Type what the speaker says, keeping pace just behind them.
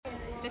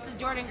This is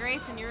Jordan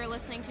Grace, and you're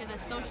listening to the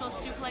Social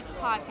Suplex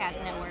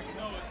Podcast Network.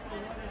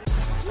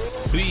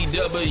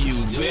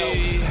 BWB,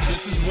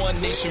 this is One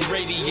Nation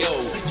Radio.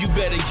 You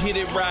better get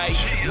it right.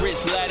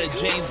 Rich Latta,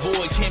 James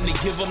Boyd came to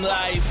give them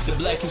life. The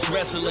Blackest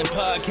Wrestling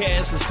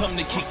Podcast has come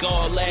to kick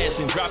all ass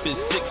and drop it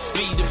 6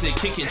 feet if they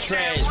kicking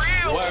trash.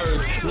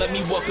 Word, let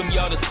me welcome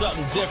y'all to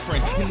something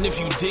different. And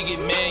if you dig it,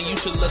 man, you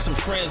should let some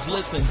friends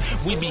listen.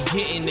 We be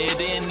getting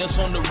it in, this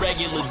on the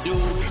regular dude.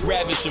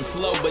 Ravish and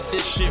flow, but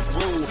this shit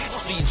rude.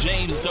 See,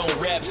 James don't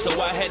rap, so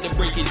I had to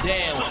break it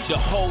down. The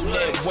whole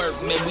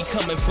network, man, we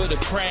coming for the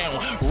crown.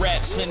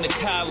 Raps in the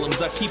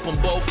columns, I keep them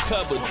both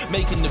covered.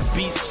 Making the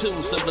beats too,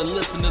 so the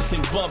listeners can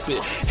bump it.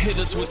 Hit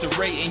us with the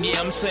rating, yeah,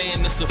 I'm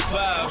saying it's a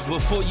 5.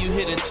 Before you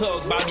hit it,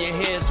 talk, bob your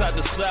head side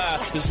to side.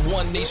 It's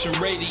One Nation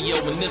Radio,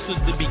 and this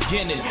is the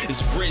beginning.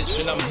 It's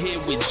Rich, and I'm here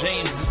with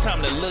James. It's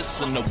time to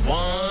listen to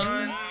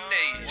One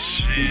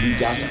Nation. We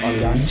got to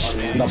unleash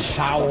the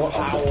power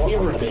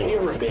of the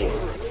pyramid.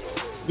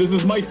 This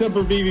is Mike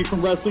Sempervive from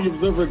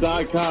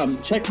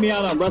WrestlingObserver.com. Check me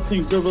out on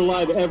Wrestling Observer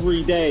Live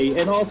every day.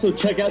 And also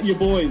check out your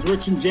boys,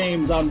 Rich and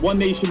James, on One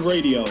Nation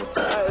Radio. This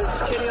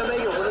is Kenny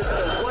Omega. We're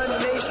listening to One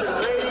Nation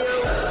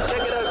Radio.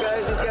 Check it out,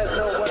 guys. These guys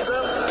know what's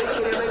up. Big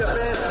Kenny Omega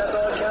fans. That's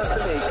all that counts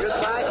to me.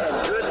 Goodbye and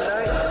good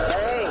night.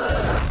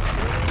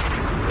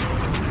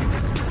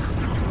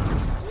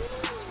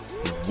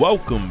 Bang.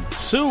 Welcome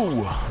to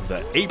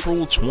the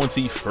April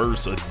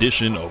 21st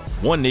edition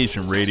of One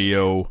Nation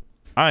Radio.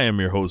 I am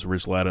your host,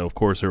 Rich Latta, of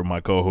course, here with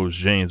my co-host,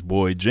 James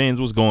Boyd. James,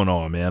 what's going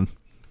on, man?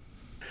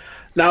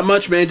 Not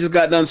much, man. Just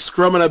got done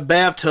scrumming a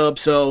bathtub,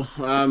 so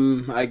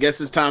I guess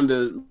it's time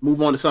to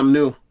move on to something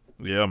new.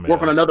 Yeah, man.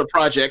 Work on another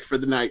project for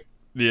the night.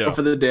 Yeah. Or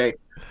for the day.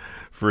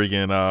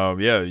 Freaking,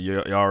 yeah, you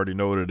already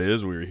know what it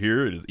is. We're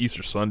here. It is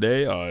Easter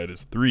Sunday. It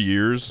is 3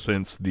 years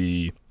since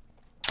the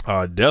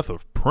death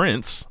of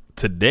Prince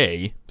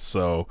today.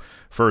 So,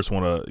 first,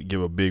 want to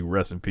give a big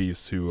rest in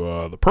peace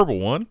to the Purple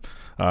One.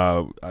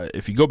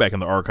 If you go back in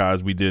the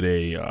archives, we did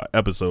a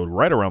episode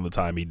right around the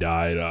time he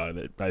died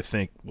that I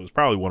think was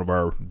probably one of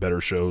our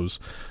better shows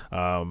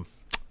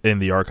in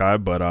the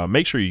archive. But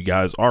make sure you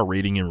guys are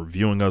rating and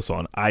reviewing us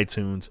on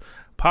iTunes,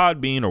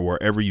 Podbean, or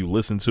wherever you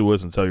listen to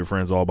us, and tell your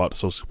friends all about the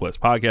Social Suplex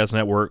Podcast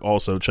Network.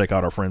 Also, check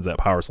out our friends at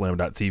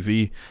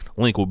powerslam.tv.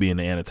 Link will be in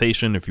the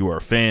annotation. If you are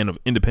a fan of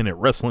independent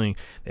wrestling,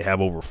 they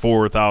have over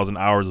 4,000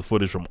 hours of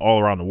footage from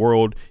all around the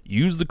world.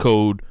 Use the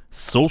code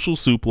Social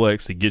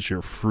Suplex to get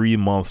your free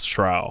month's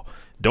trial.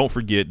 Don't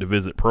forget to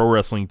visit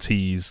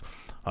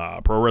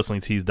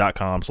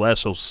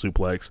ProWrestlingTees.com/Social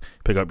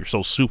Pick up your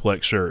Social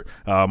Suplex shirt.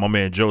 My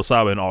man Joe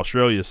Saba in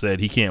Australia said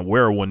he can't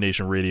wear a One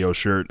Nation Radio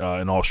shirt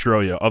in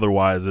Australia.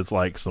 Otherwise, it's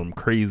like some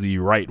crazy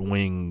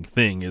right-wing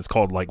thing. It's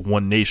called like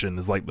One Nation.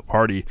 It's like the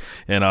party.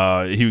 And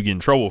he would get in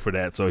trouble for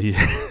that. So he,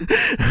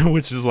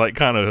 which is like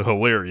kind of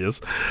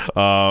hilarious.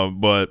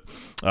 But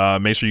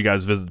make sure you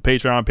guys visit the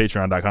Patreon,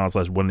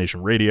 patreon.com/One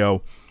Nation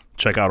Radio.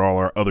 Check out all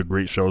our other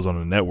great shows on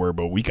the network,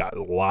 but we got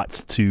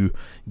lots to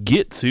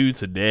get to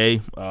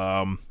today.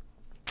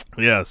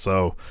 Yeah,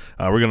 so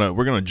we're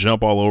gonna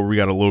jump all over. We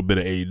got a little bit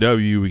of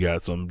AEW, we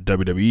got some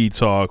WWE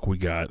talk, we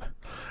got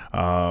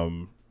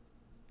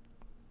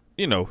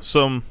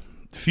some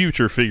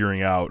future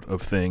figuring out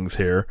of things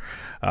here.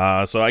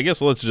 So I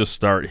guess let's just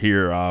start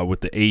here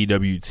with the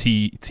AEW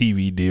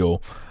TV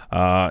deal.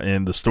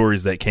 And the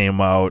stories that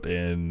came out,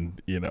 and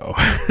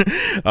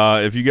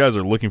if you guys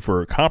are looking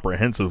for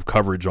comprehensive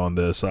coverage on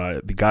this,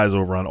 the guys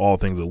over on All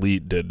Things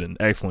Elite did an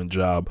excellent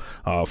job.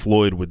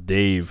 Floyd with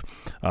Dave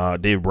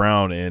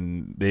Brown,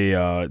 and they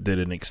did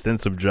an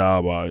extensive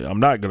job. I'm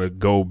not gonna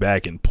go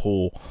back and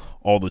pull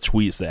all the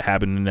tweets that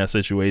happened in that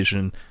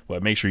situation,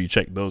 but make sure you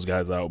check those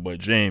guys out. But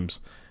James,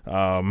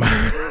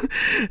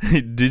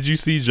 did you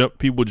see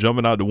people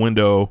jumping out the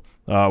window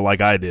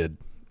like I did?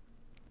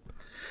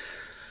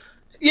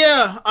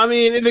 Yeah, I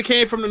mean, it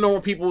came from the normal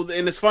people,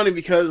 and it's funny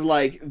because,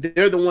 like,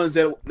 they're the ones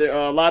that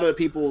a lot of the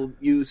people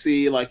you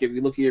see, like, if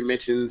you look at your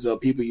mentions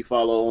of people you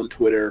follow on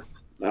Twitter,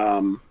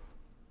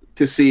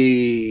 to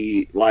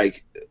see,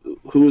 like,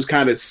 who's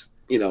kind of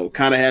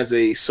has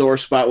a sore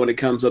spot when it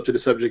comes up to the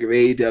subject of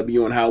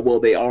AEW and how well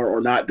they are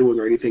or not doing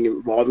or anything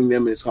involving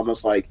them. It's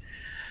almost like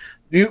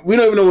we don't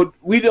even know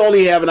we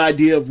only have an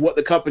idea of what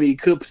the company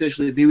could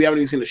potentially be. We haven't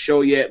even seen the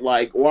show yet.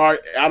 Like, why?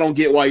 I don't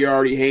get why you're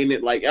already hating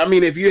it. Like, I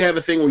mean, if you have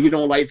a thing where you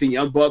don't like the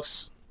Young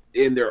Bucks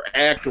in their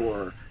act,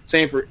 or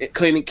same for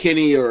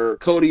Kenny or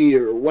Cody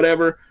or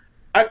whatever,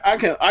 I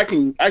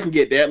can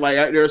get that. Like,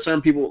 there are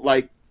certain people,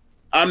 like,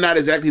 I'm not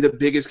exactly the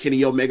biggest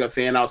Kenny Omega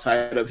fan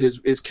outside of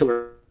his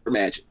killer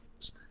matches.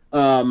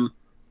 I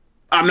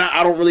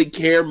don't really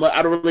care, but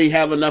I don't really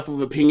have enough of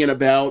an opinion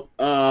about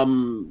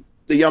the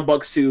Young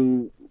Bucks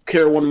to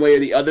care one way or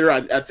the other.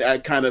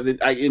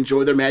 I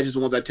enjoy their matches, the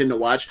ones I tend to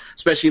watch,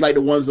 especially like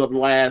the ones of the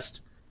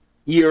last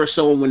year or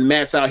so when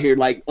Matt's out here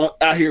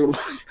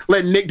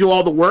letting Nick do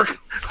all the work,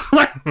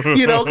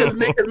 because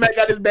Matt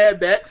got his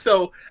bad back.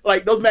 So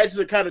like those matches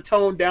are kind of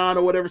toned down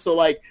or whatever. So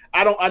like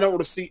I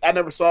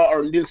never saw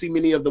or didn't see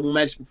many of the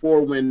matches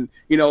before when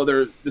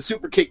there's the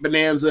super kick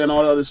bonanza and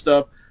all the other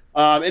stuff.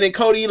 And then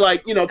Cody,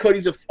 like,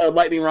 Cody's a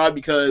lightning rod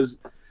because,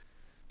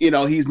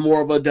 he's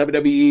more of a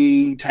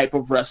WWE type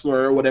of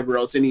wrestler or whatever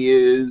else, and he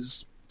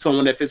is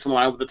someone that fits in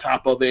line with the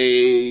top of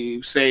a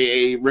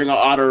Ring of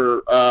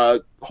Honor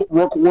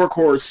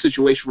workhorse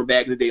situation from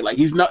back in the day. Like,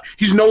 he's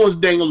no one's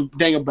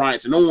Daniel Bryan,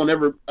 so no one will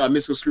ever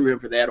misconstrue him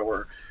for that,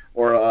 or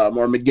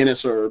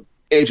McGinnis or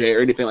AJ or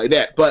anything like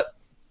that. But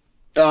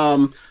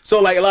so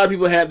like a lot of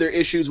people have their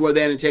issues where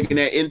they're taking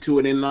that into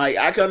it, and like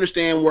I can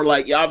understand where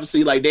like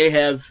obviously like they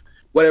have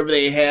whatever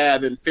they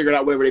have and figured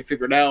out whatever they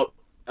figured out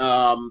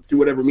through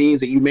whatever means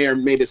that you may or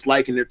may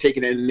dislike, and they're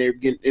taking it and they're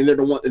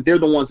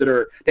the ones that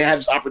have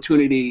this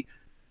opportunity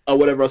or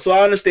whatever. So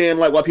I understand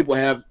like why people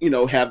have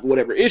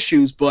whatever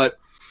issues, but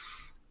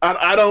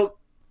I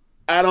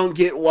don't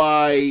get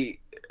why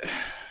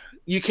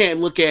you can't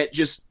look at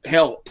just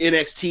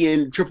NXT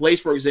and Triple H,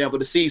 for example,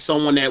 to see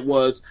someone that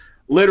was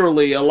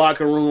literally a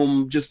locker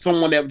room, just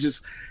someone that was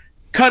just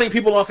cutting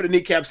people off at the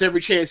kneecaps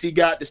every chance he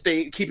got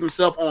to keep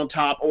himself on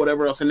top or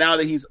whatever else. And now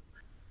that he's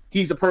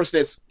a person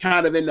that's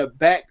kind of in the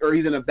back, or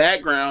he's in the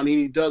background,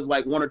 he does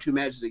like 1 or 2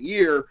 matches a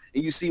year,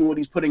 and you see what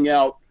he's putting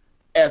out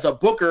as a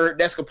booker,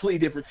 that's a completely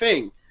different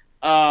thing.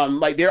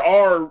 Like there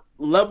are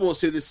levels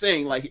to this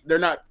thing. Like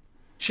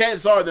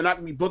chances are they're not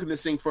going to be booking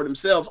this thing for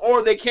themselves,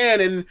 or they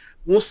can, and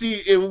we'll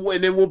see,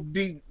 and then we'll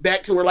be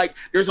back to where like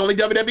there's only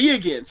WWE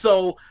again.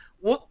 So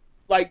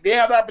like they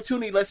have the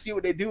opportunity. Let's see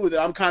what they do with it.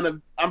 I'm kind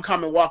of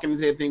walking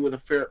into everything with a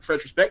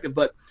fresh perspective.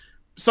 But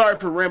sorry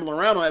for rambling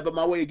around on that. But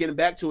my way of getting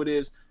back to it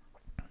is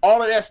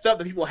all of that stuff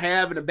that people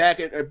have in the back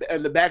of their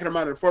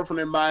mind, or the forefront of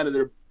their mind,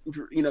 or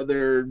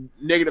their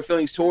negative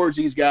feelings towards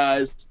these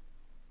guys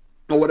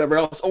or whatever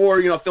else, or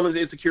feelings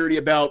of insecurity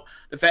about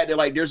the fact that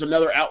like there's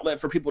another outlet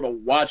for people to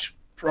watch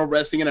pro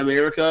wrestling in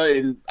America,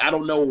 and I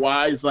don't know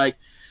why. It's like,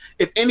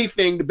 if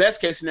anything, the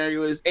best case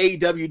scenario is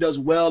AEW does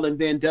well, and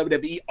then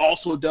WWE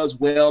also does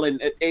well,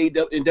 and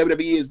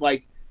WWE is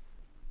like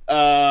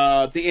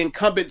the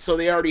incumbent, so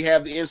they already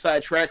have the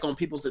inside track on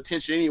people's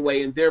attention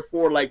anyway, and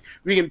therefore, like,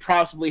 we can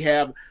possibly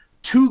have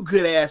 2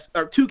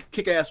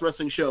 kick-ass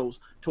wrestling shows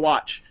to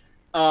watch,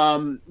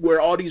 where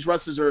all these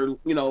wrestlers are,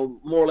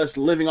 more or less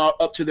living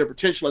up to their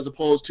potential, as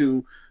opposed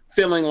to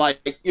feeling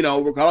like,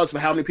 regardless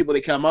of how many people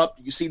they come up,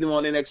 you see them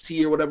on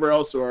NXT or whatever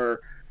else,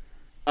 or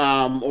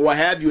what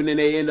have you, and then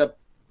they end up,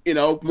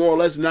 more or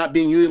less not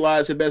being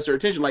utilized to best their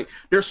attention. Like,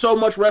 there's so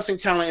much wrestling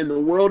talent in the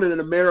world, and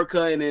in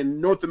America, and in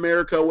North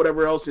America,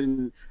 whatever else,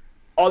 and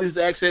all these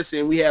access,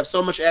 and we have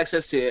so much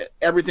access to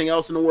everything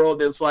else in the world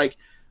that's like,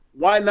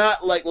 why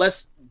not, like,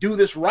 let's do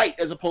this right,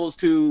 as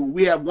opposed to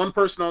we have one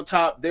person on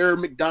top, their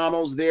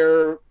McDonald's,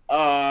 their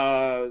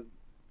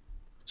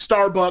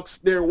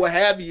Starbucks, their what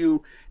have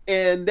you,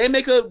 and they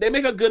make a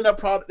good enough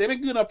product. They make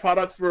a good enough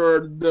product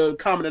for the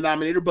common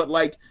denominator, but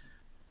like,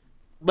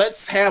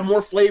 let's have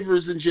more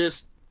flavors than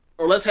just,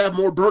 or let's have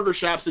more burger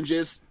shops than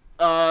just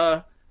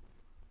WWE.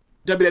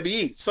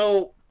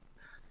 So,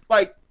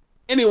 like,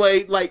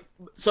 anyway, like,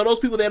 so those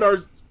people that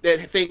are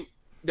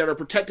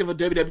protective of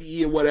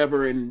WWE and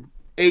whatever, and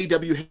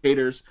AEW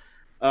haters,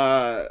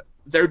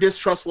 they're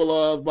distrustful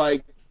of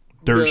like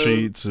dirt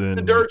sheets and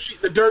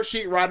the dirt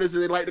sheet riders,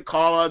 as they like to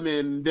call them,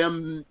 and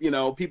them,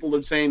 people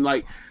are saying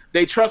like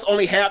they trust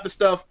only half the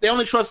stuff. They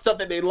only trust stuff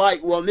that they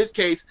like. Well, in this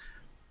case,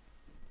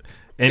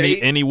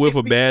 any whiff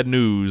of bad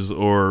news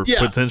or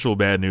potential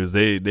bad news,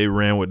 they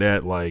ran with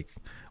that like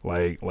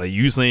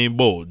Usain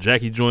Bolt,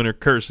 Jackie Joyner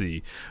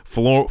Kersey,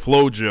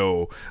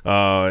 Flojo,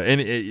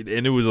 and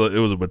it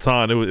was a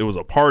baton. It was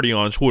a party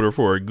on Twitter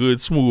for a good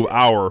smooth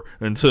hour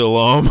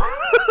until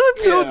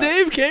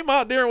Dave came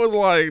out there and was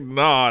like,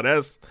 nah,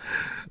 that's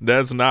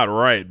not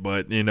right.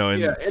 But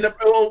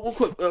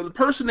the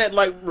person that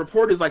like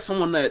reported is like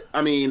someone that,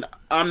 I mean,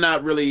 I'm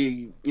not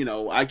really,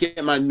 I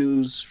get my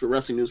news for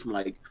wrestling news from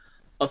like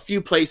a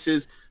few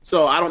places,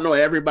 so I don't know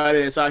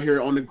everybody that's out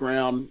here on the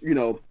ground,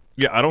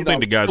 Yeah, I don't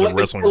think the guy's a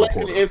wrestling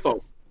reporter.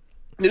 Info.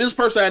 This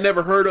person I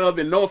never heard of,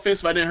 and no offense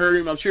if I didn't heard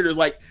of him, I'm sure there's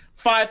like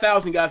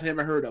 5,000 guys I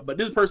haven't heard of, but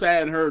this person I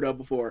hadn't heard of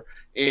before,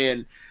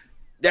 and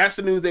that's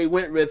the news they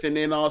went with. And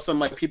then all of a sudden,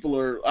 like,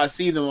 I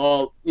see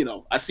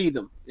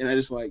them, and I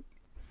just like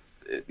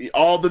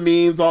all the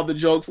memes, all the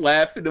jokes,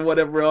 laughing and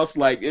whatever else.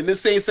 Like, and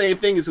this same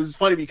thing is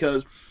funny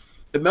because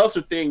the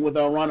Meltzer thing with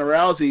Ronda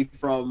Rousey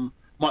from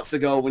months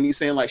ago, when he's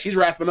saying like she's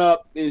wrapping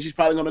up and she's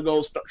probably going to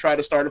go try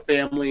to start a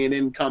family and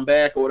then come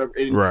back or whatever,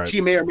 and she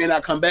may or may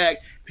not come back.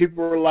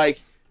 People were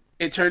like,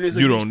 it turned into,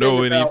 you don't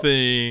know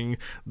anything.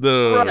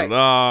 Right.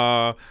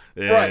 Now,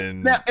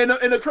 in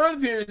the current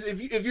appearance,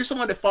 if you're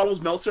someone that follows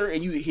Meltzer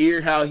and you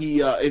hear how he,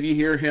 if you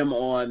hear him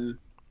on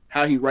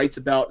how he writes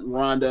about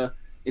Ronda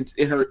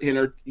in her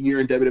year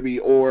in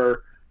WWE,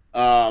 or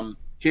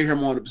hear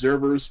him on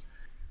Observer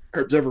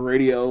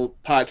Radio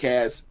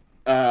podcast,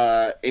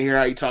 and hear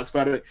how he talks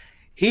about it,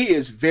 he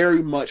is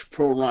very much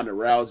pro Ronda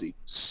Rousey.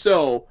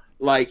 So,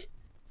 like,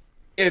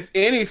 if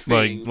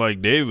anything,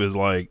 like Dave is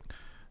like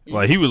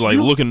he was like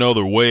looking the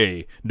other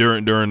way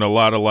during a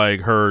lot of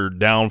like her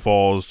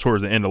downfalls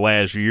towards the end of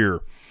last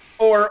year,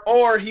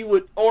 or he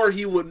wouldn't.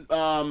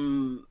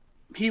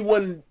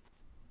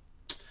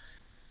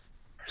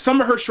 some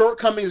of her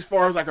shortcomings as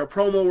far as like her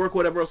promo work,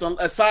 whatever else,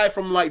 aside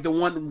from like the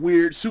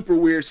one super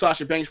weird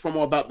Sasha Banks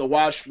promo about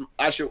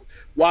I should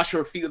wash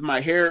her feet with my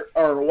hair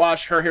or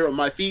wash her hair with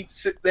my feet.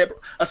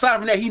 Aside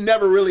from that, he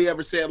never really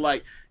ever said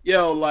like,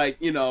 yo, like,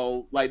 you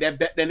know, like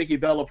that Nikki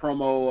Bella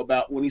promo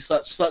about when he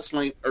slut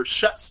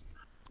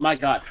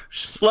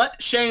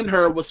shamed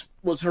her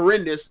was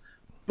horrendous.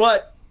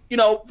 But, you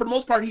know, for the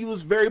most part, he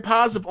was very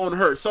positive on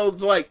her. So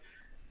it's like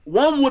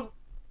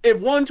if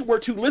one were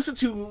to listen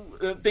to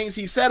the things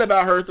he said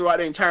about her throughout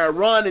the entire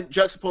run and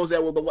juxtapose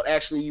that with what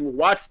actually you will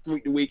watch from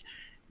week to week,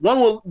 one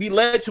will be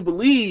led to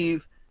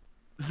believe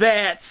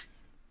that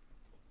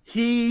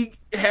he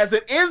has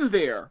an end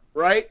there,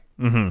 right?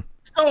 Mm-hmm.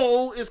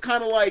 So it's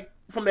kind of like,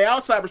 from the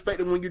outside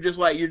perspective, when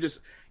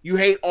you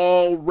hate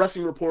all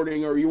wrestling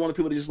reporting, or you want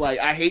people to just like,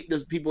 I hate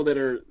those people that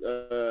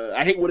are,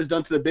 I hate what is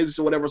done to the business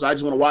or whatever, so I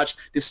just want to watch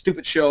this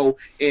stupid show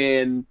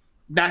and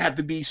not have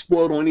to be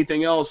spoiled on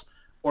anything else.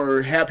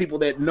 Or have people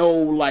that know,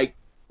 like,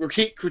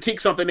 critique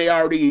something they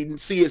already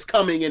see is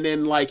coming, and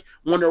then like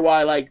wonder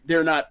why like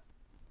they're not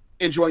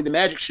enjoying the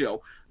Magic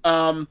show.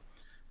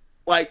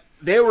 Like,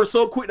 they were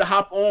so quick to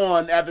hop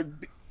on after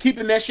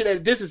keeping that shit at a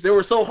distance. They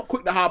were so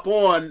quick to hop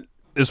on.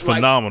 It's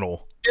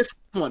phenomenal. This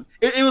one,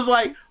 it was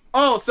like,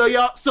 oh, so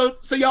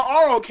y'all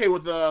are okay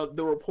with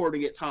the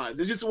reporting at times.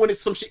 It's just when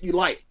it's some shit you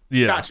like.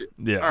 Yeah, gotcha.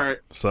 Yeah. All right.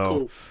 So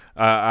cool.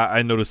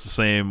 I noticed the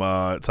same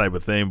type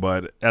of thing,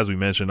 but as we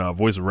mentioned,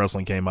 Voice of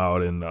Wrestling came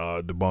out and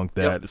debunked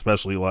that. Yep.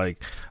 Especially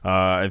like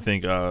I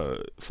think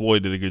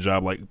Floyd did a good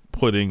job, like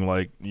putting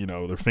like, you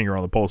know, their finger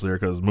on the pulse there,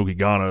 because Mookie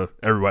Ghana,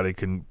 everybody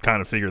can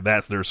kind of figure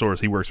that's their source.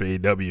 He works for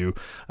AEW,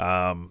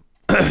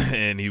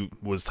 and he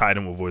was tied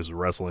in with Voice of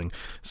Wrestling.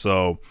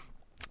 So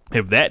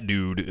if that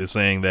dude is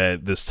saying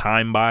that this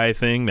time buy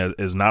thing that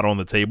is not on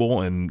the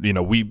table, and, you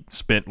know, we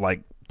spent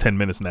like 10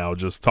 minutes now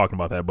just talking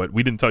about that, but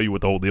we didn't tell you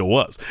what the whole deal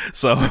was.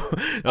 So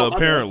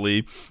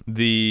apparently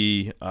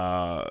the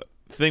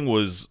thing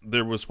was,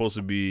 there was supposed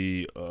to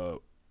be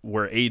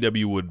where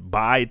AEW would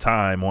buy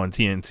time on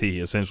TNT,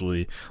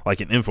 essentially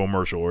like an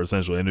infomercial, or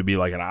essentially, and it'd be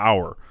like an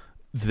hour.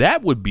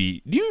 That would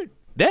be,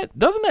 that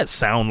doesn't that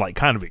sound like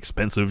kind of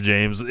expensive,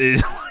 James?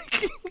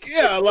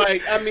 Yeah,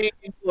 like, I mean,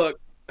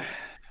 look,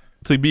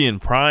 to be in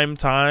prime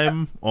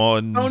time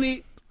on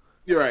Tony,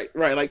 you're right.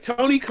 Like,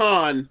 Tony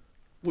Khan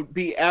would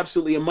be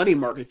absolutely a money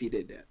mark if he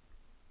did that.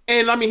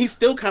 And I mean, he's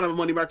still kind of a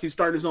money mark. He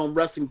started his own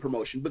wrestling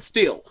promotion, but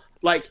still,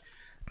 like,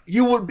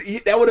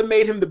 that would have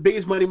made him the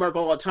biggest money mark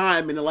all the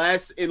time. And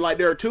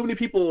there are too many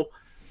people,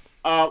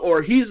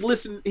 or he has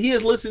listened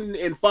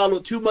and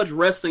followed too much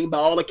wrestling by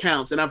all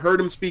accounts. And I've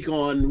heard him speak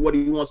on what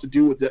he wants to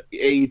do with the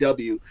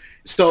AEW.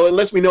 So it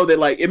lets me know that,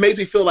 like, it makes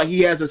me feel like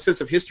he has a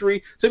sense of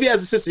history. So if he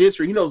has a sense of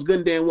history, he knows good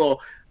and damn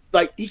well,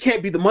 like, he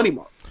can't be the money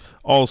mark.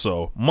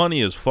 Also, money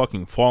is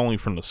fucking falling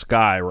from the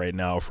sky right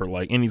now for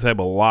like any type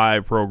of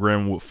live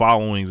program with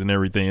followings and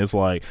everything. It's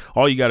like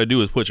all you got to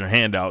do is put your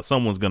hand out.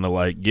 Someone's going to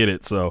like get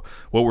it. So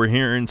what we're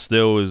hearing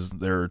still is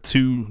there are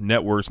two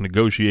networks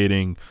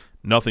negotiating.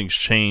 Nothing's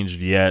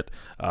changed yet.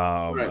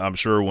 Right. I'm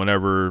sure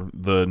whenever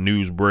the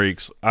news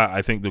breaks,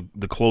 I think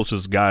the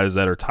closest guys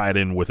that are tied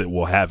in with it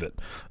will have it,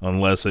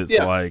 unless it's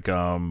like,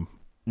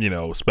 you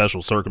know,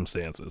 special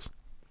circumstances.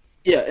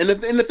 Yeah. And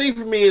the thing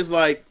for me is,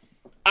 like,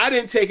 I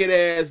didn't take it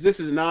as this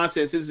is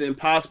nonsense, this is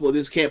impossible,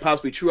 this can't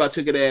possibly be true. I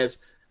took it as,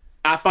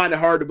 I find it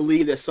hard to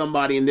believe that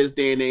somebody in this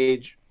day and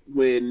age,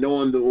 when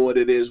knowing what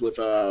it is with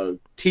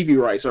TV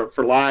rights or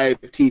for live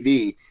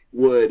TV,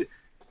 would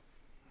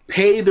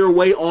pay their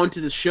way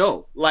onto the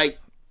show. Like,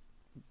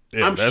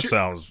 yeah, that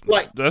sounds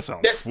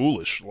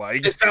foolish.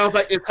 Like, it sounds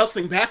like it's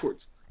hustling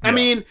backwards. Yeah. I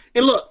mean,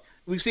 and look,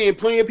 we've seen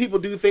plenty of people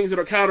do things that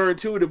are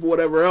counterintuitive or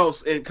whatever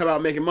else and come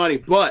out making money,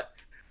 but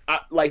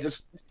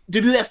just to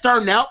do that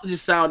starting out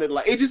just sounded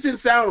like, it just didn't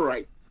sound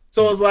right.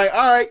 So I was like,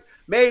 all right,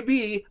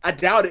 maybe. I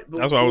doubt it. But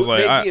that's why I was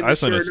like, I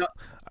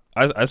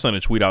sent a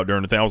tweet out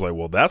during the thing. I was like,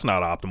 well, that's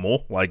not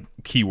optimal. Like,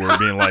 keyword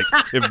being like,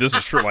 if this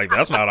is true, like,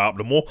 that's not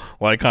optimal.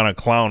 Like, kind of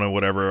clown or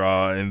whatever.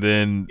 And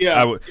then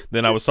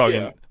I was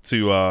talking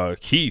to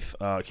Keith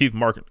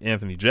Mark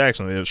Anthony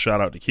Jackson.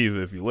 Shout out to Keith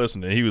if you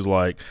listen. And he was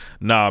like,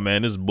 nah,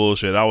 man, this is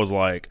bullshit. I was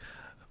like,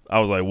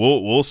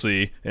 we'll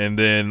see. And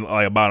then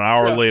like about an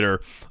hour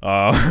later,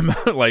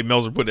 like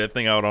Melzer put that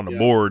thing out on the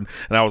board,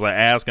 and I was like,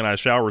 ask and I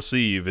shall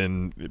receive,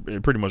 and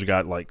it pretty much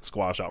got like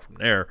squashed out from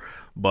there.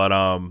 But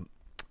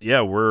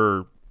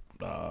we'll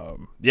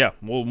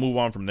move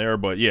on from there.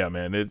 But yeah,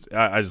 man,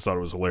 I just thought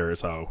it was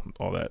hilarious how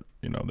all that,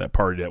 you know, that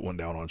party that went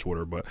down on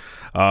Twitter. But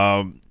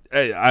I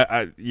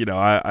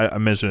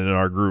mentioned it in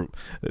our group.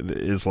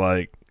 It's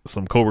like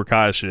some Cobra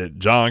Kai shit.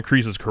 John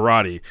Kreese's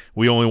karate.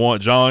 We only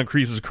want John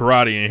Kreese's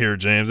karate in here,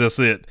 James. That's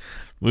it.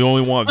 We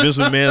only want Vince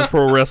McMahon's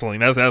pro wrestling.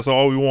 That's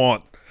all we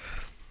want.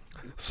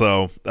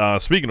 So,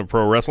 speaking of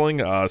pro wrestling,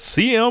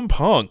 CM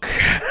Punk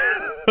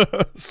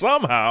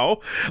somehow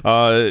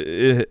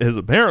has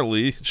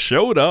apparently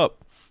showed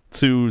up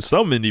to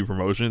some indie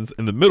promotions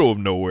in the middle of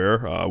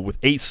nowhere with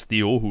Ace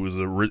Steel, who was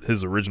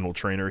his original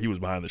trainer. He was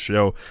behind the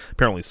show.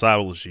 Apparently,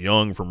 Silas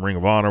Young from Ring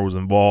of Honor was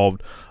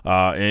involved,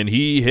 and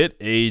he hit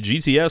a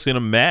GTS in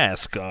a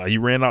mask. He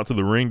ran out to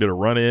the ring, did a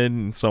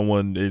run-in,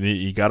 and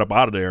he got up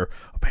out of there.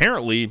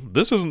 Apparently,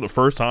 this isn't the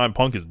first time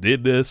Punk has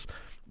did this.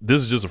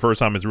 This is just the first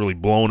time it's really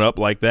blown up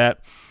like that.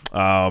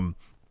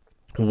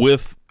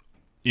 With,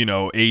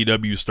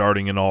 AEW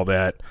starting and all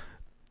that,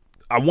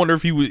 I wonder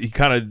if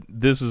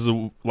this is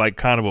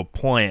kind of a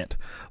plant,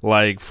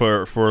 like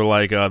for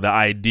the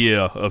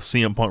idea of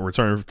CM Punk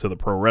returning to the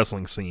pro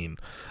wrestling scene.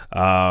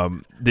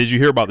 Did you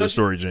hear about this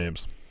story,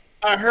 James?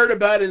 I heard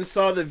about it and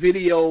saw the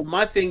video.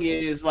 My thing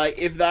is, like,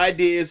 if the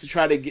idea is to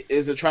try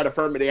to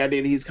firm the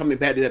idea that he's coming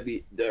back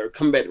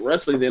to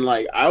wrestling, then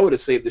like I would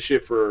have saved the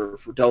shit for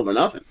Double or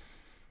Nothing,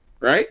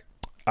 right?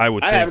 I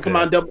would have him come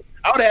on Double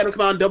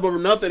or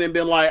Nothing and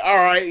been like, all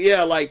right,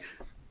 yeah, like.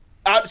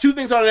 Two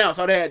things I announced.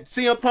 I'd had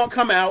CM Punk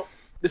come out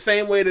the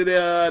same way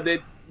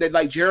that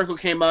like Jericho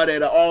came out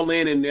at All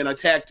In and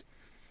attacked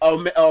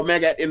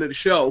Omega at the end of the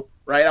show,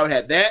 right? I would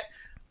have had that.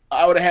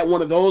 I would have had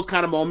one of those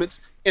kind of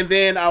moments, and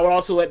then I would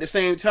also at the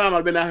same time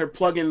I've been out here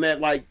plugging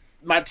that like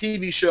my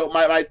TV show.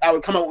 I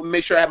would come out and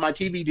make sure I have my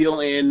TV deal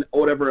in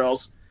or whatever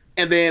else,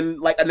 and then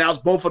like announce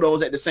both of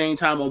those at the same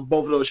time on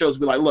both of those shows.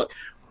 Be like, look.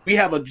 We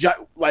have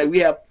we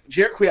have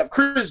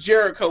Chris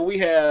Jericho, we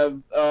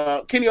have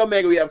Kenny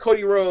Omega, we have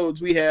Cody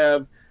Rhodes, we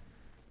have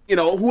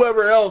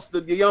whoever else,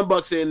 the Young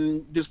Bucks,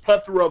 and this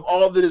plethora of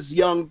all of this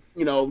young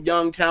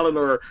talent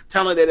or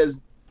talent that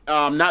has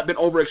not been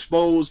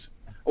overexposed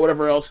or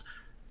whatever else.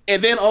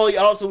 And then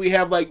also we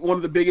have like one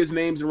of the biggest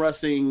names in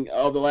wrestling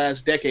of the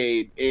last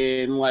decade,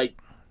 and like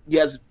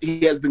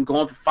he has been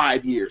gone for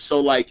 5 years. So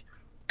like,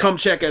 come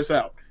check us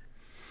out.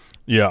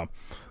 Yeah.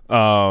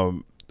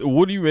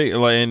 What do you make?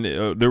 Like,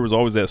 and there was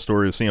always that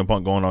story of CM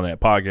Punk going on that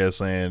podcast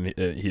saying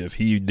if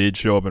he did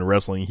show up in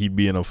wrestling, he'd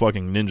be in a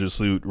fucking ninja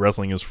suit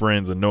wrestling his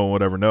friends, and no one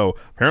would ever know.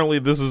 Apparently,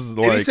 this is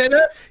like did he say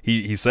that?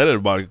 He said it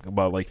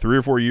about like 3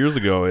 or 4 years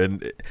ago,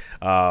 and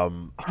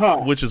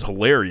which is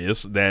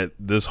hilarious that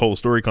this whole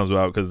story comes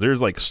about because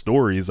there's like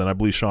stories, and I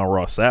believe Sean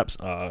Ross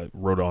Sapp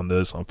wrote on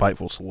this on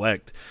Fightful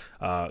Select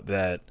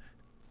that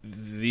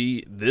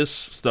this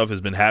stuff has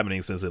been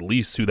happening since at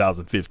least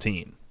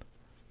 2015.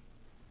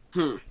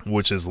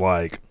 Which is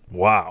like,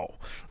 wow,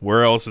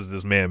 where else has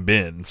this man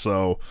been?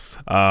 So,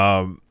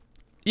 with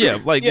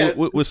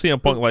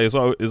CM Punk, like it's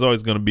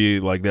always going to be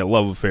like that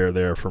love affair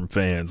there from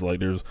fans. Like,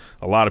 there's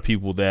a lot of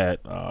people that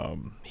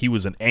he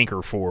was an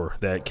anchor for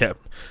that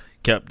kept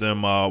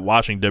them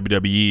watching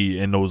WWE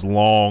in those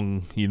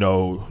long,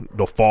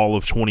 the fall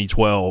of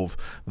 2012,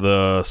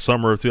 the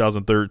summer of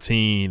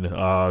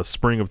 2013,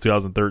 spring of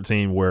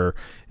 2013, where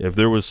if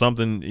there was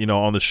something,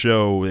 on the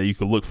show that you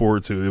could look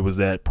forward to, it was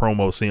that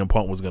promo CM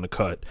Punk was going to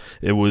cut.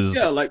 It was...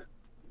 Yeah, like,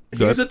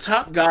 he's a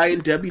top guy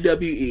in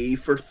WWE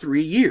for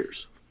 3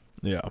 years.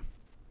 Yeah.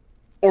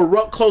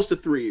 Or close to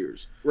 3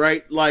 years,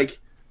 right? Like...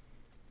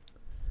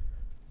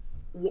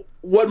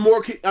 What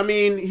more? I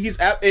mean, he's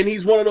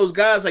one of those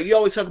guys. Like, you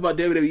always talk about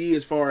WWE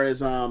as far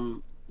as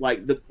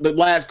like the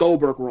last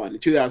Goldberg run in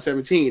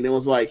 2017. It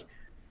was like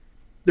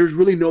there's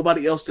really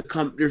nobody else to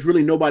come. There's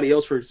really nobody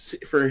else for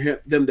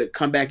them to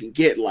come back and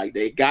get. Like,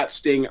 they got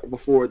Sting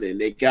before then.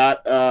 They got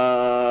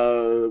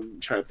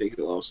I'm trying to think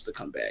who else to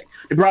come back.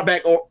 They brought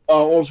back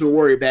Ultimate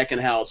Warrior back in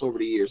the house over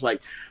the years.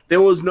 Like, there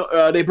was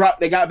no they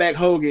got back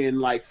Hogan.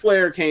 Like,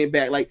 Flair came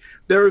back. Like,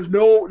 there's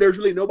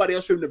really nobody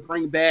else for them to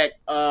bring back.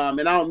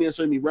 And I don't mean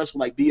necessarily wrestle,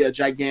 like, be a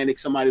gigantic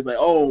somebody's like,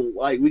 oh,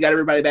 like, we got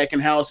everybody back in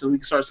the house and we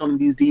can start selling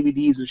these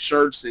DVDs and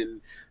shirts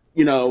and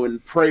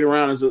and parade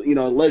around as a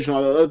legend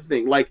or the other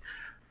thing. Like,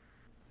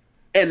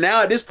 and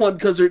now at this point,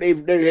 because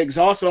they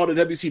exhausted all the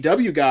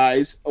WCW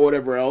guys or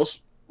whatever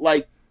else,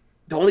 like,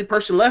 the only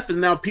person left is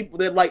now people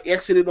that like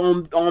exited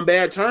on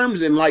bad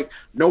terms, and like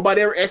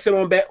nobody ever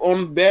exited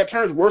on bad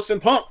terms worse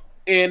than Punk,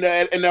 and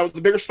that was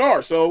the bigger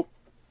star. So,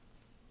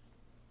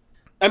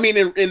 I mean,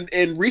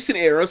 in recent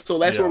eras, so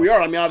that's where we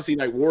are. I mean, obviously,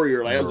 like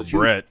Warrior, like that was a huge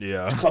Brett,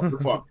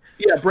 clusterfuck.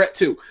 Yeah, Brett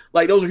too.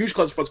 Like, those are huge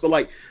clusterfucks. But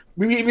like,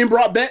 we even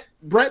brought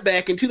Brett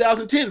back in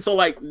 2010. So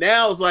like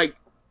now it's like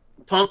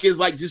Punk is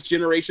like this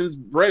generation's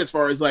Brett as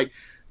far as like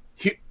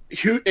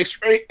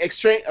estranged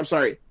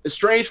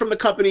from the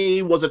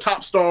company, was a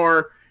top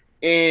star,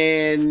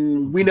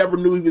 and we never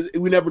knew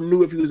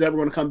if he was ever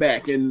going to come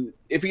back. And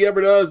if he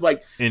ever does,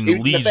 like,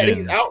 the fact that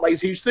he's out, like,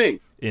 it's a huge thing.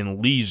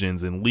 In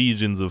legions and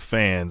legions of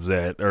fans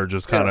that are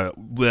just kind of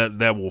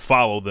that will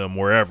follow them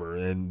wherever.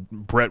 And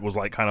Brett was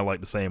like kind of like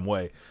the same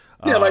way.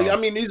 Yeah, like, I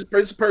mean, he's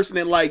a person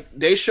that, like,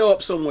 they show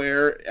up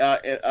somewhere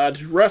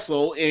to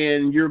wrestle,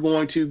 and you're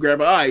going to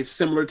grab an eye,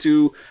 similar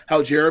to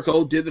how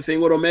Jericho did the thing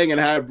with Omega and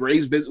had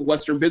raised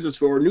Western business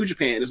for New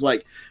Japan. It's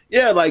like,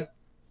 yeah, like,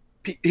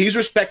 he's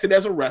respected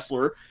as a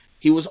wrestler.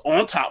 He was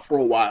on top for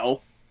a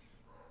while.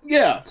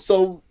 Yeah,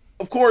 so,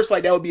 of course,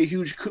 like, that would be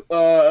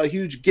a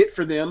huge get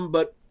for them,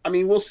 but, I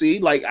mean, we'll see.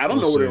 Like, I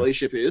don't know what the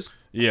relationship is.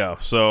 Yeah,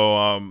 so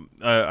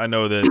I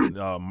know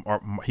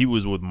that he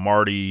was with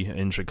Marty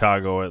in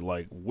Chicago at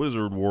like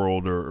Wizard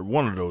World or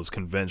one of those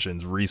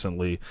conventions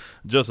recently,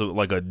 just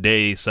like a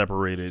day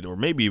separated, or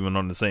maybe even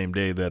on the same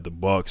day that the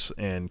Bucks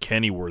and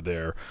Kenny were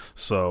there.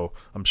 So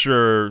I'm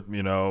sure,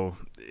 you know,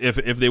 if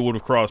they would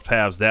have crossed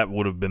paths, that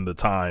would have been the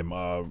time,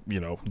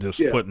 you know,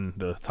 just putting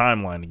the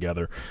timeline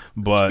together.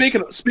 But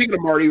speaking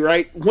of Marty,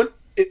 right?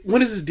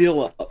 When is his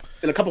deal up?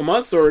 In a couple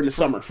months or in the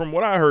summer? From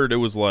what I heard, it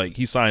was like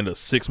he signed a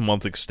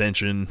 6-month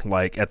extension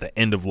like at the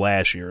end of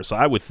last year. So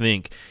I would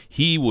think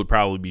he would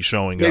probably be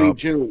showing maybe up.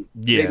 June.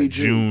 Yeah, maybe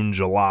June,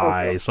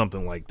 July, okay.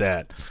 something like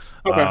that.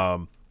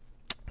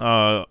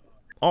 Okay.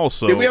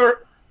 Also, did we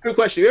ever? Good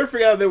question. You ever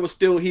forgot there was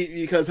still heat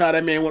because how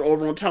that man went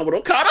over on time with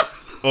Okada?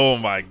 Oh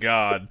my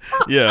God!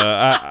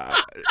 Yeah,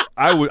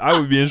 I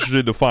would be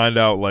interested to find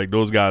out like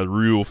those guys'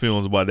 real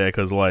feelings about that,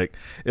 because like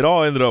it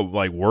all ended up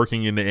like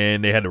working in the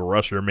end. They had to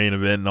rush their main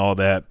event and all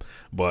that,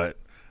 but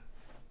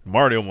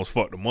Marty almost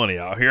fucked the money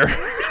out here.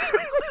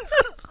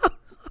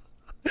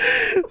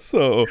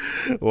 So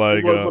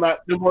like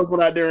the boys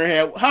went out there and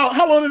had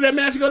how long did that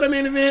match go? That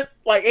main event,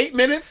 like 8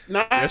 minutes,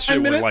 9 that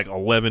shit minutes, was like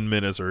 11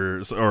 minutes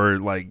or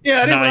like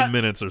 9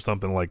 minutes or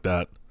something like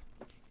that.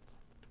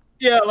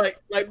 Yeah, like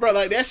bro,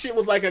 like that shit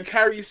was like a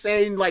Kyrie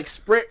Sane like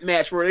sprint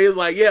match where it was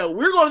like, yeah,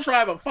 we're gonna try to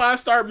have a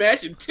 5-star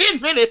match in 10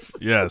 minutes.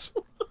 Yes.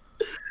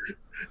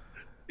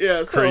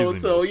 Yeah,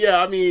 so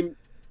yeah, I mean,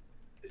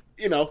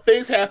 you know,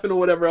 things happen or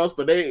whatever else,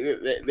 but they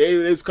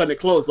just cut it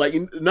close. Like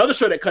another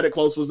show that cut it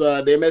close was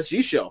the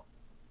MSG show.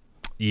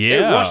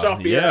 Yeah, they rushed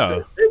off the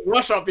air. They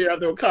rushed off the air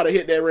after Okada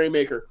hit that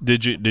Rainmaker.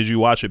 Did you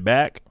watch it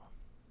back?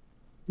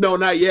 No,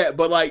 not yet.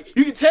 But like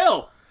you can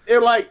tell, they're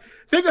like.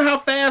 Think of how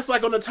fast,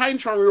 like on the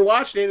Titantron, we were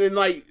watching it, and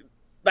like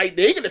they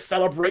get to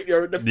celebrate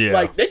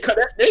like they cut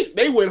that,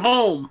 they went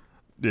home.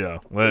 Yeah,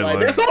 like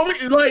that's all we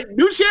like.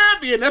 New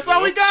champion. That's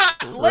all we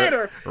got.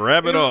 Later,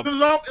 wrap it up.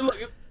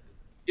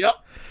 Yep.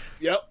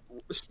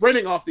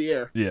 Sprinting off the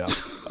air. Yeah.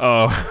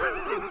 So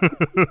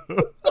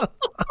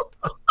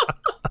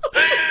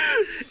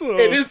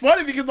it is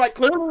funny because like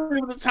clearly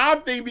it was a time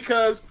thing,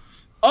 because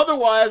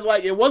otherwise,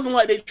 like, it wasn't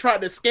like they tried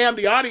to scam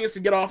the audience to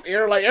get off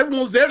air. Like,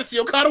 everyone was there to see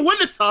Okada win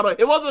the title.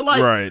 It wasn't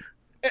like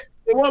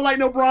it wasn't like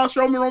no Braun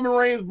Strowman, Roman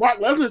Reigns, Brock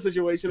Lesnar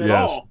situation at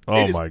all.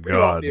 Oh my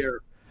God,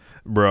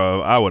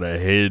 bro! I would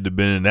have hated to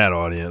been in that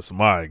audience.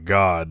 My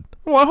God.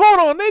 Well,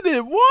 hold on, they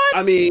did what?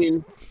 I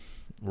mean,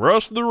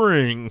 rush the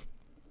ring.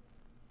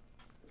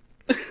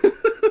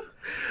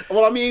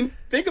 Well, I mean,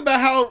 think about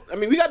how. I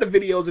mean, we got the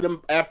videos of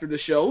them after the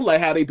show, like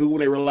how they boo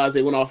when they realized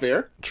they went off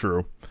air.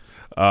 True.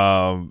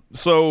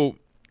 So.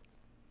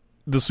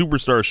 The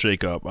Superstar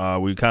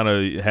shakeup, we kind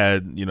of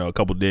had, you know, a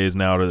couple days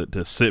now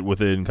to sit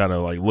with it and kind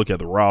of like look at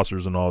the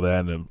rosters and all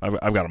that, and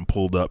I've got them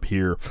pulled up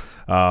here,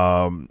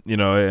 you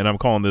know, and I'm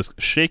calling this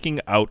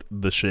shaking out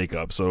the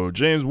shakeup. So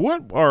James,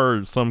 what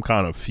are some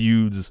kind of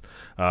feuds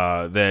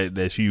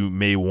that you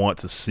may want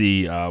to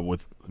see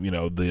with, you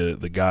know,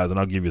 the guys, and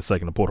I'll give you a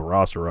second to pull the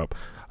roster up,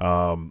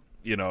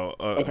 you know,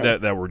 okay.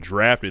 that were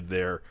drafted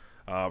there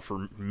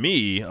for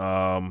me,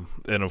 and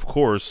of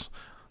course,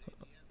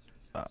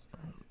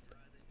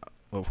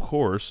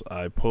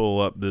 I pull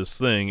up this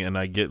thing and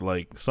I get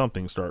like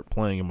something start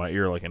playing in my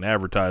ear like an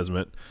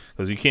advertisement,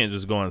 because you can't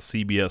just go on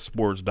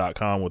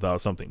cbssports.com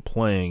without something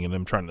playing and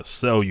them trying to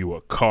sell you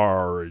a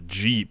car or a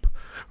Jeep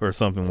or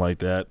something like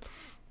that.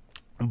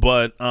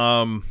 But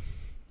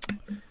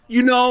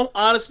you know,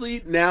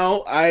 honestly,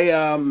 now I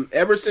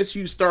ever since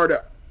you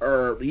started,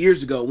 or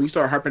years ago when you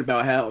started harping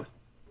about how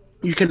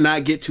you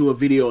cannot get to a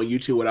video on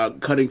YouTube without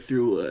cutting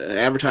through an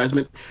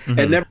advertisement,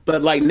 and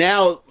but like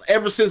now,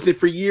 ever since it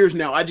for years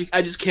now, I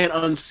just can't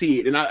unsee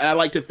it, and I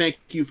like to thank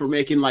you for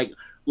making like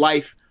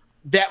life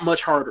that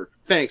much harder.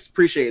 Thanks,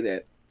 appreciate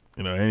that.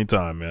 You know,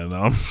 anytime, man.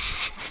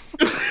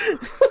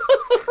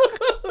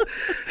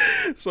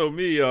 So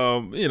me,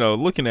 you know,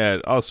 looking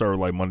at, I'll start with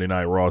like Monday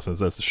Night Raw, since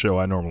that's the show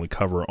I normally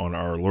cover on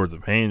our Lords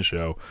of Pain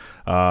show.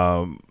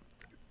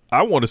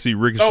 I want to see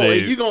Ricochet. Oh,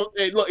 and you gonna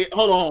look?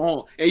 Hold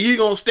on, and you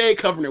gonna stay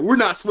covering it? We're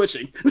not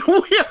switching.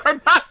 We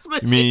are not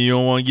switching. You mean you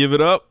don't want to give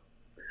it up?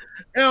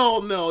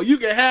 Hell no! You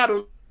can have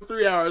them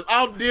 3 hours.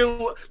 I'll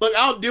deal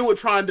with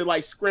trying to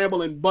like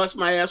scramble and bust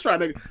my ass trying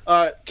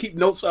to keep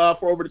notes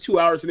for over the 2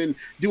 hours and then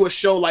do a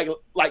show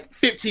like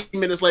 15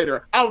 minutes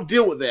later. I'll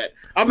deal with that.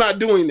 I'm not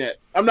doing that.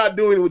 I'm not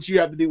doing what you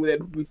have to do with it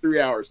in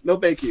 3 hours. No,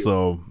 thank you.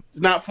 So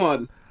it's not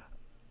fun.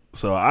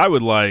 So I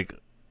would like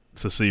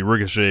to see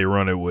Ricochet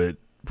run it with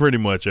pretty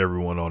much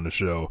everyone on the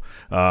show.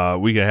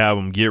 We can have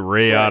him get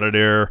Ray out of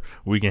there.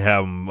 We can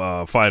have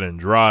him fight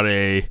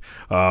Andrade.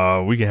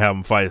 We can have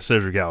him fight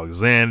Cedric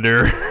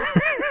Alexander.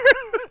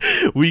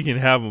 We can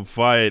have him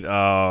fight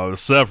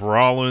Seth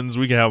Rollins.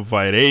 We can have him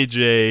fight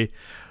AJ.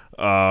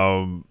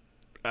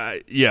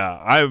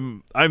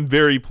 Yeah, I'm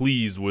very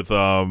pleased with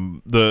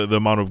the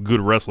amount of good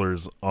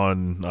wrestlers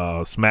on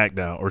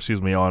SmackDown, or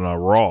excuse me, on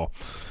Raw.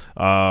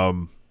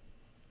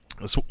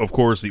 Of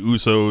course, the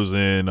Usos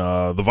and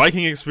the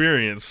Viking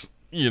Experience.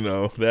 You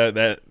know,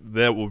 that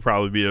will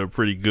probably be a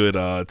pretty good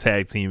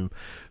tag team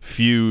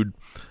feud.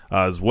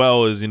 as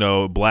well as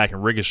Black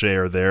and Ricochet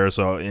are there.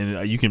 So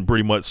and you can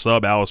pretty much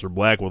sub Aleister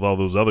Black with all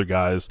those other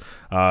guys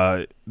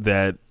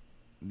that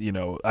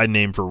I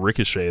named for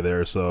Ricochet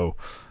there. So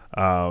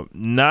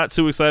not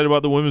too excited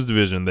about the women's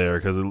division there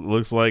because it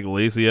looks like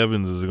Lacey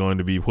Evans is going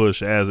to be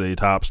pushed as a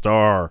top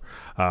star.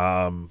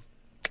 I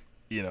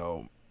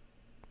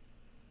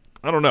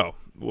don't know.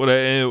 What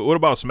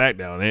about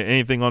SmackDown?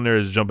 Anything on there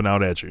is jumping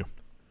out at you?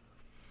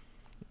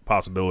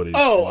 Possibilities.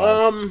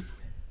 I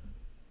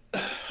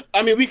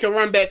mean, we can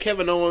run back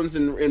Kevin Owens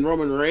and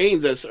Roman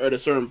Reigns at a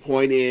certain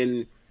point,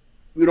 and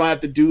we don't have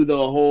to do the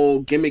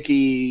whole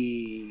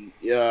gimmicky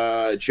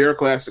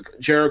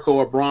Jericho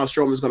or Braun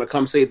Strowman is going to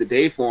come save the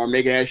day for them.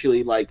 They can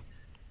actually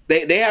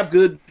they have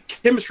good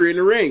chemistry in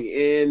the ring,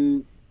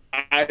 and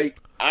I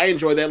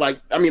enjoy that.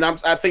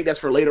 I think that's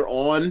for later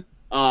on.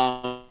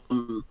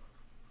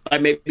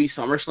 Maybe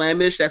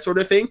SummerSlam-ish, that sort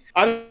of thing.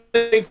 I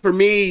think for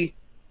me,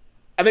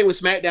 with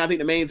SmackDown, I think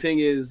the main thing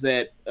is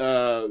that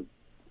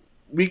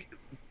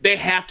they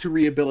have to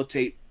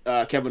rehabilitate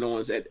Kevin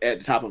Owens at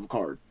the top of a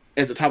card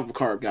as a top of a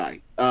card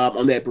guy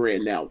on that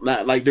brand now.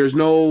 Not there's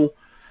no.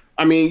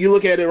 I mean, you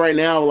look at it right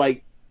now,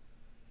 the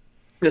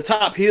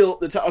top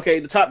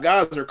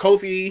guys are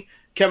Kofi,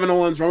 Kevin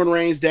Owens, Roman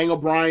Reigns, Daniel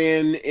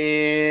Bryan,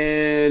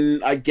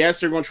 and I guess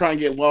they're going to try and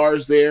get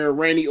Lars there.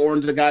 Randy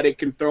Orton's a guy they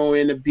can throw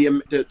in to be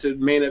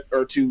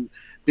to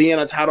be in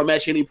a title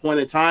match any point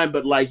in time,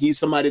 but he's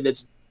somebody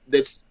that's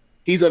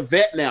he's a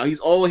vet now.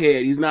 He's old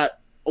head. He's not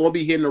all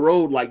be hitting the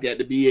road like that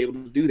to be able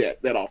to do that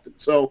often.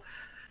 So,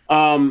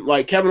 Kevin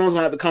Owens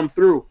gonna have to come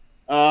through.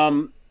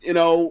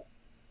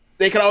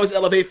 They can always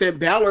elevate Finn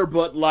Balor,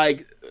 but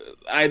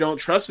I don't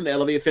trust him to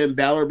elevate Finn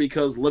Balor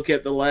because look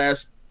at the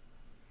last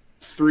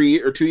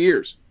 3 or 2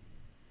 years.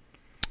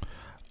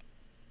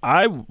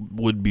 I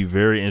would be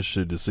very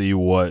interested to see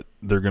what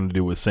they're going to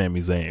do with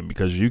Sami Zayn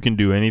because you can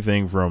do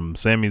anything from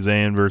Sami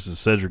Zayn versus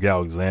Cedric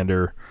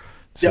Alexander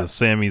to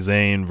Sami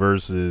Zayn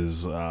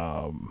versus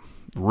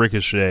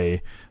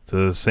Ricochet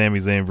to Sami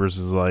Zayn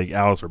versus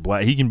Aleister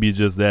Black. He can be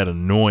just that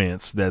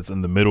annoyance that's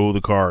in the middle of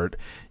the card.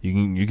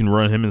 You can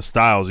run him in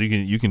Styles.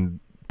 You can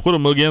put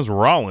him against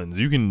Rollins.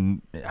 You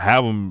can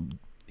have him.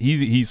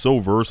 He's so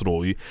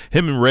versatile. Him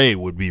and Ray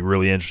would be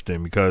really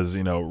interesting because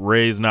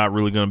Ray's not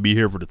really going to be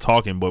here for the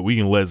talking, but we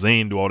can let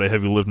Zayn do all the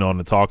heavy lifting on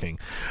the talking,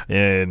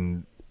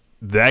 and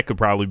that could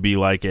probably be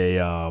a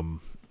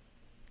kind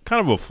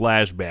of a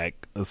flashback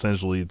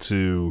essentially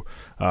to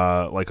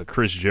a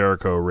Chris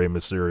Jericho Rey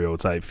Mysterio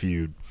type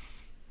feud.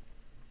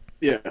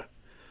 Yeah.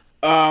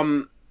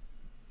 If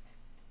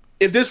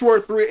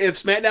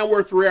SmackDown were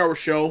a 3-hour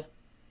show,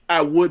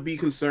 I would be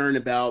concerned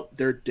about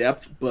their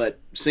depth, but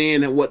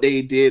seeing what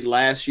they did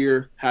last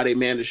year, how they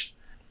managed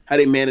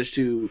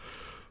to,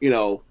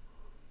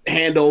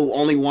 handle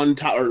only one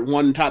top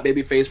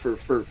babyface for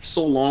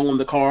so long on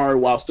the card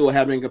while still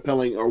having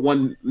compelling or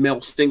one male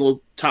single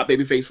top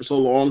babyface for so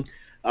long.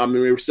 And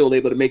we were still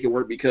able to make it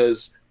work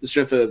because the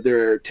strength of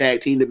their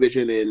tag team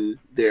division and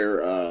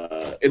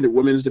their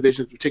women's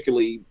division,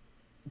 particularly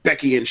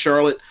Becky and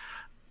Charlotte,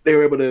 they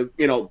were able to,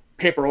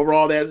 paper over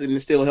all that and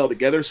still held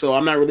together. So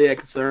I'm not really that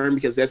concerned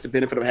because that's the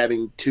benefit of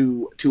having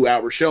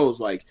two-hour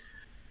shows. We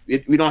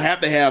don't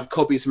have to have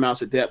copious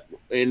amounts of depth,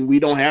 and we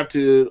don't have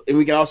to, and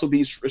we can also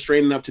be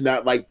restrained enough to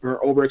not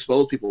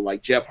overexpose people.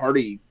 Like Jeff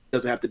Hardy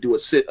doesn't have to do a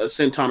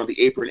senton on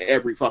the apron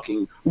every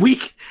fucking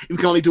week. He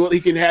can only do it. He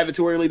can have it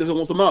to where he does it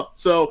once a month.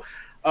 So,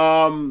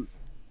 I'm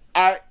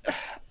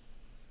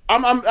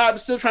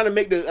still trying to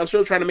make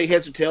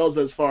heads or tails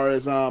as far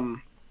as who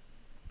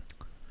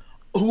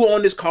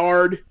on this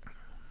card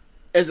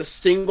as a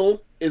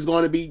single is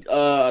going to be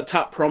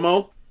top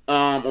promo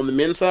on the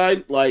men's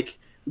side. We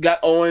got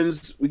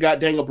Owens, we got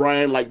Daniel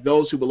Bryan,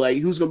 those who be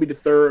who's going to be the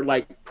third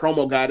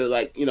promo guy to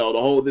to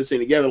hold this thing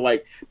together.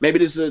 Maybe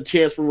this is a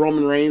chance for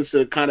Roman Reigns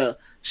to kind of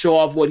show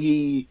off what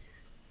he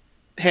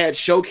had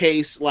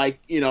showcased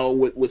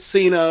with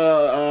Cena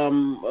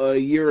a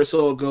year or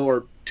so ago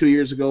or 2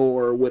 years ago,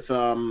 or with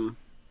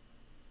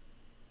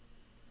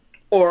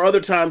or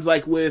other times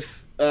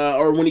with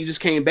or when he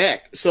just came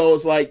back. So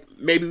it's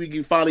maybe we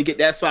can finally get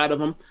that side of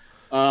him.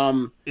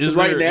 Because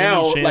right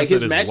now,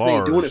 his match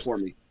ain't doing it for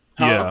me.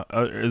 Huh?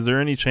 Yeah. Is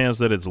there any chance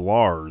that it's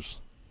Lars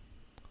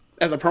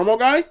as a promo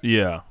guy?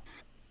 Yeah.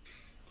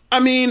 I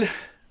mean,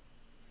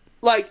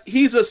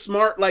 he's a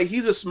smart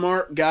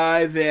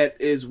guy that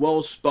is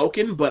well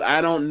spoken, but I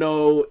don't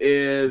know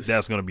if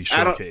that's going to be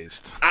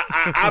showcased.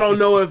 I don't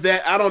know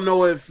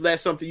if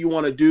that's something you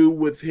want to do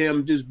with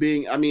him just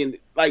being. I mean,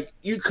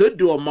 you could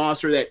do a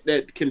monster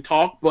that can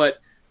talk, but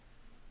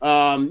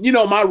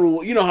my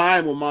rule. You know how I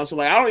am with monster.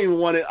 I don't even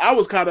want it. I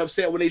was kind of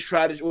upset when they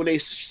showed us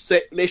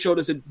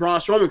that Braun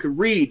Strowman could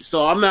read.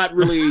 So I'm not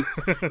really,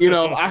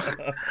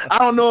 I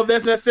don't know if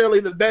that's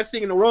necessarily the best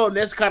thing in the world, and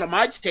that's kind of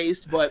my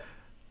taste, but.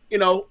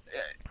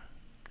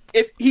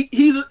 If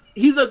he's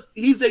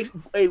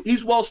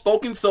well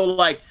spoken, so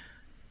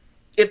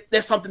if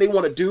that's something they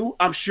want to do,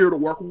 I'm sure it'll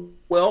work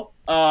well.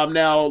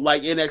 Now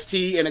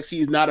NXT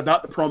is not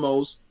about the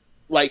promos,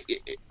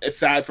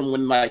 aside from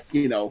when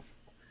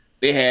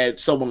they had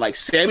someone like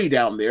Sammy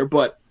down there,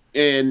 but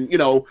and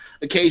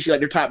occasionally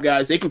like their top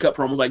guys, they can cut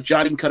promos. Like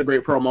Johnny can cut a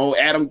great promo,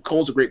 Adam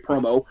Cole's a great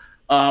promo,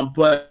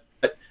 but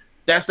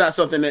that's not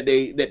something that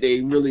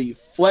they really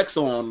flex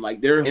on. Like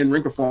they're in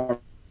ring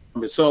performance,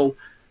 so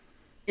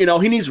he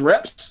needs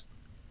reps.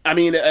 I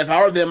mean, if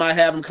I were them, I'd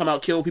have him come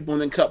out, kill people,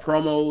 and then cut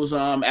promos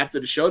after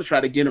the show to try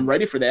to get him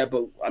ready for that.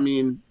 But I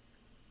mean,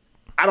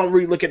 I don't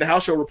really look at the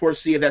house show reports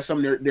to see if that's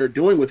something they're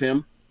doing with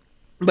him.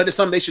 But it's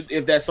something they should,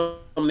 if that's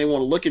something they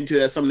want to look into,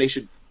 that's something they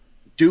should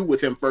do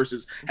with him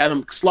versus have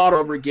him slaughter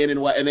over again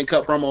and then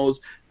cut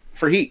promos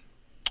for heat.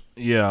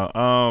 Yeah,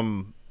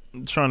 I'm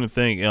trying to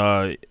think.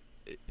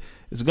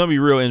 It's going to be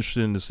real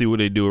interesting to see what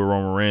they do with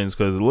Roman Reigns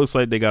because it looks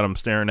like they got him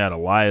staring at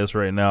Elias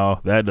right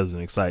now. That doesn't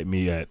excite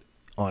me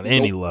on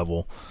any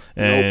level.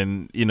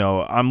 And,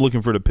 I'm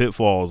looking for the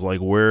pitfalls,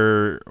 like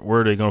where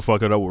are they going to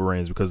fuck it up with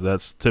Reigns, because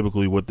that's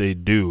typically what they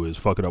do is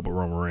fuck it up with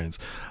Roman Reigns.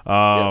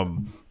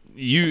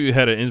 You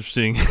had an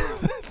interesting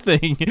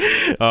thing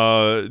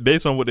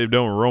based on what they've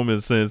done with Roman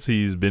since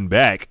he's been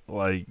back.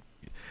 Like,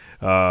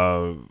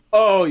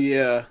 oh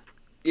yeah,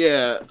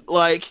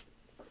 like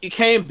he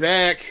came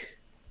back,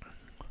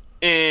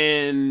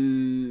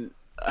 and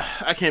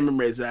I can't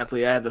remember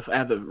exactly.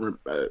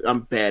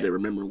 I'm bad at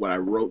remembering what I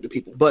wrote to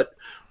people, but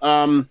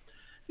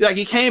like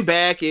he came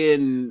back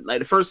and like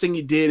the first thing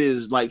he did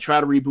is like try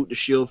to reboot the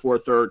Shield for a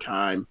third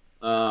time.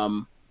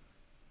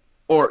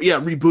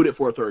 Reboot it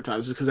for a third time,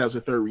 just because that was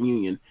a third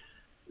reunion.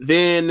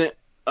 Then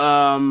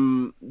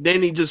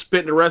he just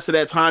spent the rest of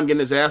that time getting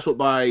his ass whooped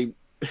by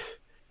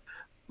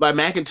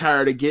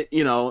McIntyre to get,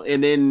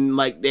 and then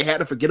like they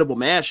had a forgettable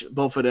match,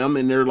 both of them,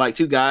 and they're like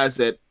two guys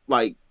that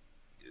like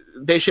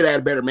they should have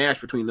had a better match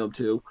between them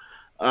two.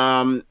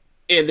 And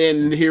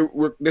then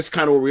this is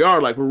kind of where we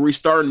are. Like we're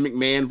restarting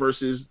McMahon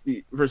versus.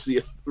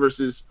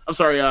 I'm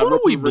sorry, who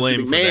do we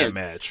blame for that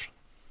match?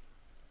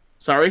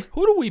 Sorry?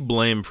 Who do we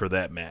blame for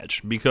that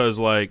match? Because,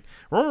 like,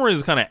 Roman Reigns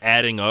is kind of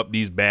adding up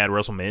these bad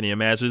WrestleMania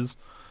matches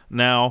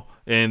now,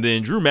 and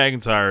then Drew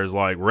McIntyre is,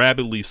 like,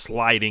 rapidly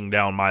sliding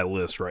down my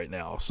list right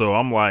now. So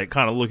I'm, like,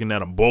 kind of looking at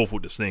them both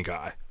with the stink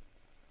eye.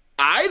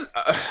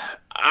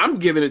 I'm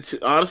giving it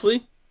to,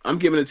 honestly,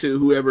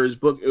 whoever's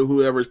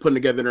putting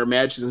together their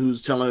matches and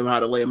who's telling them how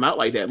to lay them out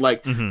like that.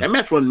 Like, that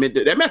match wasn't meant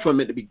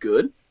to be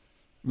good.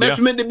 Match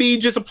was meant to be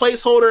just a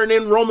placeholder, and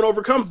then Roman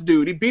overcomes the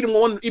dude. He beat him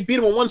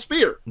with one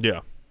spear.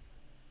 Yeah.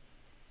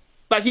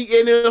 Like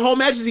in the whole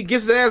matches, he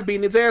gets his ass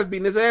beaten, and then he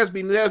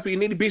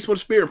beats him with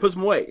a spear and puts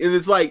him away. And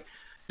it's like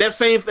that's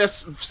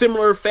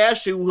similar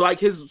fashion like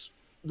his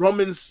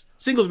Roman's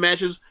singles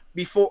matches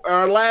before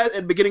at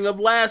the beginning of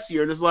last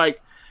year. And it's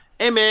like,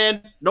 hey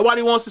man,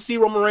 nobody wants to see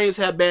Roman Reigns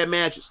have bad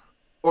matches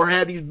or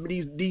have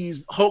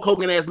these Hulk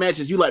Hogan ass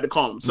matches, you like to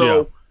call them.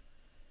 So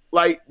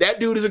like that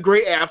dude is a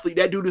great athlete.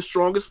 That dude is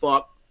strong as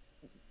fuck.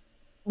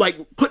 Like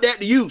put that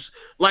to use.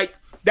 Like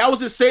that was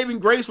his saving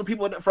grace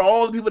for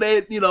all the people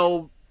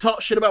that talk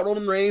shit about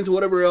Roman Reigns or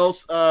whatever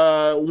else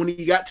when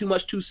he got too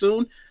much too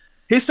soon.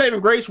 His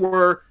saving grace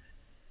were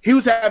he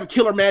was having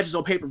killer matches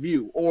on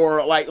pay-per-view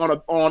or like on a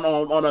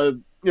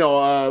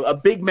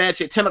big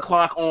match at 10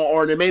 o'clock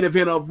or the main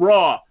event of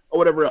Raw or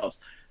whatever else.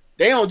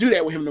 They don't do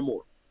that with him no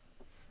more.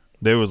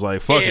 They was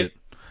like, fuck it.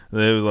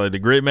 They was like, the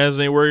great matches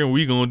ain't working,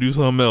 we gonna do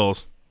something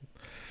else.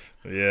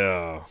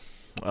 Yeah.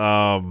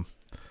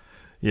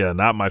 Yeah,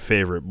 not my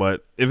favorite,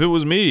 but if it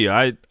was me,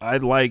 I'd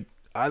like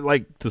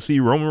to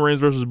see Roman Reigns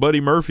versus Buddy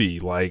Murphy.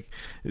 Like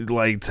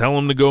tell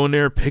him to go in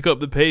there, pick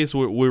up the pace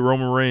with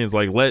Roman Reigns.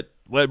 Like let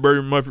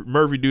Buddy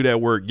Murphy do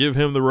that work, give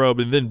him the rub,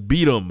 and then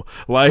beat him.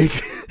 Like,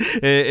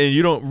 and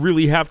you don't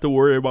really have to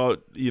worry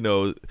about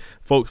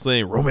folks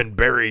saying Roman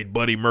buried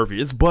Buddy Murphy.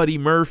 It's Buddy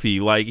Murphy.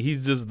 Like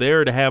he's just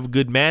there to have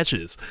good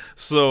matches.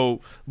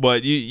 So,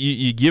 but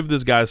you give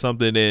this guy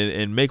something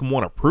and make him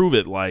want to prove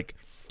it. Like.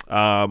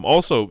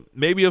 Also,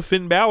 maybe a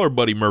Finn Balor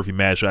Buddy Murphy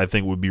match I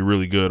think would be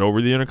really good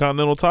over the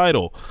Intercontinental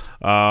title.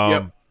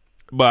 But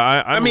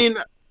I mean,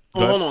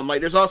 hold on.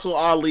 Like, there's also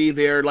Ali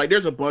there. Like,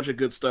 there's a bunch of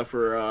good stuff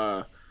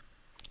for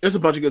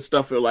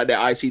like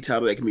that IC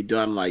title that can be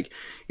done. Like,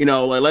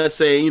 like let's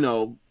say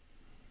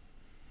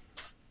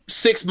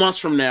 6 months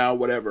from now,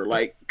 whatever.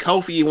 Like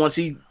Kofi, once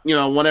he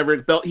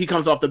whenever belt he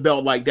comes off the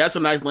belt, like that's a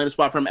nice landing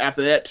spot for him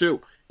after that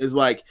too. Is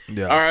like,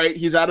 all right,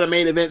 he's out of the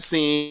main event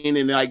scene,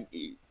 and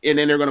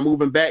then they're going to move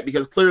him back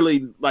because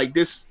clearly, like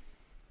this,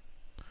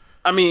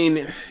 I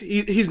mean,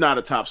 he's not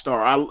a top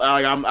star.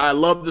 I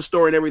love the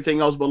story and everything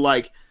else, but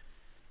like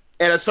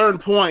at a certain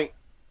point,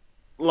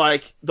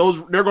 like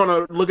they're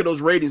going to look at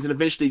those ratings and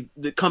eventually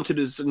come to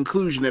this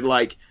conclusion that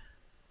like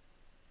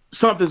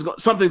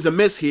something's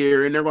amiss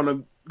here, and they're going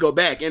to go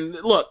back. And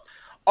look,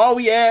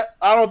 I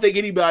don't think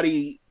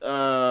anybody,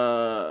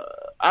 I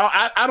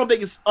don't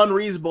think it's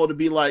unreasonable to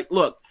be like,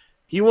 look.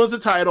 He wins the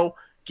title.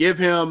 Give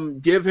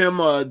him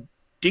a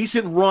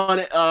decent run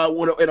in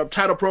a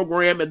title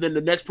program, and then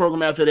the next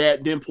program after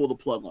that, then pull the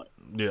plug on it.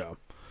 Yeah,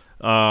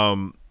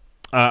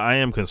 I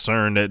am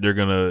concerned that they're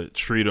gonna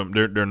treat him.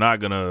 They're not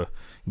gonna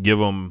give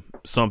him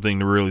something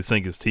to really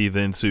sink his teeth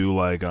into.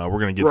 Like we're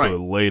gonna get to it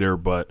later,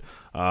 but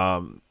I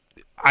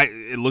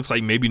it looks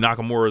like maybe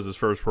Nakamura is his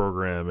first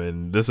program,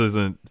 and this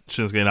isn't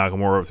Shinsuke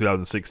Nakamura of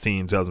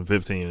 2016,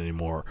 2015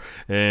 anymore.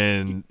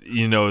 And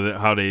you know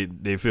how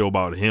they feel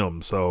about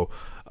him. So,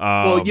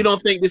 well, you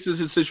don't think this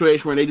is a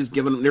situation where they're just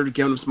giving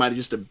him somebody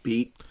just a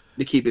beat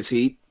to keep his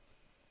heat?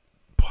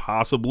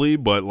 Possibly,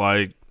 but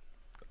like,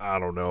 I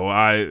don't know.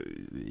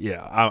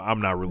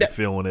 I'm not really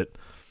feeling it.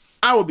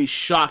 I would be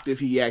shocked if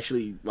he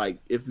actually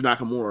if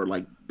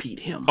Nakamura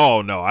beat him.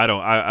 Oh no, I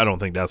don't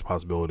think that's a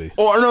possibility.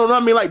 Or no, I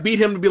mean beat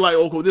him to be like,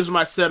 okay, this is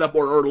my setup,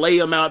 or lay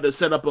him out to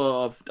set up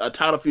a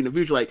title feud in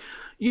the future.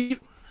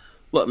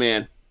 Look,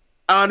 man,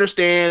 I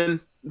understand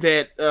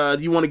that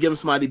you want to give him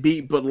somebody to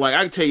beat, but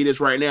I can tell you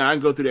this right now, I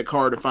can go through that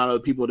card to find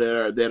other people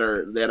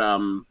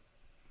that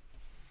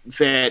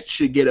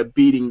should get a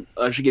beating,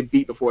 should get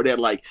beat before that.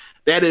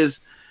 That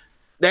is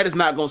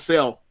not gonna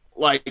sell.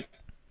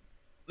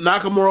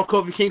 Nakamura,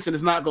 Kofi Kingston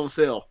is not going to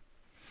sell.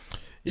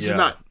 It's just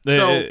not.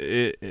 So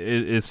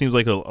it seems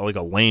like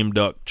a lame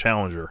duck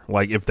challenger.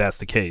 If that's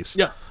the case,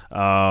 yeah,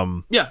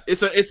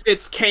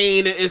 it's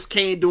Kane. It's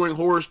Kane doing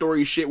horror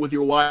story shit with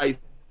your wife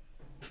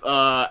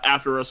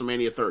after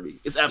WrestleMania 30.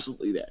 It's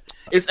absolutely that.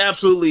 It's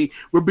absolutely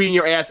we're beating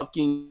your ass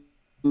fucking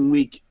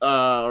week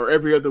or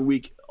every other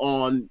week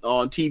on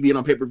TV and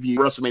on pay per view.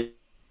 WrestleMania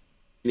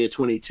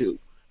 22.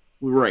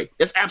 We're right.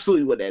 That's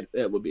absolutely what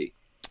that would be.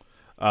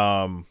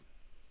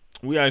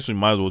 We actually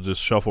might as well just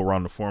shuffle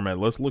around the format.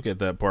 Let's look at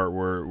that part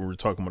where we're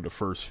talking about the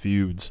first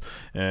feuds,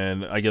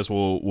 and I guess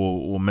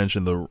we'll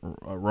mention the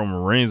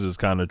Roman Reigns'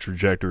 kind of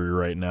trajectory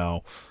right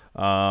now.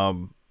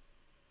 Roman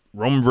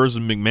versus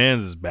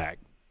McMahon's is back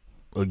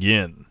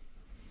again.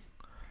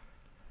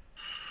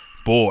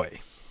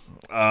 Boy,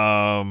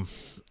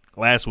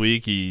 last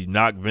week he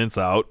knocked Vince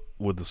out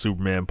with the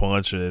Superman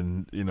punch,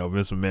 and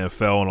Vince McMahon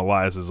fell in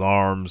Elias's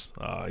arms.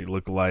 He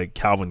looked like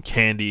Calvin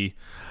Candy.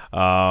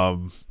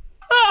 And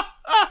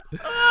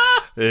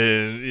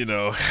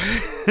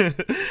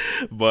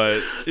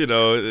but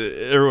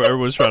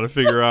everyone's trying to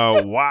figure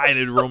out, why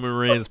did Roman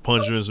Reigns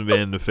punch Vince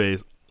McMahon in the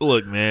face?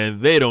 Look,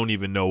 man, they don't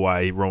even know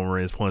why Roman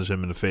Reigns punched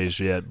him in the face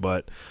yet,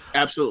 but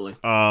absolutely,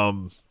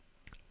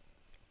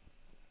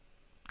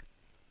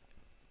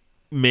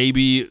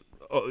 maybe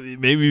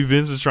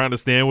Vince is trying to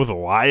stand with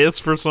Elias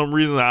for some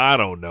reason. I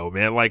don't know,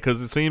 man.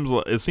 Because it seems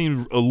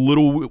a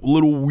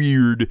little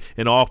weird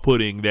and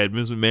off-putting that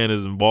Vince McMahon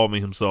is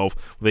involving himself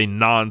with a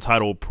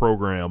non-title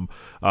program,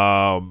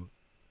 and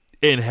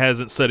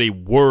hasn't said a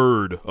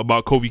word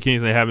about Kofi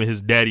Kingston having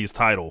his daddy's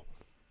title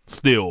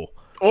still.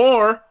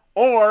 Or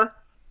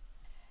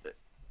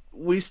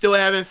we still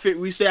haven't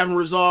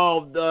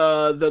resolved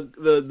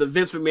the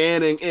Vince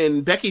McMahon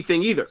and Becky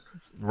thing either.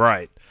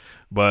 Right.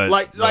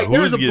 But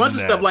there's a bunch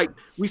of stuff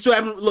we still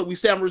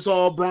haven't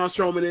resolved Braun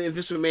Strowman and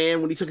Vince McMahon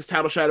when he took his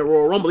title shot at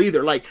Royal Rumble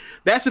either.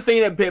 That's the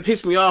thing that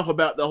pissed me off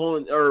about the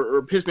whole,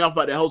 or pissed me off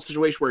about that whole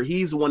situation where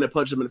he's the one that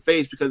punched him in the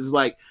face, because it's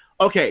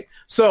okay,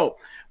 so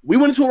we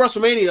went into a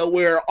WrestleMania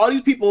where all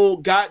these people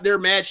got their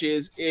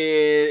matches, and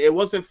it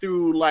wasn't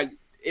through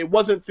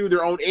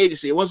their own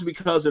agency. It wasn't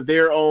because of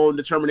their own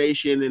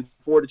determination and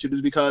fortitude. It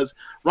was because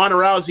Ronda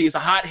Rousey is a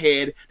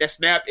hothead that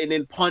snapped and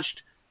then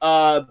punched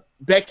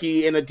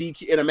Becky in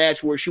a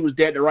match where she was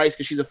dead to rights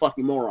because she's a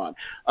fucking moron.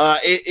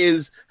 It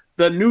is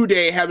the New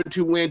Day having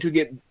to win to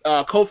get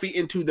Kofi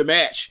into the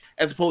match,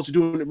 as opposed to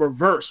doing it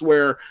reverse,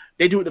 where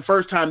they do it the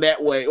first time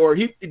that way, or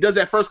he does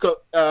that first.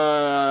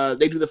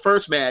 They do the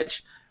first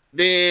match,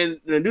 then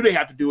the New Day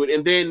have to do it,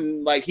 and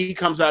then he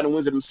comes out and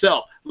wins it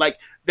himself.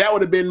 That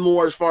would have been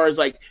more as far as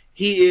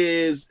he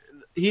is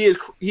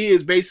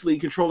basically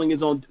controlling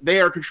his own. They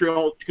are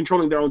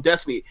controlling their own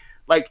destiny.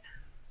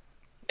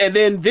 And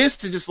then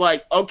this is just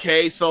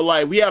okay,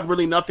 so we have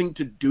really nothing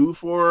to do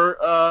for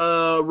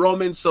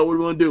Roman, so what are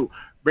we going to do?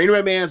 Bring the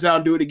McMahons out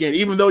and do it again,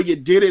 even though you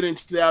did it in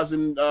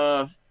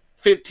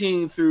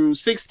 2015 through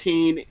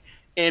 16,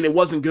 and it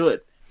wasn't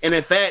good. And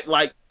in fact,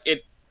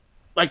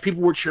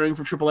 people were cheering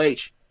for Triple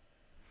H.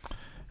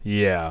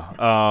 Yeah.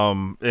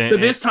 But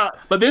this time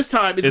it's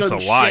going to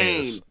be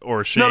Shane.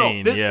 Or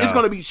Shane. It's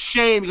going to be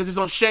Shane because it's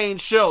on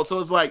Shane's show. So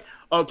it's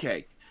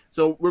okay,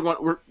 so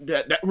we're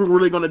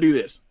really going to do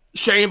this.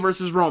 Shane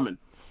versus Roman.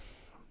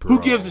 Who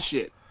gives a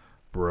shit?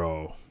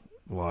 Bro,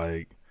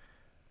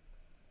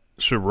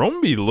 should Roman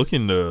be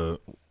looking for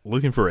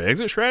an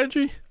exit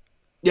strategy?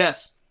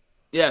 Yes.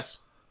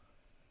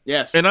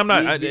 And I'm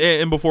not.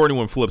 And before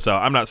anyone flips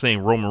out, I'm not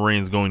saying Roman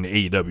Reigns going to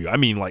AEW. I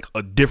mean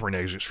a different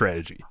exit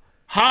strategy.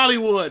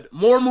 Hollywood,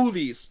 more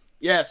movies.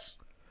 Yes.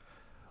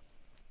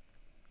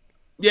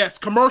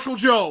 Commercial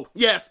Joe.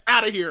 Yes,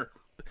 out of here.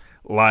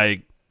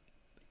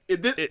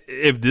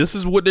 If this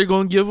is what they're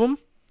going to give him.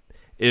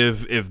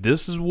 If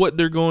this is what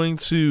they're going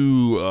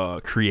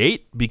to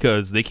create,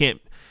 because they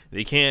can't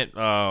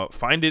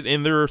find it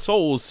in their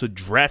souls to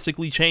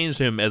drastically change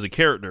him as a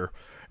character,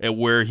 and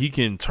where he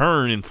can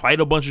turn and fight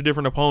a bunch of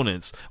different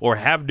opponents or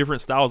have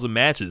different styles of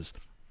matches,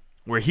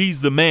 where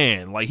he's the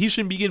man. He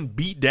shouldn't be getting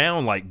beat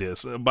down like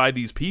this by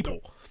these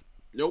people.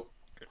 Nope.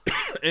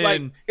 And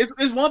like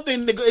it's one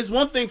thing. It's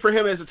one thing for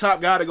him as a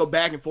top guy to go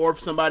back and forth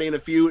with somebody in a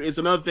feud. It's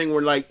another thing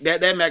where like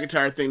that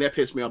McIntyre thing that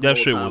pissed me off. That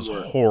shit was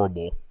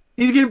horrible.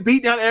 He's getting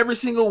beat down every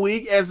single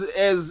week as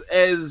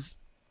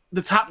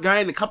the top guy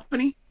in the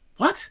company.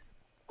 What?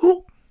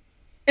 Who?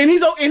 And he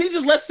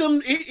just lets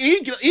them.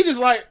 He just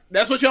like,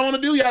 that's what y'all want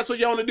to do. Yeah, that's what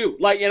y'all want to do.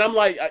 Like, and I'm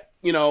like,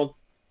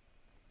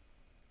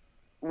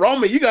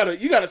 Roman, you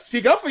gotta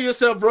speak up for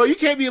yourself, bro. You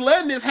can't be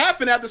letting this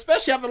happen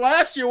especially after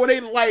last year when they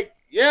like,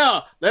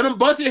 yeah, let them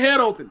bust your head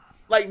open.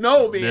 Like,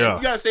 no, man,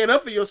 you gotta stand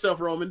up for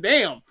yourself, Roman.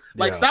 Damn,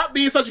 like, stop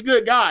being such a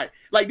good guy.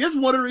 Like, this is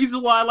one of the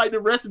reasons why I like the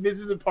wrestling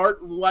business in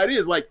part why it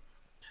is. Like,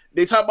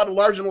 they talk about the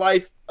larger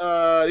life,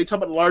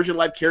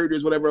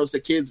 characters, whatever else, the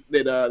kids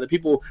that the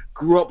people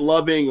grew up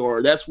loving,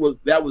 or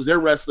that was their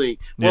wrestling.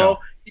 Yeah.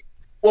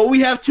 Well,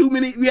 we have so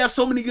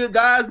many good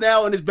guys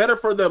now, and it's better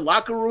for the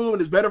locker room,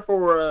 and it's better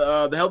for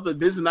the health of the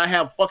business. Not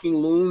have fucking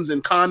loons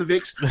and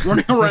convicts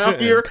running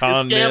around here,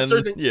 and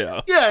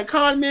scamsters, and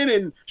con men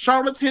and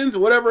charlatans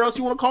and whatever else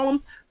you want to call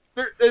them.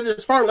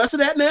 There's far less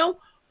of that now,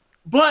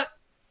 but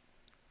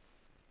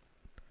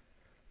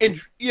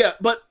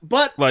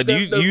like,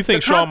 do you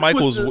think Shawn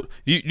Michaels? Do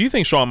you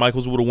think Shawn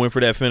Michaels would have won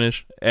for that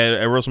finish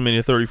at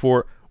WrestleMania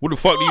 34? What the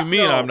fuck do you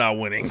mean I'm not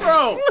winning,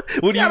 bro?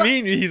 What do you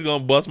mean he's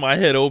gonna bust my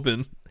head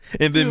open?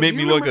 And then make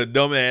me look a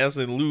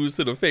dumbass and lose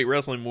to the fake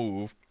wrestling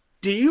move.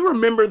 Do you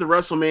remember the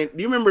WrestleMania?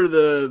 Do you remember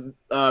the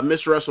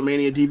Mr.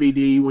 WrestleMania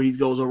DVD when he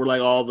goes over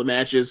like all the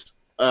matches?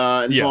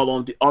 And it's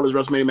all his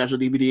WrestleMania match on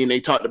DVD, and they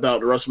talked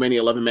about the WrestleMania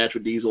 11 match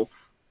with Diesel.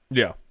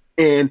 Yeah,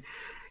 and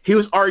he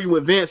was arguing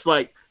with Vince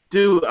like,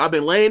 "Dude, I've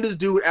been laying this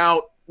dude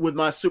out with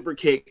my super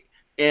kick,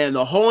 and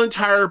the whole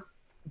entire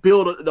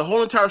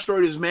story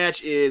of this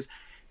match is,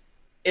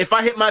 if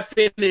I hit my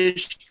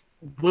finish,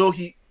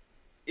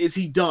 is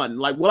he done?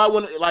 Like, what I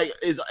want to, like,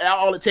 is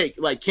all it take?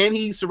 Like, can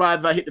he survive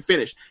if I hit the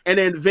finish?" And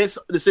then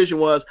Vince's decision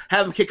was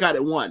have him kick out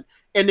at 1.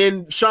 And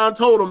then Shawn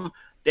told him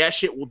that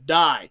shit will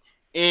die.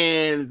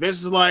 And Vince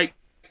is like,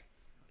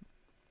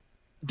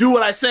 do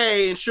what I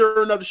say, and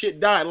sure enough, the shit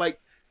died. Like,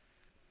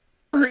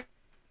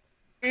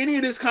 any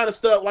of this kind of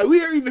stuff, like,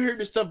 we even hear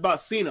this stuff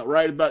about Cena,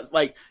 right? About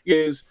like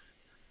the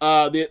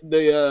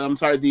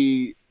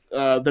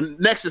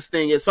Nexus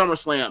thing at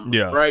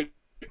SummerSlam, right?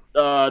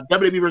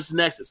 WWE versus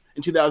Nexus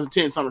in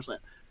 2010 SummerSlam.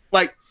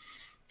 Like,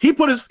 he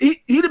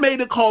made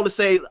the call to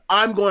say,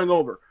 I'm going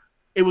over.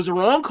 It was a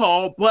wrong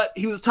call, but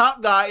he was a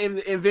top guy,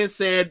 and Vince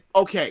said,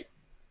 okay,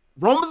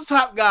 Roman's a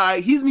top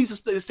guy. He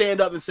needs to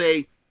stand up and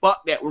say,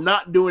 fuck that. We're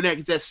not doing that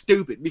because that's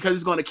stupid, because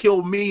it's going to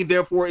kill me.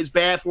 Therefore, it's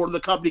bad for the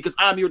company because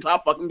I'm your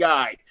top fucking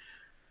guy.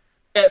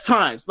 At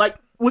times, like,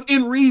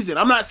 within reason.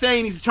 I'm not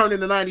saying he's turned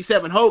into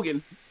 97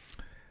 Hogan.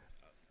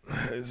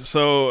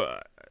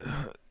 So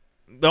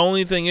the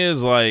only thing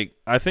is, like,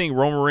 I think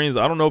Roman Reigns,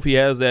 I don't know if he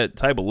has that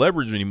type of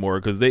leverage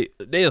anymore, because they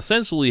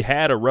essentially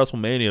had a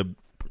WrestleMania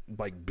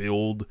like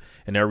build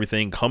and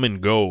everything come and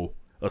go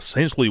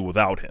essentially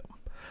without him.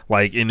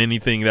 Like, in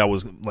anything that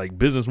was like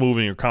business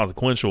moving or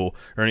consequential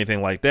or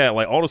anything like that,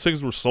 like, all the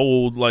tickets were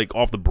sold like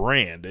off the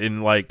brand,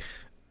 and like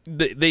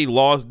they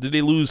lost. Did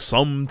they lose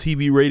some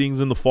TV ratings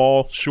in the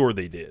fall? Sure,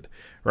 they did.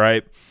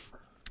 Right.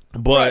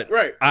 But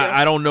right.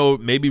 I don't know.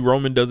 Maybe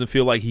Roman doesn't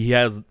feel like he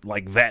has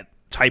like that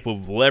type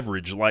of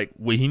leverage. Like,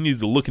 well, he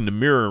needs to look in the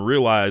mirror and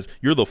realize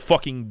you're the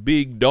fucking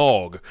big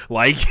dog.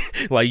 Like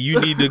you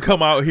need to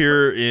come out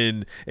here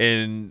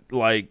and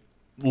like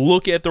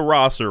look at the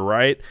roster,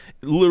 right?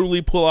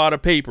 Literally pull out a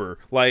paper,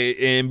 like,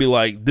 and be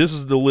like, this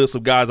is the list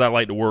of guys I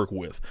like to work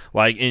with.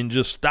 Like, and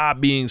just stop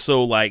being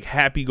so like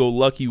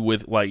happy-go-lucky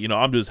with, like, you know,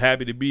 I'm just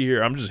happy to be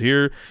here. I'm just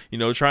here, you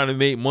know, trying to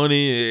make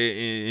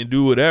money and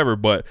do whatever.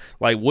 But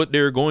like, what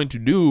they're going to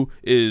do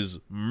is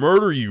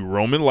murder you,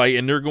 Roman. Like,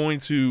 and they're going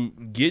to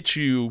get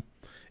you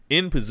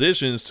in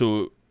positions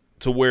to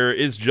where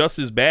it's just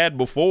as bad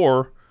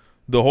before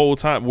the whole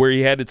time, where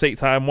he had to take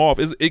time off.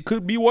 It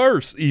could be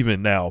worse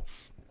even now.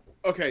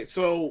 Okay,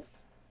 so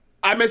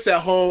I missed that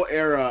whole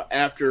era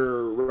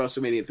after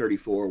WrestleMania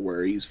 34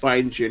 where he's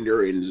fighting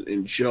Jinder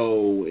and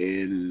Joe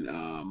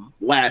and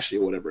Lashley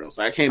or whatever else.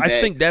 I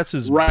think that's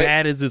as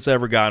bad as it's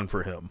ever gotten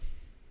for him.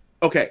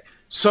 Okay,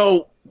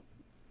 so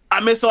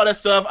I missed all that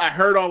stuff. I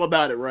heard all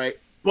about it, right?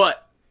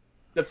 But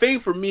the thing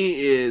for me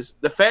is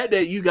the fact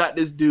that you got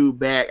this dude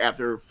back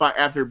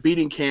after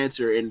beating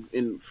cancer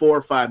in 4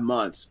 or 5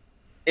 months,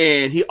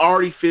 and he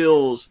already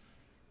feels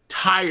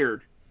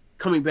tired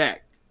coming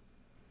back.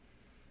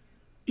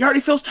 He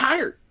already feels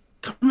tired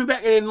coming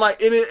back, and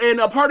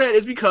a part of that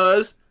is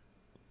because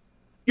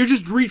you're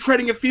just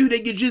retreading a feud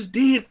that you just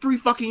did 3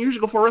 fucking years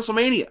ago for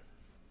WrestleMania.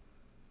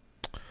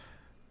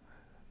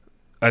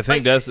 I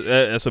think that's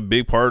a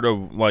big part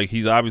of, like,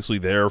 he's obviously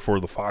there for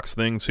the Fox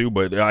thing too,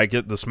 but I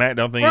get the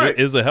SmackDown thing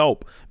is a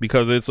help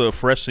because it's a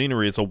fresh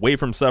scenery. It's away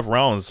from Seth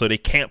Rollins, so they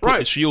can't put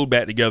the Shield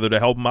back together to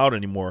help him out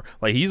anymore.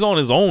 Like, he's on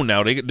his own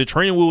now. The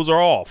training wheels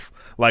are off.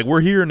 Like,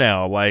 we're here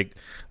now. Like,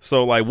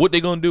 so, like, what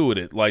they gonna do with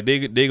it? Like,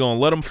 they gonna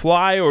let him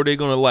fly, or they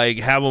gonna, like,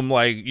 have him,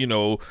 like, you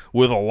know,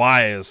 with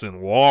Elias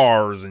and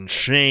Lars and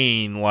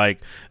Shane?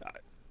 Like,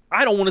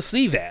 I don't want to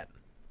see that.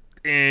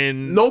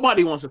 And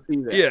nobody wants to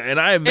see that. Yeah, and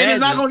I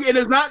imagine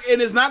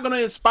and it's not going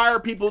to inspire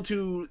people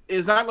to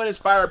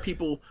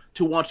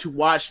want to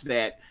watch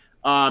that.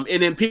 And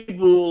then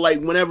people,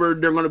 like, whenever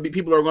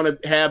people are going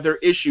to have their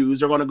issues,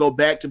 they're going to go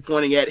back to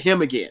pointing at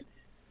him again.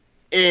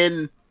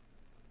 And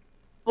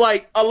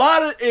like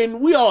and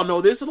we all know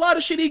this, a lot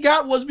of shit he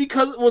got was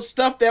because it was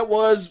stuff that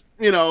was,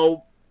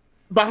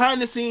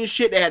 behind the scenes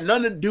shit that had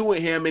nothing to do with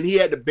him, and he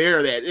had to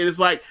bear that. And it's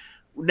like,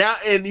 now,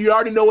 and you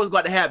already know what's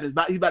about to happen.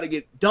 He's about to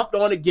get dumped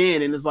on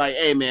again, and it's like,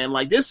 hey man,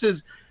 like this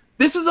is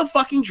a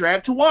fucking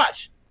drag to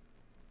watch.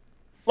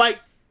 Like,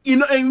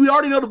 and we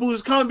already know the boo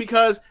is coming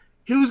because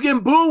he was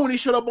getting booed when he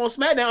showed up on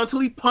SmackDown until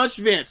he punched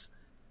Vince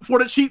for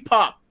the cheap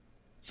pop.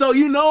 So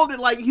you know that,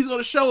 like, he's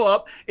gonna show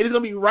up and he's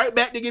gonna be right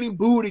back to getting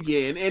booed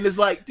again, and it's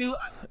like, dude,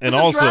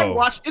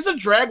 it's a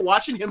drag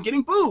watching him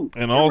getting booed.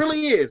 And it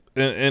really is.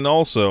 And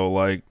also,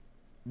 like,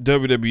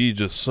 WWE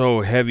just so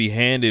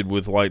heavy-handed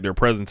with, like, their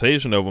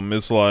presentation of him.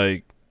 It's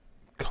like,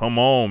 come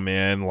on,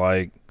 man.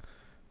 Like,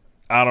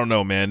 I don't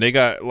know, man. They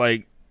got,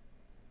 like,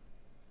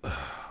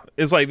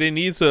 it's like they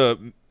need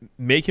to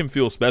make him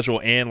feel special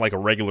and like a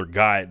regular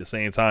guy at the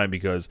same time,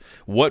 because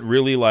what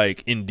really,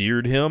 like,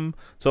 endeared him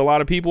to a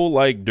lot of people,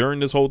 like, during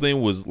this whole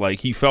thing was,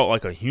 like, he felt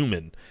like a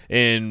human.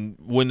 And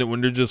when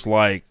they're just,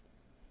 like,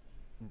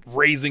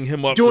 raising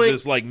him up to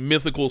this, like,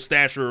 mythical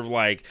stature of,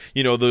 like,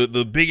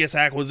 the biggest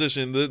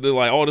acquisition, the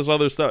like, all this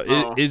other stuff,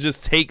 it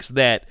just takes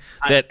that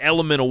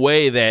element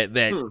away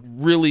that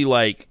really,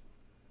 like,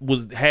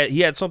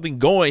 he had something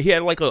going. He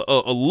had, like,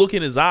 a look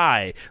in his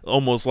eye,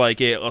 almost like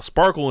a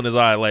sparkle in his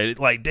eye,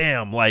 like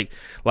damn, like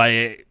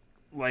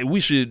we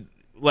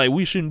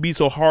shouldn't be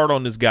so hard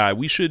on this guy.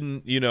 We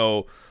shouldn't,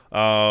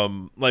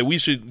 like, we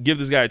should give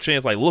this guy a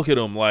chance. Like, look at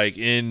him, like.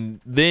 And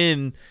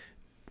then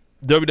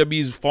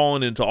WWE's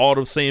fallen into all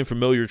the same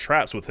familiar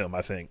traps with him,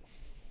 I think.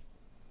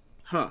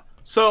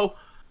 So,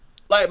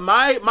 like,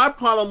 my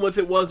problem with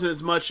it wasn't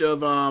as much of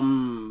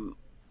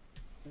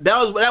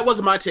that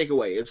wasn't my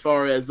takeaway as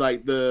far as,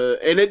 like,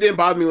 and it didn't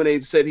bother me when they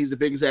said he's the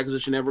biggest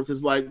acquisition ever,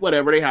 because, like,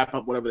 whatever, they hype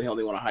up whatever the hell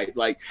they want to hype.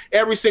 Like,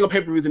 every single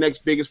pay-per-view is the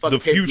next biggest fucking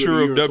the future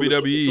of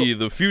WWE,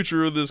 the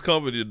future of this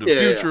company, the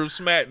future of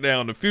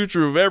SmackDown, the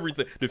future of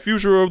everything, the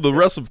future of the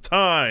rest of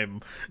time,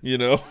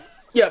 Yeah,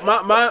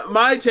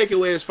 my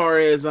takeaway as far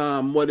as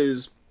what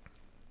is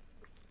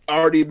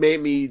already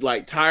made me,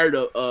 like, tired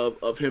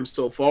of him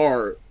so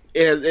far,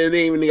 and it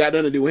ain't even got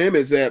nothing to do with him,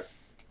 is that,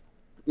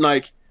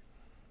 like,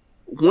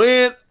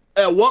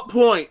 at what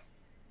point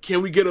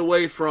can we get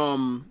away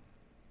from,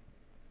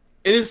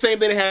 and it's the same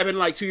thing that happened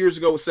like 2 years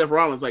ago with Seth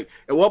Rollins, like,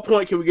 at what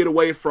point can we get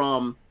away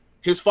from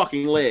his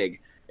fucking leg?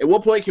 At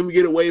what point can we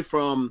get away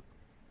from,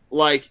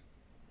 like,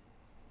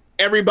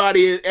 every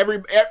build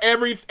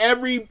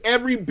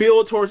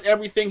towards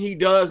everything he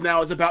does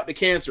now is about the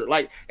cancer?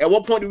 Like, at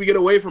what point do we get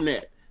away from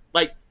that?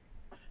 Like,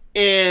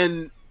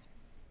 and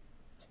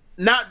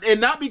not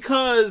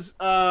because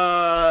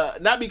I'm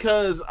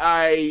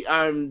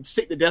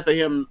sick to death of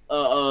him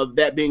of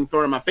that being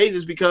thrown in my face,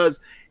 is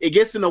because it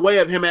gets in the way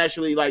of him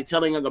actually, like,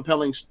 telling a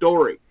compelling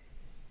story.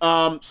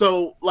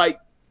 So, like,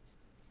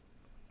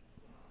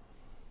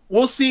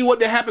 we'll see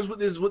what happens with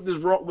this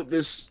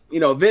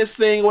Vince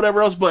thing,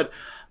 whatever else. But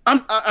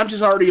I'm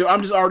just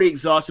already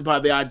exhausted by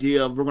the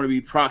idea of we're going to be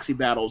proxy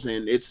battles,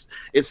 and it's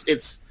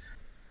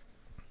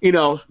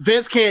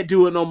Vince can't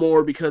do it no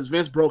more because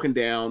Vince broken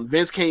down.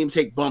 Vince can't even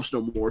take bumps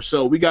no more.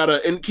 So we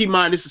gotta, and keep in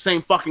mind, it's the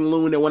same fucking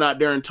loon that went out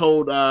there and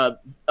told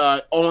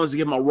Owens to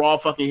give him a raw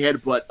fucking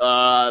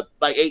headbutt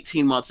like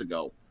 18 months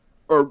ago,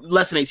 or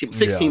less than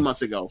 16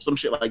 months ago, some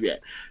shit like that.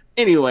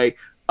 Anyway,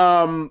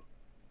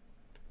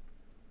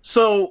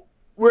 so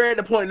we're at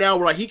the point now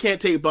where, like, he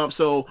can't take bumps,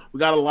 so we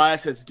got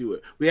Elias has to do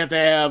it. We have to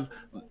have,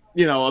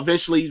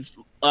 eventually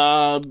Shane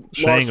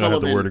gonna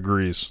have to wear the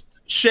grease.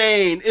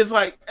 Shane is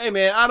like, hey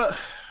man, I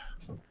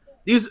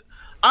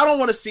don't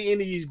want to see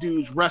any of these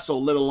dudes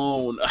wrestle, let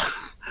alone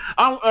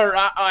actually,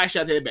 I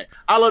take it back.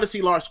 I love to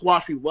see large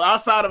squash people.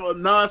 Outside of a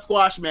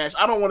non-squash match,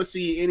 I don't want to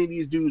see any of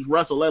these dudes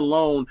wrestle, let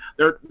alone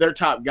their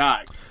top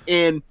guy.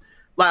 And,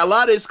 like, a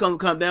lot of it's going to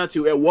come down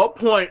to, at what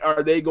point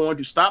are they going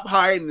to stop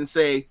hiding and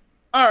say,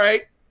 all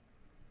right,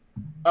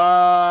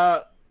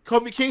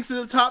 Kofi Kingston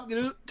is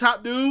the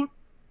top dude,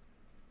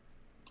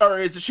 or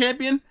is the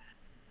champion?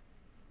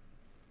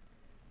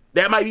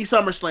 That might be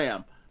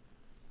SummerSlam.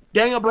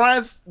 Daniel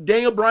Bryan's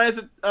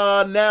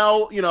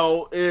now,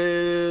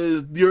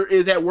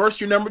 is at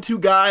worst your number 2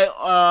 guy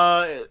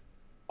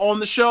on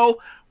the show.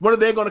 When are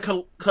they going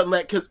to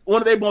collect? Because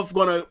when are they both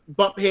going to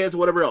bump heads or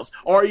whatever else?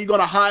 Or are you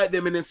going to hide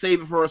them and then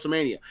save it for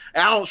WrestleMania?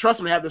 And I don't trust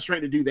them to have the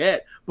strength to do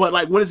that. But,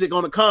 like, when is it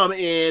going to come?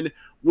 And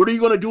what are you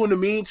going to do in the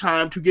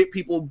meantime to get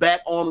people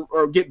back on,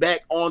 or get back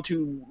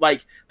onto,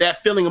 like,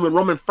 that feeling of when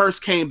Roman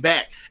first came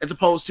back, as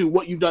opposed to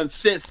what you've done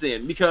since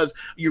then? Because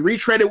you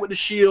retreaded with the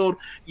Shield,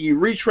 you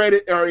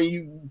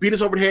beat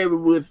us over the head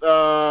with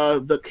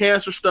the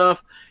cancer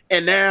stuff,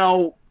 and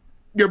now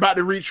you're about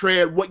to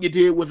retread what you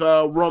did with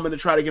Roman to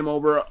try to get him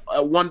over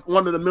one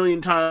of the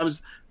million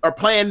times are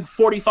playing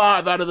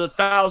 45 out of the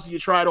 1,000 you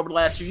tried over the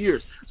last few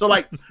years. So,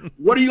 like,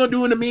 what are you going to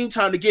do in the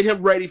meantime to get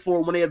him ready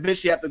for when they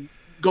eventually have to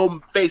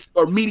go face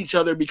or meet each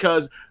other?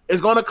 Because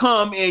it's going to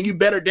come, and you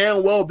better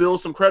damn well build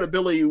some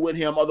credibility with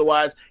him.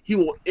 Otherwise,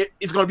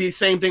 it's going to be the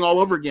same thing all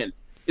over again.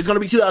 It's going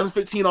to be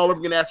 2015 all over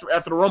again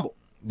after the Rumble.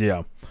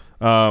 Yeah.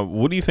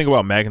 What do you think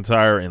about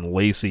McIntyre and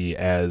Lacey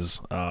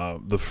as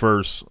the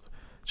first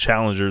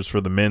challengers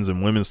for the men's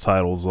and women's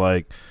titles?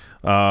 Like,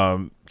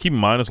 keep in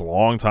mind, it's a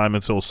long time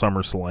until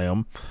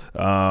SummerSlam.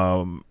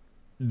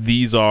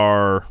 These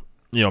are,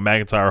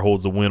 McIntyre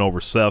holds the win over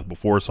Seth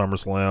before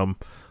SummerSlam.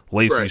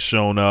 Lacey's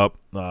shown up,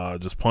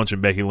 just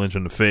punching Becky Lynch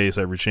in the face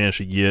every chance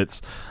she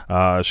gets.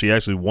 She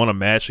actually won a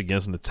match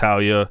against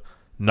Natalya.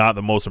 Not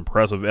the most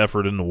impressive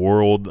effort in the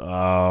world.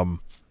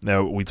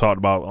 That we talked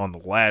about on the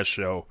last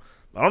show.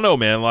 I don't know,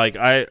 man. Like,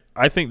 I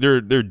think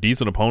they're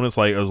decent opponents,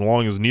 like, as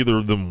long as neither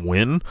of them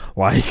win.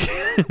 Like,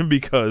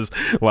 because,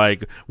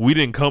 like, we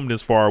didn't come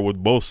this far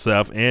with both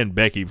Seth and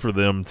Becky for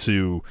them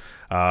to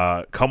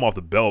come off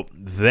the belt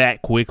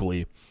that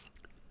quickly.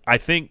 I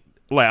think,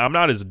 like, I'm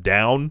not as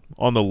down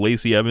on the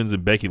Lacey Evans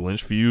and Becky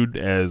Lynch feud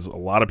as a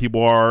lot of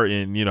people are.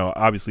 And,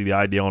 obviously the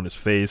idea on his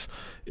face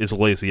is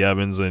Lacey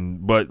Evans.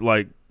 But,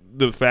 like,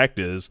 the fact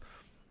is,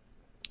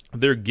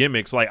 their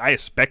gimmicks, like, I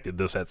expected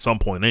this at some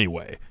point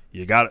anyway.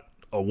 You got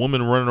a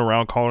woman running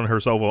around calling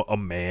herself a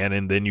man,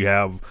 and then you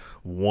have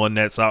one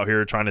that's out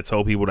here trying to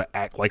tell people to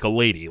act like a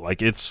lady.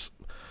 Like, it's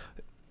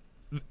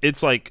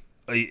like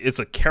it's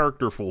a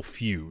characterful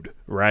feud,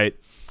 right?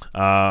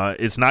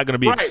 It's not going to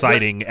be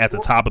exciting at the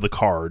top of the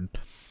card,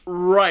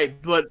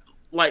 right? But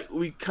like,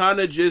 we kind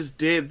of just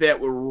did that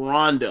with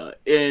Ronda,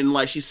 and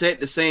like, she said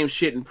the same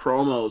shit in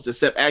promos,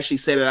 except actually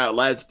said it out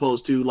loud as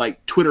opposed to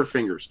like Twitter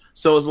fingers.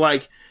 So it's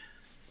like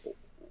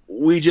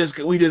we just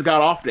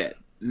got off that.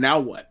 Now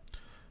what?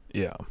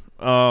 Yeah.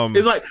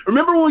 It's like,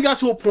 remember when we got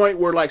to a point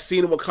where like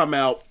Cena would come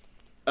out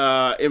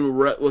and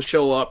will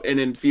show up and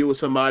then feud with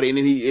somebody, and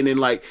then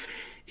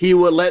he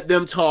would let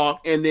them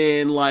talk, and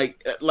then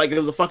like it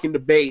was a fucking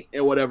debate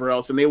and whatever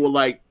else, and they would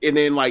they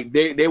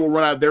will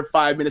run out of their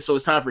 5 minutes, so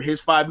it's time for his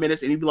 5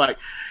 minutes, and he'd be like,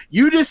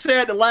 "You just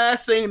said the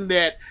last thing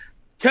that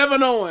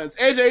Kevin Owens,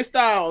 AJ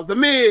Styles, The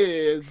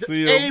Miz,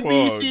 A,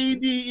 B, C,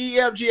 D, E,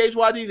 F, G, H,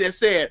 Y, D that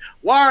said,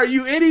 why are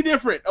you any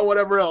different?" or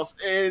whatever else.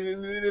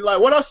 And like,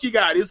 what else you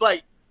got? It's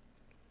like,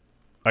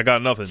 I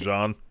got nothing,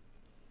 John.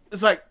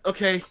 It's like,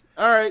 okay,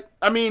 all right.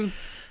 I mean,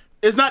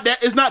 it's not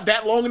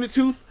that long in the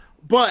tooth,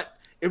 but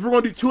if we're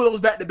gonna do two of those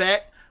back to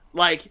back,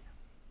 like,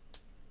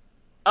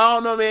 I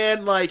don't know,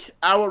 man. Like,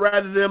 I would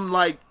rather them,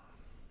 like,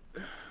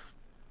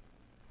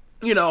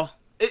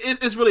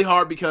 it's really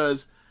hard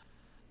because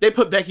they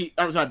put they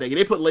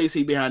put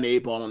Lacey behind the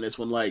 8 ball on this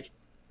one. Like,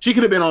 she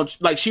could have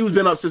been she was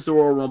been up since the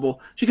Royal Rumble.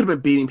 She could have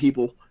been beating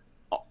people.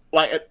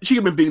 Like, she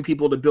could have been beating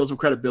people to build some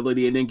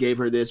credibility, and then gave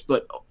her this,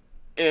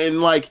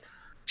 and like,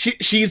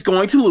 she's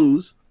going to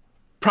lose,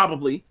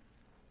 probably.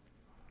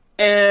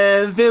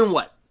 And then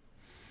what?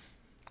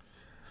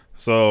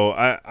 So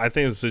I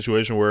think it's a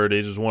situation where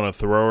they just want to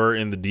throw her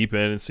in the deep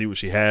end and see what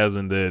she has,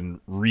 and then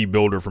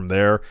rebuild her from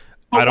there.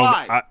 But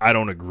I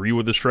don't agree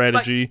with the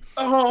strategy.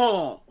 Like,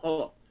 hold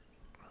on.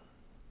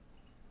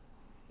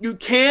 You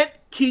can't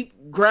keep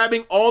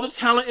grabbing all the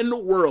talent in the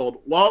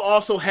world while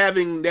also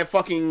having that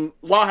fucking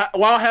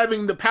while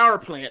having the power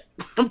plant.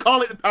 I'm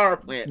calling it the power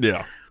plant.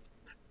 Yeah.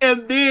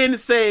 And then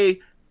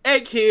say,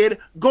 "Hey kid,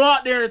 go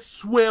out there and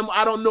swim."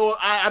 I don't know.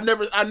 I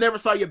never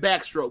saw your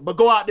backstroke, but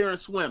go out there and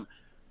swim.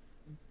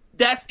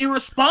 That's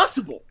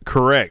irresponsible.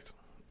 Correct.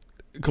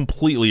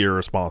 Completely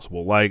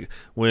irresponsible. Like,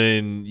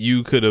 when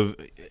you could have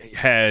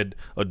had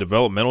a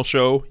developmental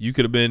show, you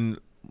could have been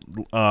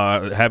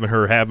having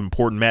her have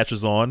important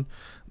matches on,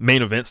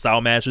 main event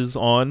style matches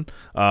on.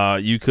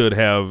 You could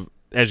have,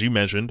 as you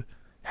mentioned,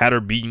 had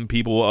her beating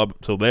people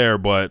up till there,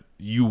 but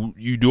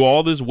you do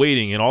all this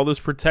waiting and all this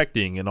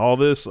protecting and all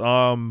this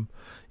moving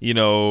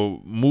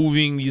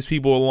these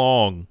people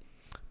along.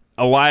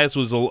 Elias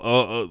was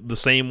the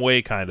same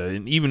way, kind of,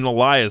 and even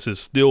Elias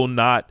is still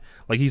not,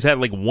 like, he's had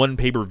like one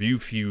pay-per-view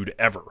feud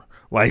ever,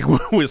 like,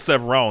 with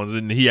Seth Rollins,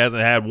 and he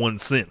hasn't had one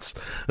since,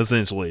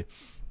 essentially.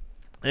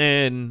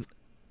 And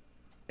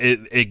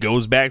it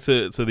goes back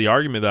to the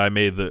argument that I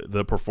made,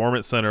 the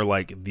Performance Center,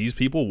 like, these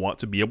people want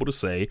to be able to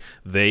say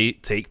they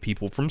take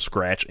people from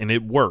scratch and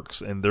it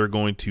works, and they're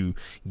going to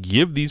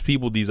give these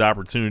people these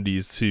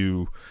opportunities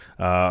to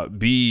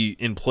be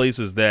in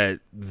places that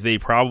they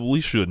probably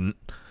shouldn't.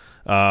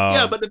 And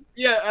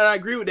I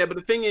agree with that. But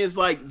the thing is,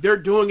 like, they're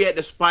doing it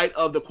despite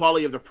of the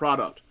quality of the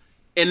product,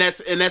 and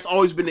that's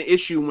always been the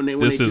issue when they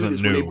do this.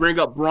 When they bring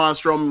up Braun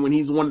Strowman, when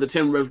he's one of the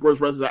 10 worst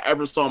wrestlers I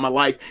ever saw in my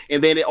life,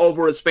 and then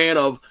over a span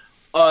of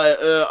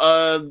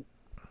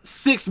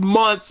 6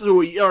 months,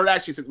 or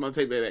actually 6 months,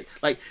 take that back.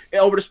 Like,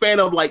 over the span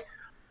of like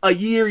a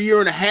year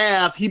and a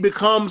half, he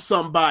becomes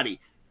somebody.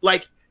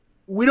 Like,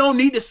 we don't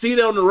need to see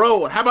that on the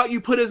road. How about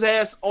you put his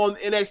ass on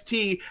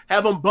NXT,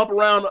 have him bump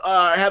around,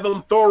 have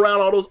him throw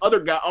around all those other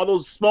guys, all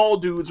those small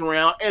dudes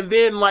around, and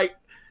then, like,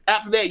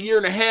 after that year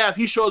and a half,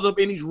 he shows up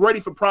and he's ready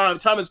for prime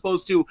time as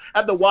opposed to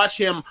have to watch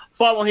him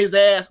fall on his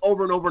ass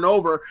over and over and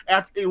over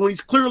after when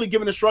he's clearly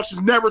given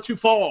instructions never to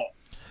fall.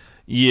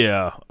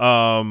 Yeah.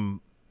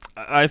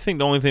 I think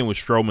the only thing with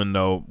Strowman,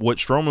 though, what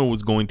Strowman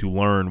was going to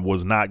learn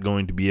was not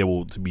going to be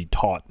able to be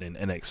taught in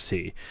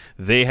NXT.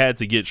 They had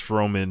to get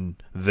Strowman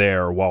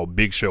there while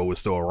Big Show was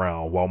still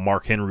around, while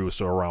Mark Henry was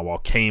still around, while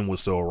Kane was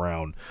still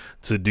around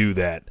to do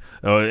that,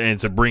 and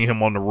to bring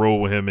him on the road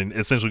with him and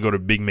essentially go to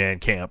big man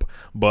camp.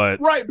 But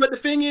the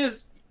thing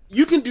is,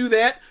 you can do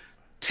that.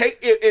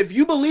 If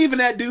you believe in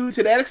that dude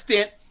to that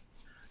extent,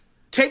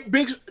 take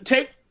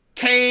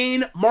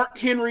Kane, Mark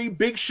Henry,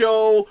 Big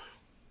Show,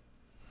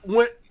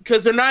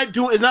 because they're not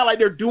doing. It's not like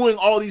they're doing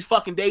all these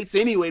fucking dates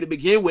anyway to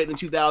begin with in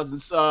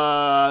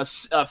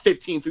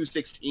 2015 through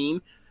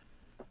 16.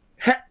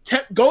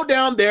 Go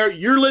down there.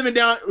 You're living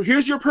down.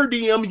 Here's your per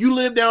diem. You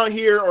live down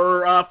here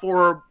or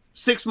for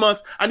 6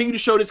 months. I need you to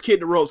show this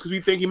kid the ropes because we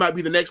think he might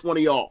be the next one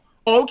of y'all.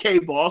 Okay,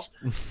 boss.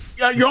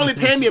 You're only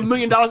paying me $1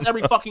 million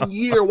every fucking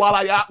year while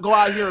I go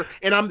out here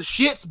and I'm the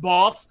shits,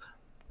 boss.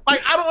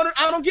 Like I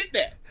don't get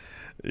that.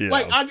 yeah.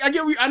 Like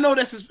I know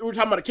we're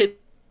talking about a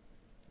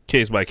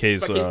case by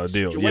case deal.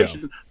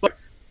 Situation. Yeah.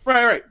 But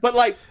right. But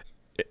like,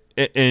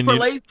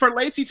 for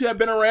Lacey to have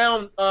been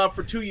around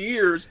for 2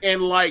 years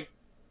and like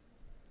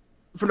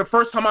from the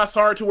first time I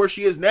saw her to where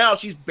she is now,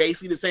 she's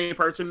basically the same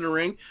person in the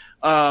ring.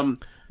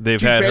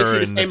 They've had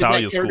her in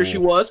Natalia's school. She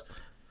was,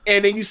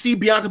 and then you see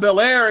Bianca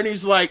Belair, and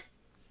he's like,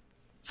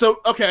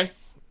 so okay.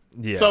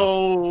 Yeah.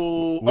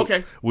 So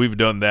okay. We've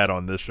done that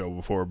on this show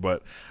before,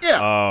 but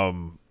yeah.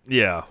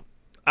 Yeah.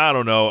 I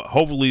don't know.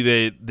 Hopefully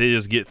they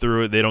just get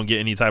through it. They don't get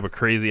any type of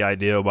crazy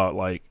idea about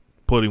like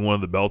putting one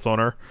of the belts on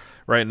her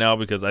right now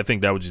because I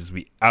think that would just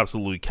be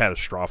absolutely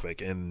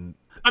catastrophic. And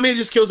I mean, it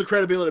just kills the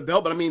credibility of the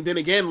belt. But I mean, then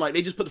again, like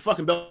they just put the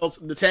fucking belts,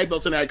 the tag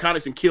belts in the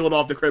Iconics and killed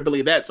off the credibility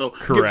of that. So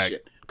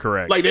correct.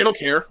 Like they don't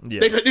care. Yeah.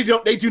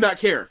 They do not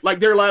care. Like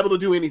they're liable to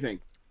do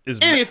anything.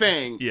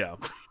 Anything. Yeah.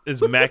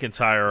 Is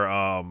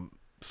McIntyre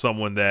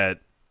someone that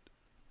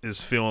is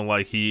feeling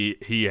like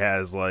he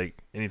has like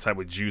any type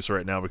of juice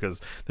right now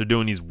because they're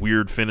doing these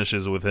weird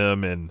finishes with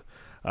him, and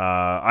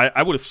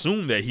I would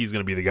assume that he's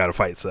going to be the guy to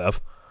fight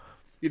Seth.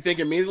 You think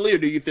immediately, or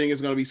do you think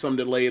it's going to be some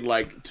delayed,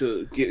 like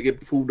to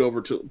get pulled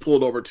over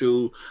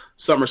to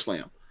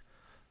SummerSlam?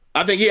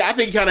 I think he kind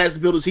of has to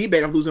build his heat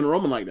back after losing to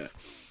Roman like that.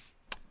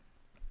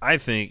 I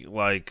think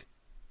like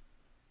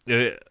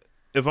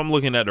if I'm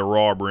looking at the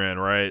Raw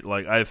brand, right?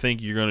 Like I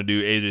think you're going to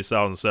do AJ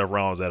Styles and Seth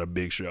Rollins at a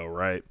big show,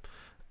 right?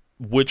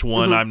 Which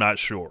one, I'm not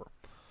sure.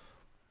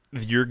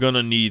 You're going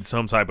to need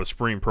some type of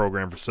spring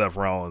program for Seth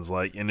Rollins,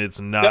 like, and it's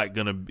not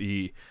going to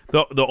be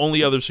the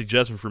only other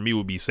suggestion for me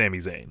would be Sami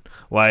Zayn.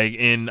 Like,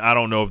 and I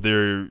don't know if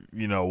they're,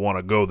 want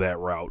to go that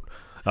route.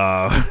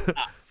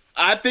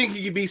 I think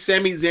it could be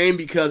Sami Zayn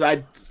because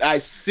I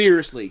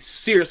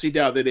seriously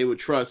doubt that they would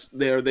trust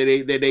that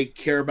they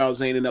care about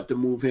Zayn enough to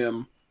move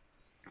him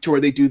to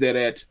where they do that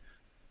at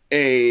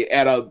a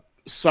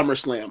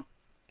SummerSlam.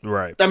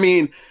 Right. I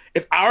mean,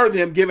 if I were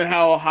them, given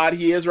how hot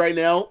he is right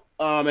now,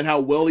 and how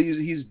well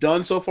he's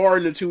done so far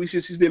in the 2 weeks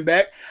since he's been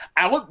back,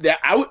 that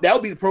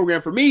would be the program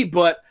for me.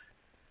 But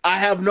I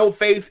have no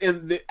faith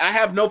in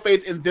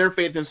their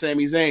faith in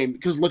Sami Zayn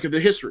because look at the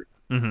history.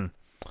 Mm-hmm.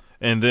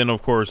 And then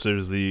of course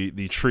there's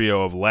the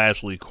trio of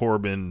Lashley,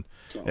 Corbin,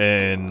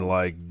 and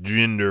like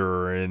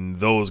Jinder and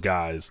those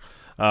guys.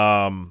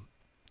 I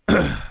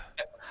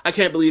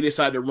can't believe they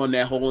decided to run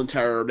that whole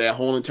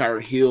entire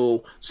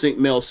heel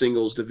male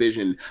singles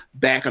division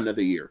back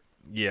another year.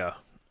 Yeah.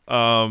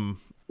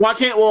 Why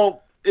can't?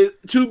 Well,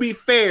 to be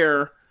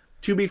fair,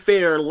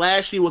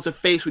 Lashley was a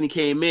face when he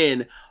came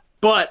in,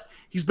 but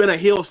he's been a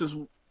heel since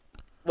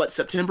what,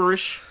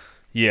 September-ish?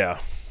 Yeah.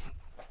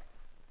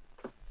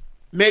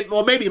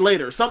 Maybe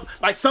later.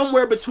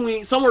 Somewhere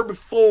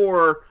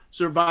before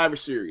Survivor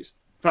Series,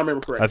 if I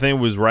remember correctly. I think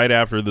it was right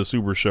after the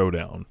Super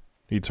Showdown.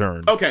 He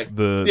turned. Okay.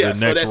 The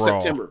next Raw.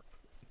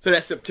 So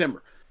that's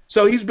September.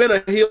 So he's been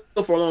a heel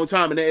for a long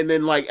time, and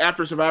then like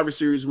after Survivor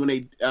Series when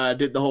they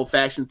did the whole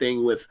faction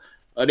thing with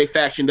they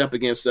factioned up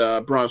against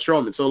Braun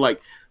Strowman. So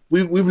like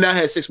we've now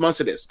had 6 months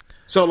of this.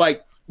 So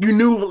like you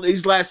knew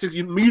these last 6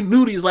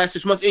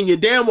 months, and you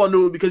damn well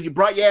knew it because you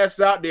brought your asses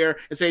out there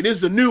and say this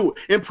is a new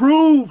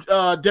improved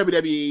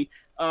WWE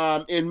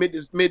in mid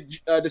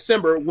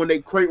December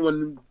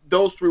when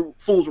those three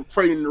fools were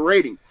creating the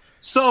rating.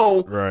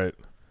 So right.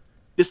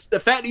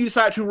 The fact that you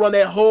decided to run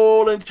that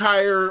whole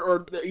entire,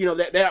 or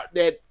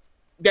that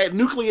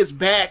nucleus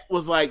back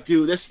was like,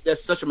 dude,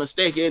 that's such a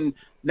mistake. And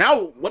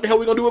now, what the hell are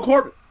we gonna do with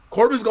Corbin?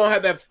 Corbin's gonna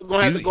have to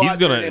go out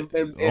there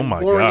and oh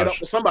my boring gosh, it up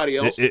with somebody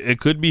else. It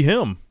could be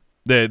him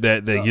that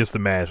gets the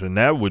match, and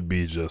that would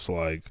be just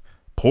like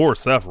poor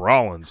Seth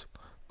Rollins.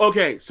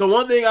 Okay, so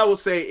one thing I will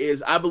say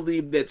is I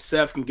believe that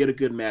Seth can get a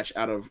good match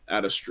out of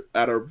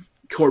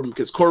Corbin,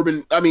 because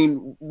Corbin, I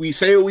mean, we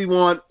say what we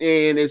want,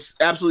 and it's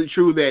absolutely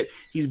true that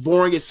he's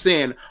boring as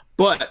sin,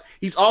 but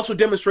he's also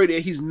demonstrated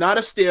that he's not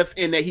a stiff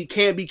and that he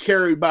can be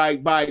carried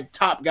by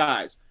top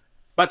guys,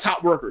 by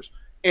top workers.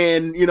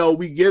 And,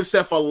 we give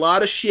Seth a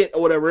lot of shit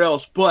or whatever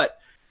else, but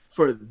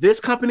for this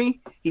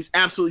company, he's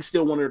absolutely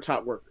still one of their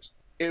top workers.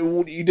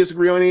 And you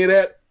disagree on any of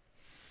that?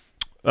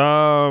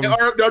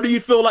 Or do you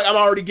feel like I'm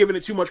already giving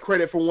it too much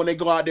credit for when they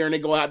go out there and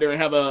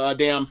have a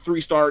damn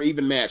 3-star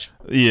even match?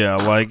 Yeah,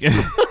 like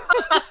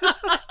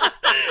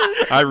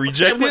I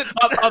reject it.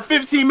 A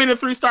 15-minute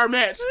 3-star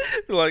match.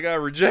 Like I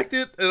reject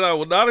it, and I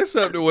will not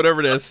accept it.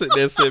 Whatever that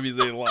Sami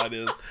Zayn line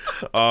is.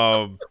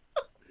 Well,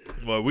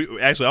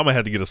 I'm gonna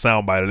have to get a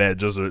soundbite of that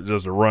just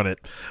to run it.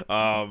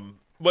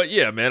 But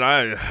yeah, man,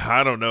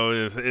 I don't know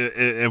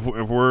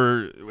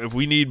if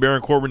we need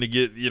Baron Corbin to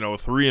get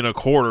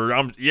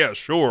 3.25.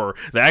 Sure,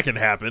 that can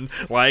happen.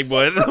 Like,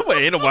 but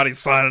ain't nobody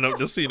signing up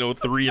to see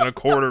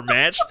 3.25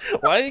 match.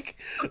 Like,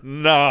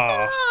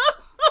 nah.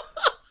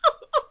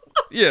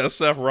 Yeah,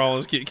 Seth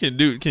Rollins can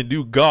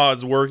do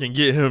God's work and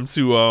get him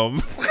to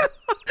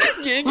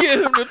get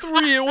him to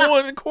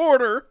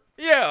 3.25.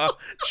 Yeah,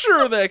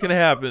 sure that can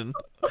happen.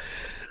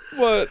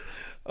 But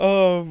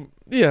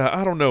yeah,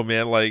 I don't know,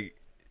 man. Like,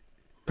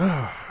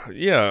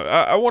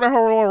 yeah, I wonder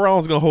how long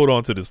Rollins gonna hold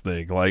on to this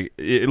thing. Like,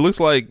 it looks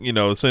like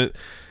since,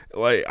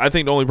 like, I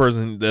think the only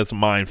person that's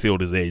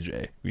minefield is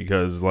AJ,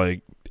 because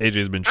like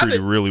AJ's been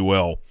treated really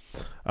well.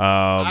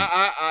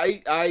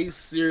 I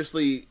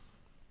seriously.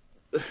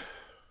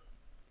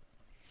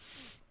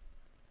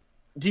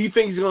 Do you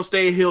think he's gonna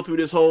stay heel through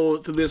this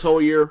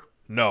whole year?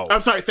 No,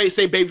 I'm sorry.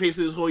 Say babyface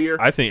this whole year.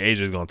 I think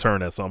AJ's gonna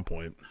turn at some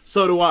point.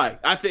 So do I.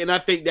 I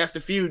think that's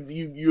the feud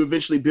you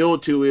eventually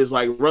build to, is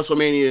like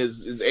WrestleMania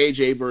is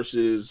AJ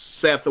versus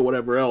Seth or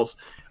whatever else.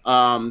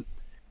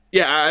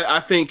 Yeah, I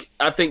think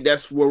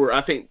that's where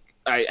I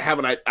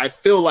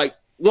feel like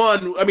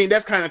one. I mean,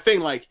 that's kind of thing.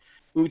 Like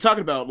when we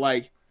talking about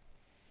like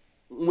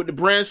with the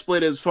brand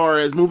split as far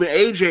as moving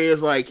AJ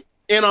is like.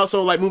 And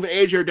also, like moving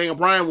AJ or Daniel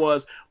Bryan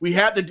was, we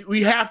have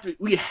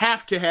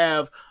to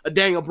have a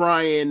Daniel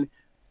Bryan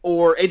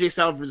or AJ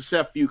Styles versus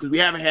Seth feud, because we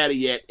haven't had it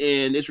yet,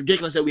 and it's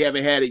ridiculous that we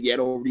haven't had it yet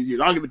over these years.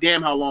 I don't give a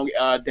damn how long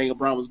Daniel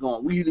Bryan was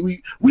gone.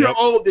 We are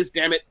owed this,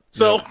 damn it.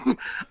 So,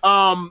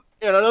 and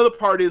another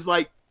part is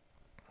like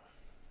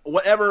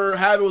however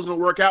it was going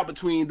to work out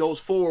between those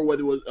four,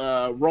 whether it was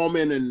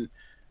Roman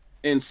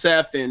and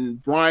Seth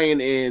and Bryan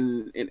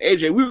and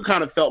AJ, we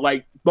kind of felt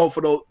like both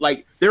of those,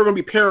 like they were going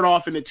to be paired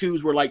off in the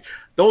twos, where like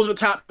those are the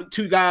top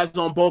two guys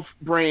on both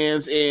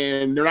brands,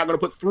 and they're not going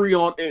to put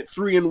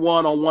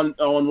 3-1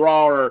 on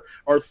Raw or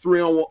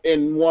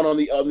 3-1 on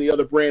the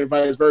other brand, and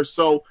vice versa.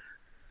 So,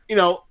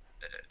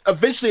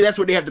 eventually that's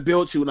what they have to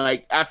build to.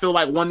 Like I feel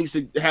like one needs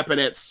to happen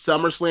at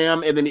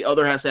SummerSlam, and then the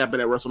other has to happen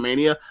at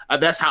WrestleMania.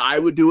 That's how I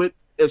would do it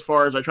as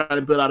far as I try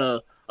to build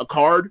out a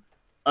card.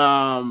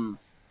 But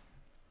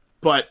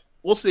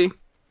we'll see.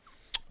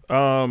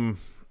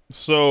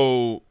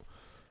 So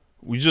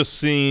we just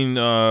seen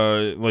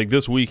like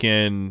this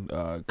weekend,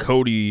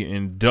 Cody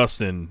and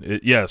Dustin.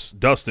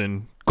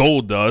 Dustin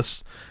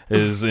Goldust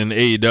is in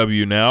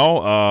AEW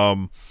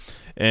now.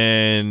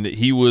 And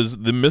he was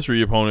the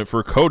mystery opponent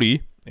for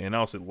Cody. They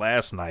announced it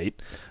last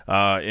night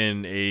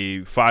in a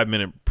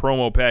 5-minute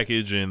promo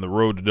package in the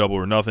Road to Double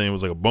or Nothing. It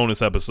was like a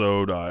bonus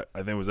episode. I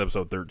think it was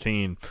episode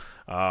 13.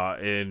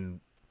 And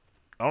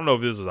I don't know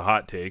if this is a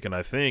hot take, and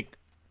I think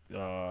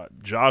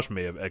Josh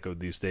may have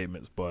echoed these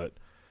statements, but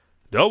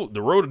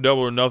the Road to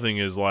Double or Nothing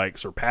is like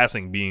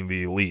surpassing being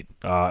the elite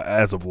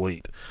as of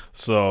late.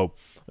 So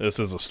this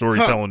is a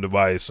storytelling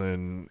device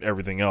and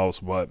everything else,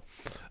 but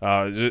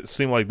it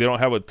seemed like they don't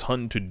have a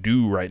ton to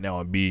do right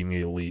now in being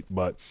the elite.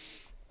 But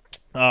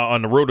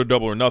on the Road to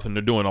Double or Nothing,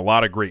 they're doing a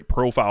lot of great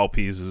profile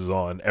pieces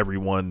on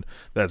everyone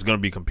that's going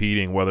to be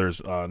competing, whether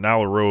it's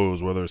Nyla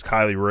Rose, whether it's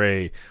Kylie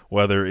Ray,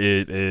 whether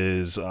it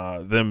is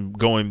them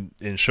going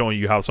and showing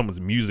you how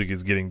someone's music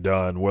is getting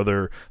done,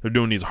 whether they're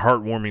doing these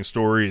heartwarming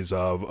stories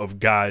of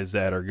guys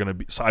that are going to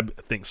be, I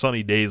think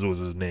Sunny Days was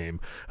his name,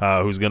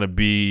 who's going to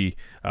be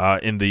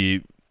in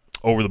the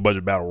Over the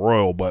Budget Battle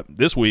Royal. But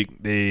this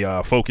week they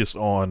focused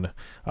on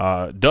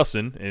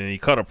Dustin, and he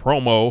cut a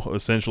promo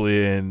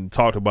essentially and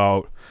talked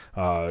about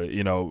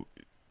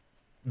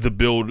the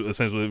build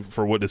essentially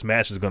for what this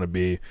match is going to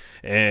be,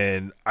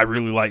 and I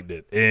really liked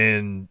it.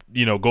 And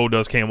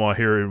Goldust came on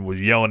here and was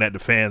yelling at the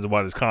fans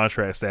about his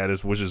contract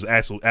status, which is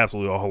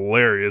absolutely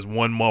hilarious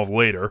 1 month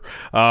later.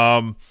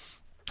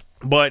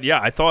 But yeah,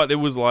 I thought it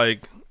was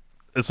like,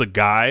 it's a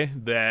guy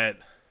that,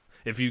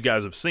 if you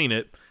guys have seen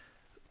it,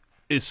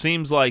 it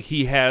seems like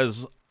he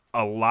has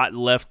a lot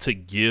left to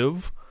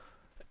give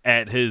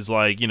at his,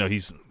 like,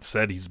 he's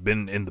said he's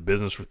been in the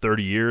business for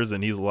 30 years,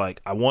 and he's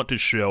like, I want to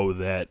show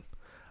that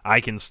I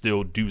can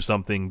still do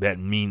something that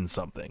means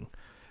something.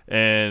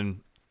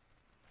 And,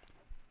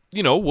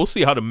 we'll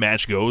see how the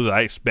match goes.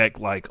 I expect,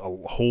 like, a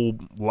whole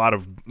lot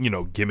of,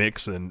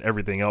 gimmicks and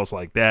everything else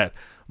like that.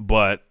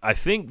 But I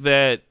think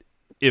that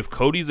if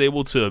Cody's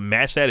able to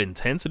match that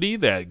intensity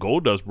that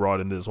Goldust brought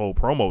in this whole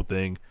promo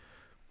thing,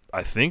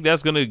 I think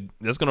that's gonna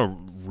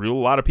reel a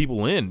lot of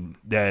people in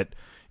that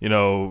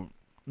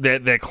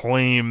that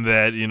claim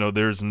that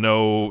there's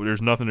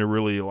nothing to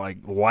really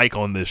like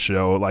on this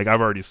show. Like, I've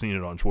already seen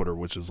it on Twitter,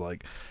 which is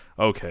like,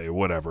 okay,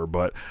 whatever.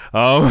 But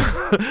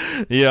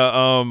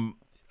I'm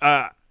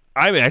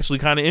actually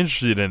kind of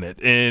interested in it,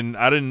 and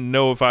I didn't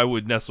know if I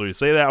would necessarily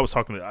say that.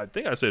 I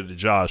think I said it to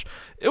Josh.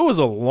 It was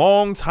a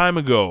long time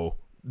ago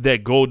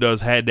that Goldust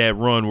had that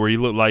run where he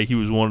looked like he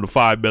was one of the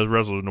 5 best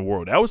wrestlers in the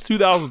world. That was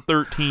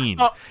 2013.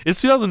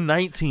 It's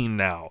 2019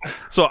 now,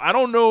 so I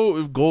don't know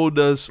if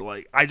Goldust,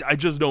 like, I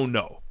just don't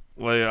know.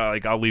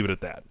 Like I'll leave it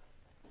at that.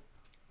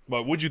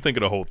 But what'd you think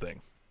of the whole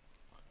thing?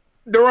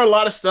 There were a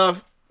lot of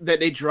stuff that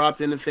they dropped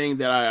in the thing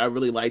that I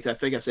really liked. I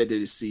think I said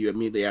this to you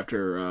immediately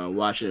after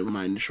watching it,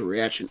 my initial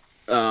reaction.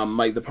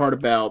 Like the part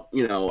about,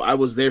 I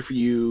was there for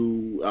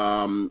you,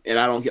 and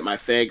I don't get my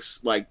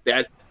thanks. Like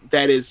that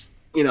is,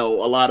 a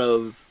lot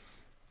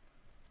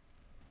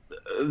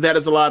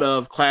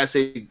of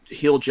classic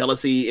heel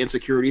jealousy,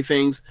 insecurity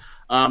things.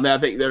 That I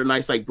think they're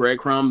nice, like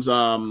breadcrumbs.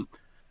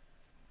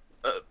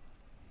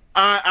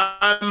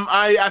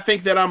 I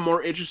think that I'm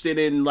more interested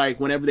in, like,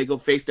 whenever they go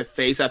face to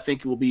face. I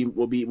think it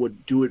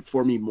would do it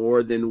for me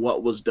more than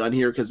what was done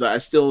here, because I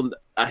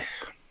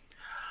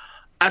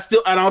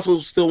also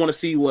still want to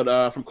see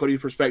what from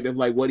Cody's perspective,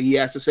 like what he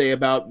has to say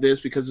about this,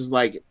 because it's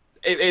like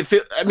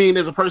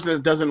as a person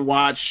that doesn't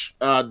watch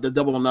the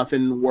Double or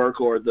Nothing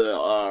work or the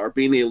or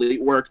Being the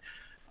Elite work,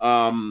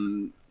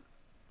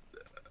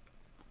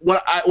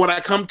 when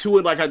I come to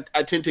it, like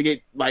I tend to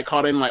get like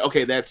caught in, like,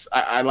 okay,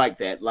 I like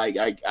that. Like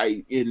I'm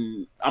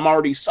kind of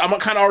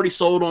already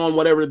sold on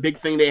whatever the big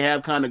thing they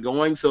have kind of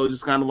going. So it's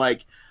just kind of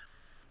like,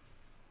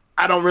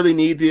 I don't really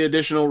need the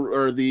additional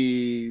or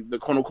the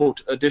quote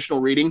unquote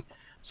additional reading.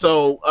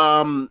 So,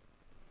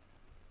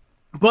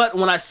 but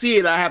when I see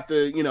it, I have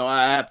to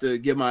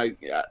give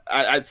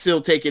I'd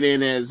still take it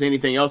in as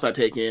anything else I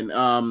take in.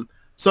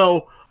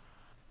 So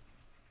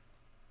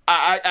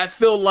I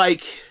feel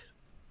like,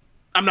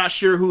 I'm not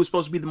sure who's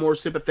supposed to be the more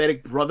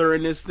sympathetic brother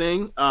in this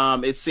thing.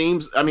 It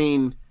seems, at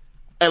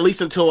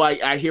least until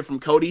I hear from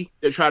Cody,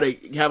 they try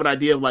to have an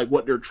idea of like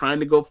what they're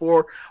trying to go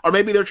for, or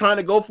maybe they're trying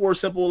to go for a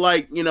simple,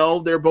 like,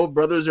 they're both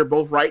brothers, they're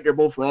both right, they're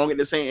both wrong at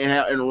the same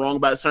and wrong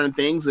about certain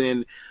things,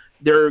 and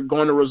they're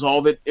going to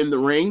resolve it in the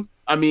ring.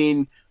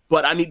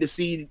 But I need to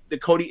see the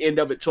Cody end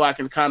of it so I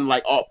can kind of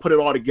like put it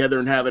all together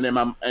and have it in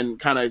my, and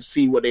kind of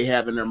see what they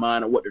have in their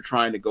mind and what they're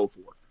trying to go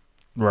for.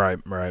 Right.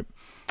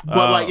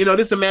 But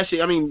this is a match.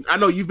 I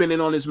know you've been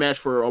in on this match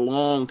for a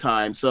long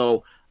time.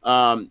 So,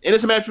 and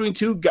it's a match between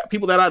two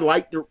people that I'd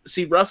like to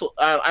see wrestle.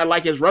 I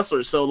like as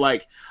wrestlers. So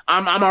like,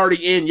 I'm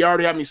already in. You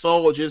already have me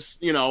sold.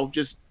 Just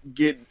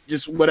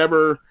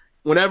whatever.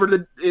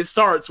 Whenever it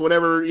starts,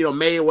 whatever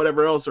May or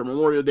whatever else, or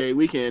Memorial Day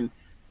weekend,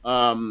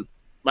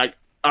 like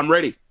I'm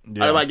ready.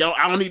 Yeah. I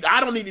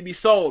don't need to be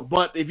sold.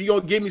 But if you're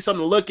gonna give me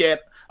something to look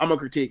at, I'm gonna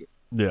critique it.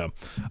 Yeah,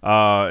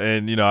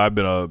 and I've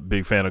been a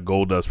big fan of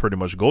Goldust. Pretty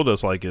much,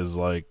 Goldust is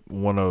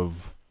one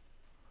of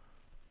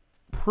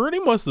pretty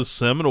much the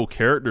seminal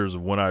characters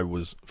of when I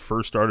was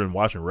first started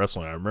watching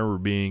wrestling. I remember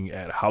being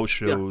at house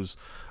shows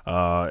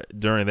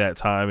during that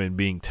time and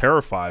being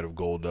terrified of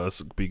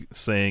Goldust,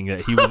 saying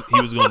that he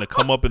was going to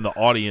come up in the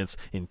audience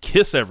and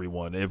kiss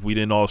everyone if we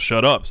didn't all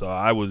shut up. So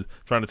I was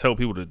trying to tell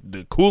people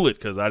to cool it,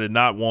 because I did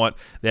not want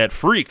that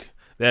freak,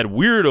 that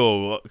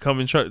weirdo,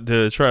 coming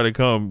to try to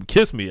come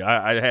kiss me.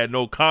 I had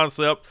no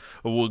concept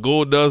of what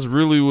Goldust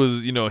really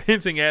was,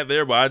 hinting at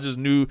there, but I just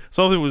knew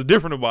something was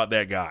different about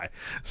that guy.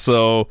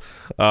 So,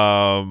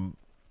 yeah,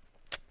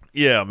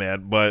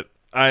 man. But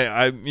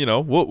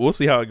we'll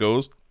see how it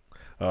goes.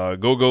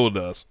 Go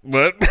Goldust.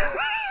 But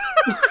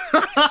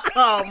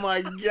oh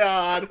my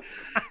God.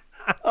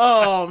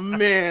 Oh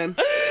man.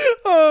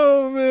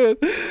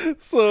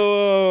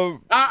 So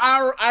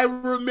I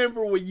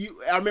remember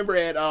I remember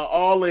at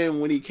All In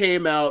when he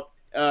came out.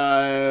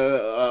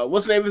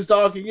 What's the name of his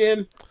dog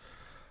again?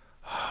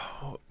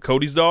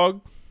 Cody's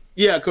dog.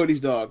 Yeah, Cody's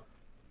dog.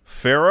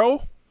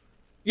 Pharaoh.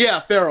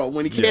 Yeah, Pharaoh.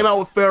 When he came out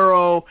with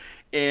Pharaoh,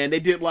 and they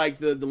did like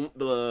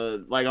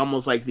the like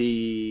almost like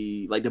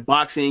the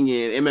boxing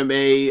and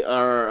MMA,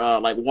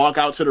 or like walk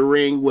out to the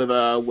ring with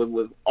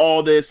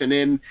all this, and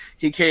then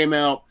he came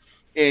out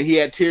and he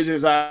had tears in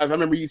his eyes. I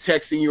remember you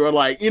texting, you were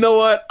like, you know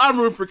what? I'm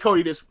rooting for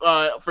Cody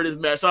for this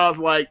match. I was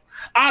like,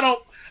 I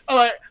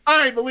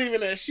ain't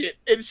believing that shit.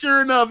 And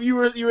sure enough, you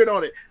were in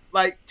on it.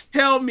 Like,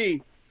 tell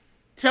me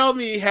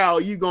how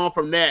you gone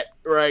from that,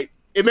 right?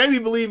 It made me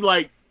believe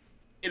like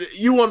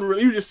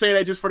you just saying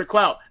that just for the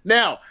clout.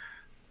 Now,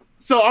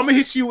 so I'm gonna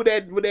hit you with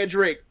that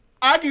drink.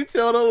 I can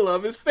tell the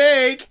love is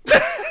fake.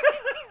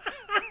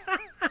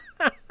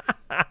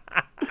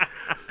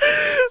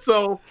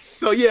 So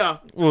yeah,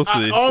 we'll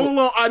see.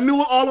 I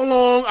knew it all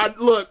along.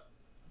 Look,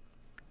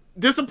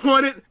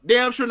 disappointed,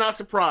 damn sure not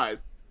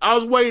surprised. I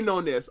was waiting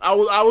on this. I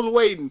was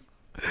waiting.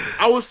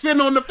 I was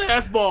sitting on the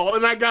fastball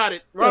and I got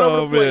it right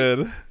over the plate.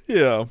 Man.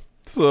 Yeah.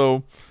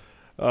 So,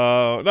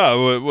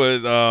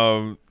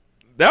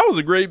 that was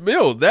a great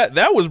build.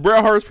 That was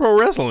Bret Hart's Pro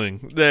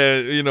Wrestling.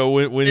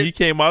 That when he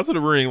came out to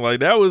the ring, like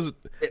that was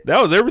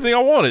everything I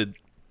wanted.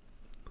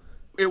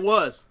 It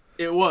was.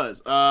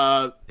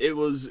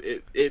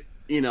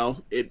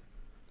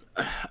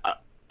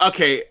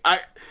 Okay.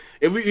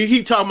 if we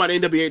keep talking about the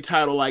NWA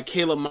title, like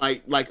Caleb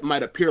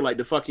might appear like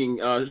the fucking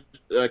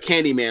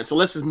Candyman. So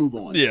let's just move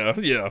on. Yeah.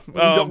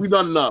 We've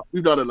done enough.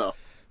 We've done enough.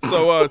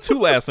 So two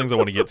last things I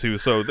want to get to.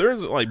 So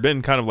there's like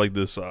been kind of like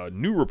this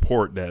new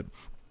report that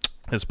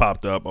has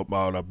popped up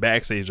about a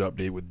backstage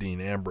update with Dean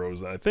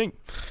Ambrose. I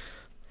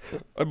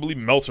believe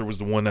Meltzer was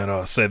the one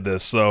that said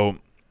this. So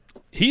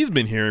he's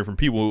been hearing from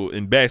people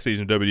in backstage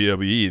in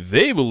WWE.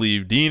 They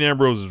believe Dean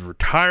Ambrose is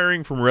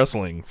retiring from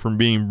wrestling from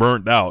being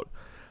burnt out.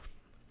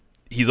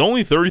 He's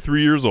only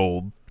 33 years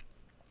old,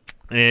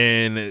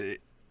 and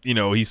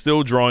he's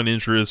still drawing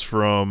interest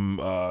from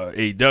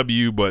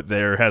AEW, but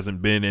there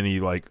hasn't been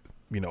any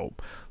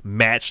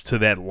match to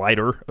that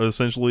lighter,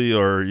 essentially,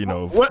 or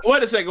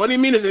Wait a second. What do you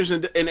mean is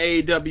in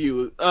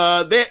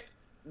AEW?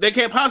 They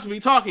can't possibly be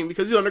talking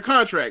because he's under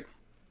contract.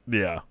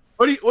 Yeah.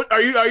 What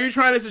are you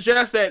trying to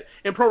suggest that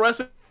in pro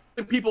wrestling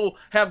people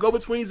have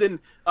go-betweens and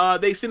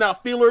they send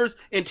out feelers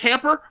and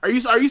tamper? Are you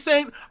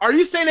saying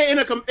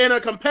that in a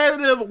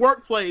competitive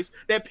workplace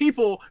that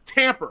people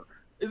tamper?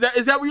 Is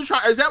that what you're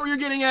trying? Is that what you're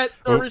getting at,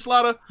 Rich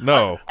Lotta?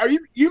 No.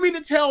 You mean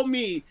to tell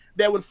me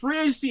that when free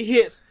agency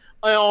hits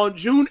on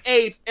June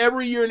 8th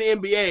every year in the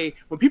NBA,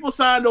 when people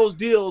sign those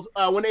deals,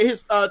 when it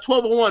hits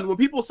 12:01, when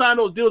people sign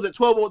those deals at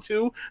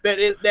 12:02,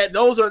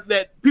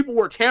 that people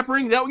were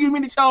tampering? Is that what you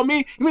mean to tell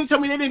me? You mean to tell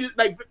me they didn't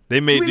They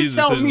made these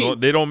decisions.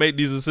 They don't make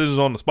these decisions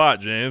on the spot,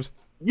 James.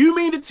 You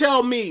mean to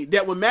tell me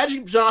that when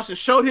Magic Johnson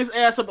showed his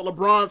ass up at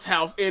LeBron's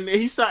house and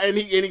he signed and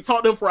he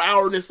talked to him for an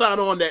hour and then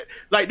signed on that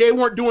they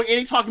weren't doing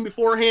any talking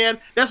beforehand?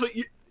 That's what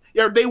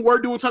they were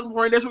doing talking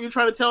beforehand. That's what you're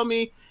trying to tell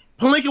me.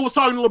 Palinka was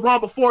talking to LeBron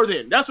before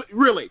then. That's what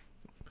really.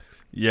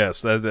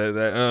 Yes, wow.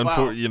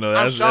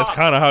 That's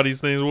kind of how these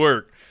things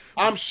work.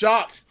 I'm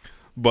shocked.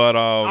 But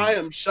I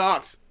am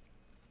shocked.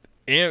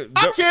 And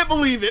I can't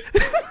believe it.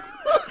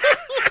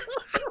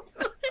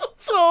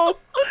 So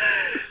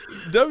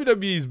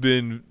WWE's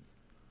been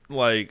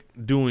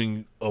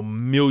doing a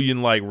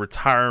million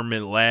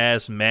retirement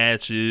last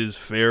matches,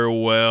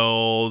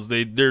 farewells.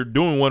 They're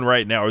doing one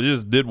right now. Or they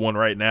just did one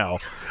right now.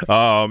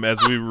 As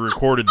we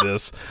recorded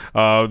this,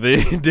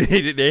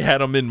 they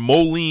had them in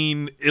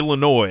Moline,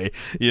 Illinois.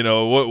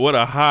 What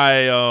a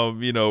high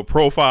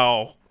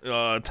profile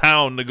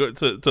town to go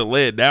to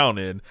lay it down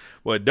in.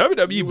 But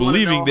WWE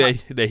believing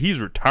that he's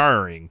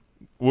retiring.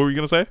 What were you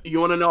gonna say? You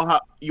want to know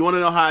how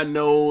I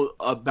know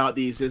about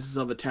the existence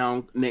of a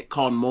town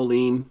called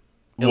Moline,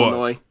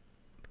 Illinois?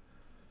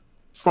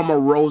 From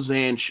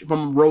Roseanne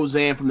from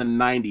the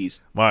 90s.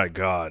 My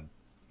God.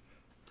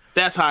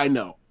 That's how I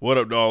know. What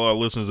up to all our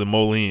listeners in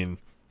Moline?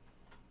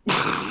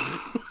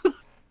 But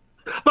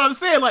I'm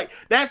saying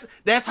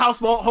that's how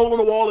small hole in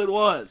the wall it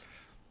was.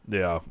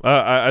 Yeah.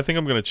 I think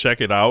I'm going to check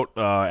it out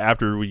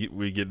after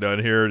we get done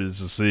here just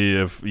to see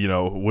if,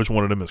 which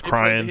one of them is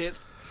crying.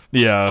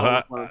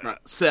 Yeah.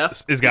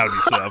 Seth. It's got to be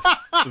Seth.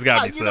 It's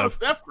got to be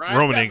Seth.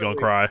 Roman ain't going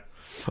to cry.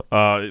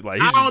 I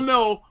don't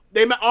know.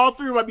 All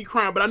three might be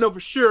crying, but I know for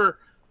sure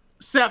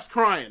Seth's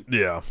crying.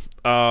 Yeah.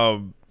 What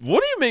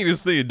do you make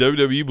this thing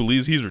WWE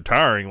believes he's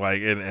retiring?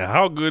 And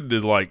how good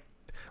is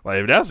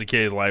if that's the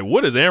case,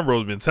 what has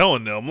Ambrose been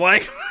telling them?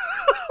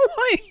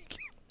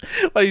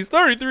 He's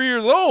 33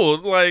 years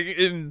old,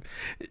 and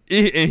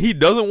he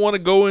doesn't want to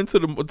go into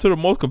the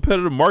most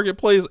competitive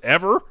marketplace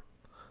ever.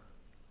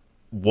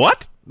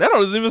 What? That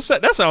doesn't even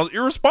that sounds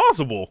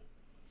irresponsible.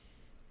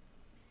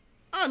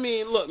 I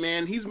mean, look,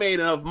 man, he's made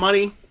enough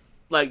money.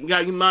 You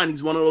gotta keep in mind,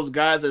 he's one of those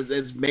guys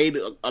that's made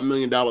 $1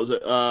 million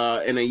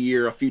in a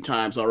year a few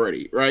times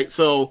already, right?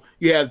 So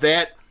you have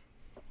that.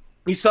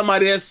 He's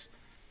somebody that's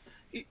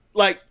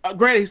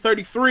granted he's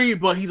 33,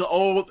 but he's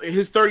old.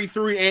 His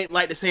 33 ain't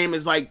the same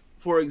as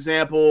for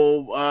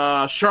example,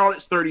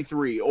 Charlotte's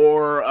 33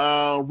 or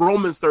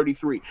Roman's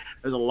 33.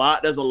 There's a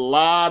lot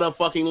of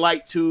fucking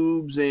light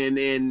tubes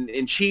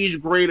and cheese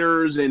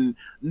graters and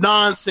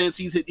nonsense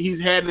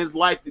he's had in his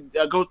life to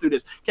go through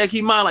this. Can't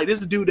keep in mind, this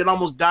is a dude that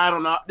almost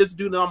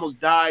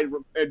died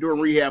during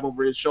rehab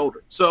over his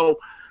shoulder. So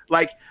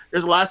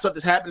there's a lot of stuff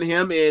that's happened to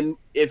him, and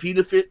if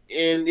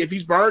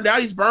he's burned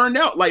out, he's burned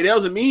out. That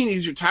doesn't mean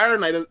he's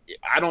retiring.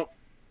 I don't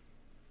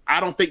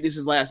think this is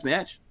his last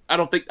match. I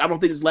don't think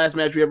this is the last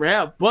match we ever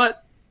have,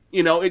 but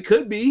it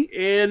could be,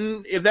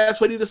 and if that's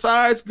what he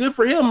decides, good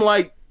for him.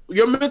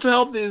 Your mental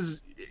health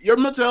is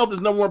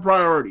number one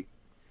priority.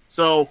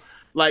 So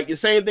the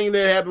same thing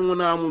that happened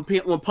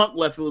when Punk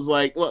left. It was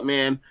look,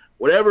 man,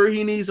 whatever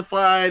he needs to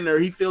find or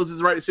he feels is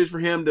the right decision for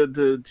him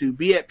to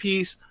be at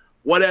peace,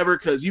 whatever.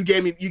 Because you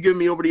gave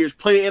me over the years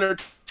plenty of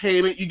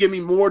entertainment. You give me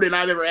more than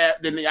I ever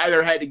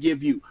had to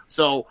give you.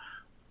 So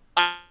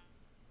I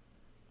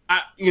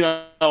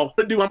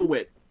do I'm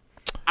with.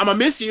 I'm gonna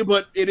miss you,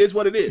 but it is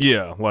what it is.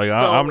 Yeah,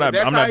 I'm not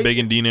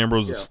begging Dean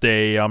Ambrose to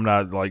stay. I'm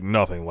not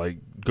nothing.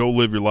 Go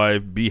live your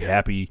life, be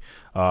happy.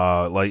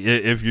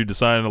 If you're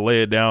deciding to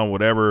lay it down,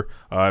 whatever.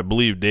 I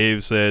believe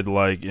Dave said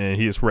and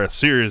he expressed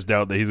serious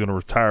doubt that he's gonna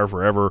retire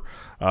forever.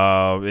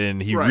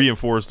 And he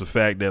reinforced the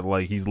fact that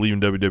he's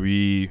leaving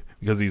WWE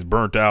because he's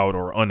burnt out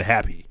or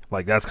unhappy.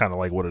 That's kind of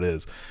what it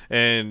is.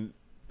 And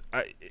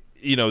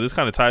this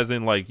kind of ties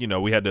in, like,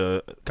 we had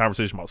the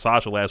conversation about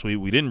Sasha last week.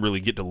 We didn't really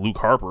get to Luke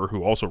Harper,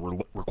 who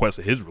also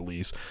requested his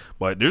release,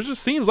 but there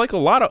just seems like a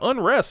lot of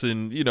unrest,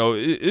 and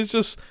it's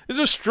just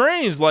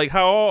strange, like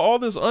how all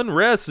this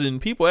unrest and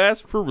people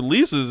asking for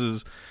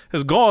releases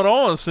has gone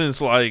on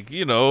since, like,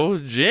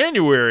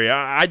 January.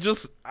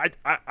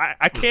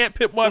 I can't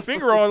put my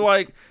finger on,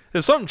 like,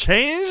 has something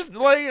changed,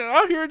 like,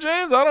 out here,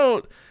 James? I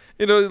don't,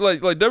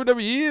 like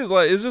WWE is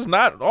like, it's just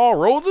not all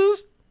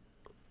roses,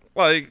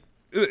 like.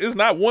 It's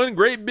not one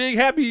great big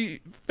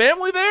happy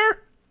family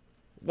there.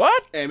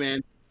 What? Hey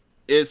man,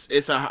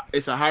 it's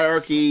a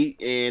hierarchy,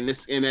 and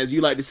as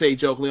you like to say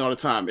jokingly all the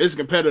time, it's a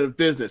competitive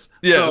business.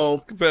 Yes, so,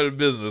 competitive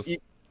business.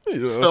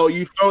 So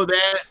you throw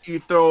that, you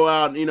throw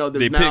out, there's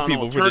they now pick an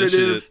people alternative. for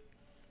this shit.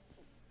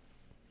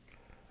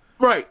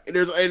 Right.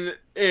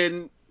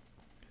 And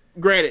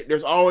granted,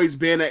 there's always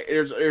been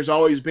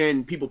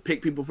people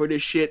pick people for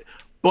this shit,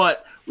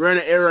 but we're in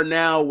an era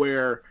now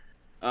where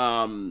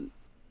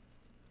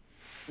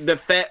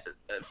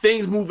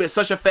things move at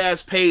such a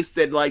fast pace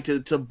that, like,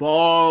 to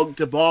bog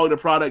the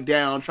product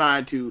down,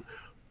 trying to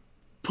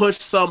push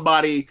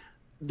somebody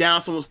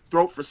down someone's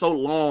throat for so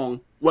long,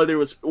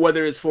 whether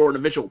it's for an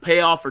eventual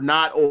payoff or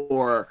not,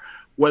 or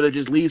whether it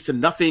just leads to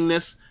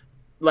nothingness.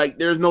 Like,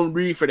 there's no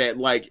need for that.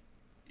 Like,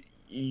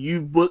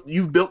 you've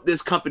built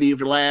this company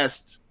for the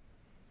last,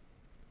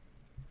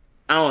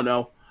 I don't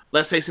know,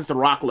 let's say since The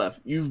Rock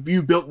left.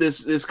 You built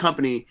this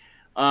company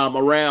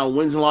around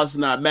wins and losses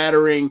not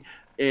mattering,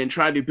 and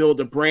trying to build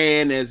a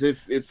brand as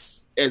if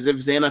it's the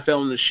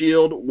NFL and the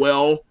Shield.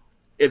 Well,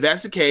 if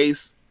that's the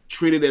case,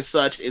 treat it as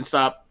such and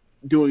stop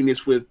doing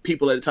this with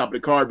people at the top of the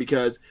card,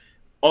 because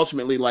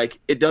ultimately, like,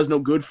 it does no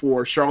good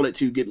for Charlotte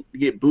to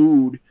get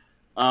booed,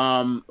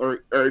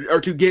 or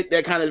to get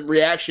that kind of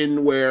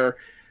reaction where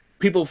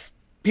people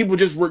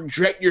just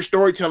reject your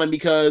storytelling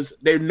because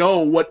they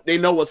know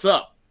what's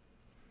up.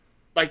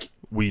 Like,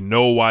 we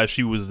know why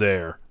she was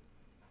there.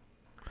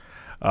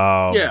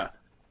 Yeah.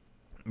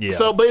 Yeah.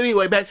 So, but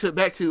anyway, back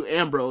to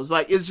Ambrose.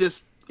 Like, it's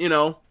just,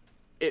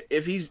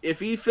 if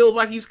he feels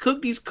like he's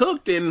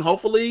cooked, and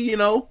hopefully,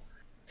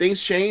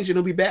 things change and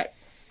he'll be back.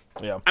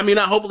 Yeah. I mean,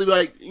 not hopefully,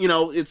 like,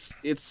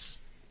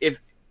 it's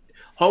if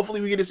hopefully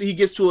he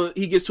gets to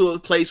a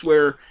place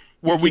where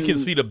we can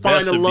see the best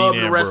find the of love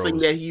Dean in wrestling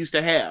Ambrose that he used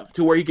to have,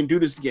 to where he can do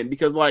this again.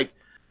 Because, like,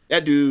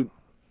 that dude,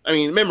 I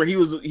mean, remember, he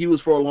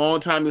was for a long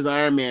time, he was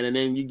Iron Man, and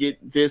then you get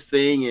this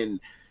thing,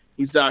 and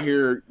he's out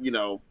here,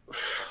 you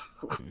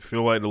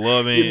feel like the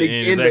love ain't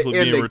exactly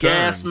being returned.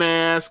 Gas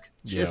mask,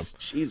 just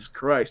Jesus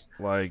Christ!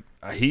 Like,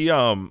 he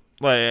I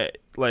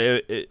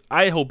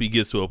hope he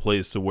gets to a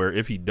place to where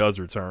if he does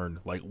return,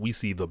 like, we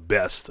see the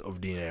best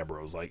of Dean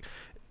Ambrose, like,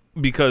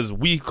 because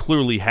we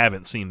clearly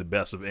haven't seen the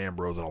best of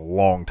Ambrose in a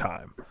long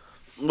time.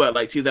 What,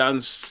 like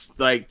 2000,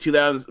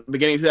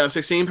 beginning of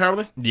 2016,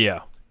 probably?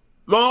 Yeah.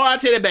 Well, I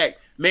take it back.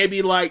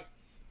 Maybe like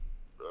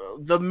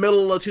the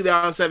middle of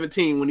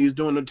 2017 when he was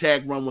doing the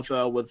tag run with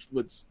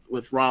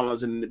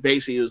Rollins, and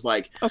basically it was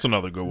like, that's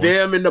another good one.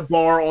 Them in the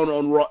bar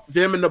on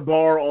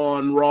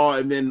Raw,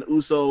 and then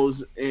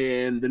Usos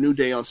and the New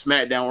Day on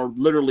SmackDown were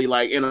literally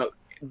not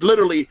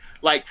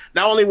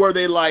only were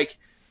they like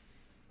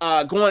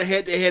going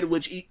head to head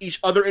with each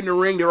other in the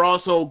ring, they're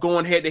also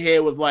going head to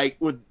head with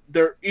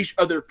their each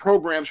other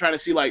programs, trying to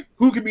see like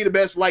who could be the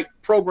best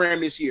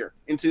program this year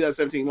in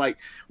 2017. Like,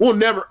 I don't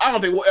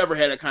think we'll ever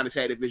have that kind of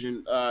tag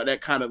division, that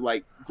kind of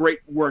like great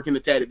work in the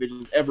tag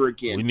division ever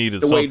again. We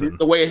needed something.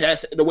 The way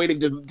they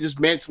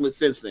dismantle it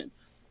since then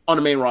on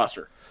the main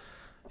roster.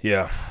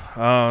 Yeah.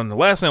 The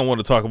last thing I want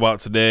to talk about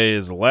today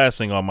is the last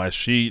thing on my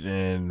sheet,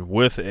 and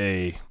with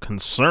a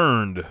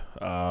concerned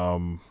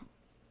tone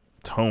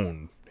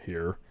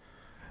here.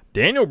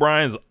 Daniel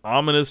Bryan's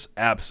ominous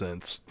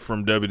absence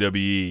from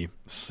WWE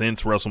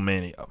since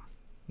WrestleMania.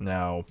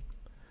 Now,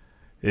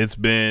 it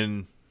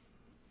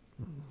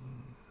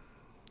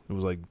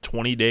was like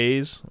 20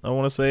 days, I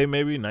want to say,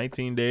 maybe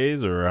 19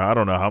 days, or I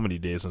don't know how many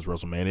days since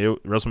WrestleMania.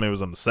 WrestleMania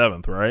was on the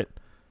 7th, right?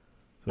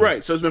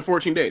 Right, so it's been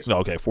 14 days.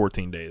 Okay,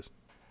 14 days.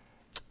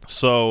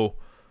 So,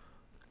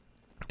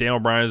 Daniel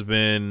Bryan's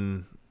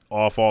been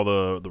off all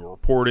the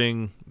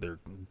reporting. They're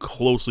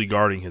closely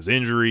guarding his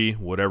injury,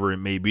 whatever it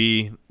may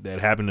be that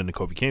happened in the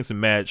Kofi Kingston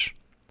match.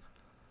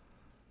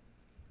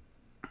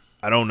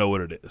 I don't know what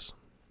it is.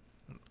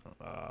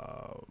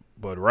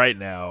 But right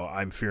now,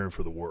 I'm fearing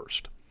for the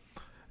worst.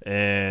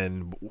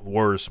 And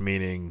worse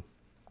meaning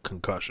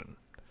concussion.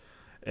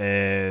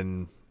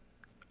 And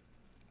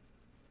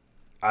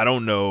I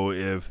don't know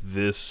if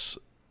this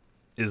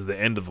is the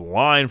end of the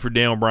line for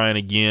Daniel Bryan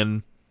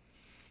again.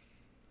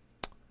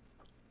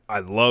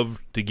 I'd love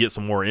to get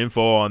some more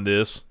info on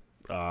this.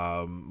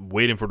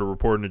 Waiting for the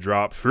reporting to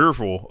drop.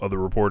 Fearful of the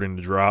reporting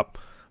to drop.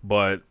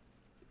 But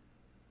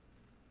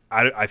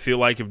I feel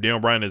like if Daniel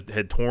Bryan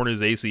had torn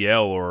his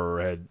ACL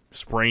or had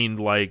sprained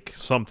like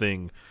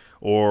something,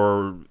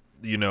 or,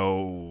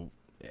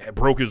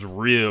 broke his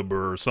rib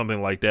or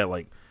something like that,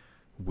 like,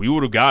 we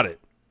would have got it.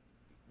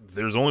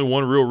 There's only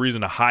one real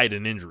reason to hide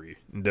an injury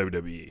in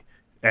WWE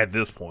at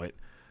this point.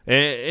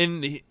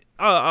 And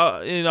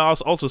and I'll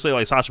also say,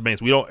 like, Sasha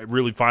Banks, we don't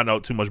really find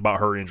out too much about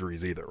her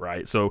injuries either,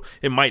 right? So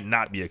it might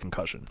not be a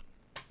concussion.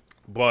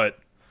 But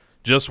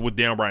just with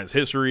Daniel Bryan's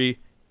history,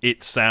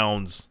 it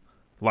sounds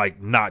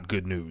like not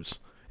good news.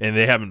 And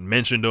they haven't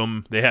mentioned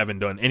him. They haven't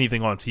done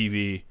anything on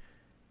TV.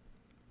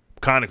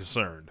 Kind of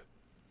concerned.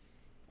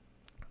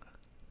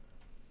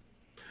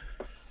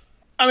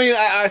 I mean,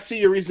 I see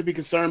your reason to be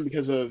concerned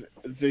because of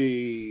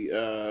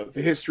the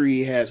history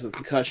he has with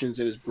concussions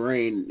in his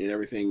brain and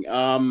everything.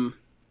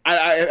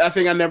 I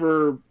think I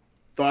never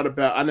thought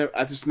about.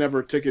 I just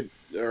never took it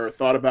or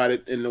thought about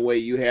it in the way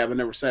you have. I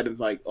never said it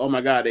like, oh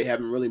my god, they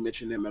haven't really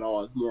mentioned him at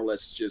all. It's more or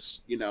less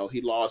just, you know, he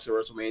lost at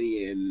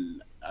WrestleMania,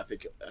 and I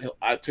think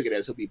I took it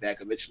as he'll be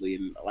back eventually.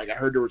 And like I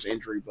heard there was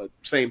injury, but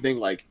same thing.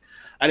 Like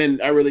I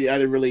didn't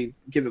really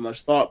give it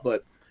much thought.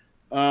 But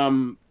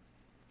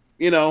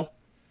you know.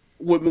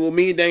 With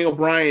me and Daniel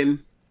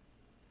Bryan,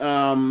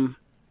 I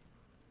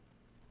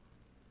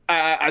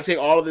take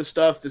all of this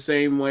stuff the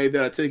same way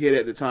that I took it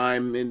at the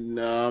time in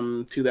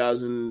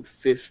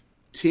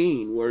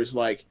 2015, where it's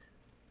like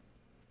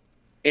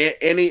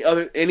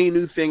any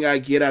new thing I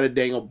get out of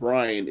Daniel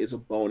Bryan is a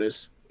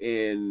bonus,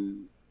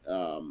 and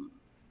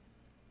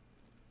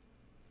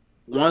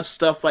once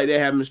stuff like that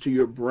happens to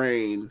your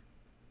brain,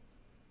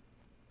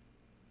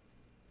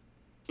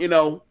 you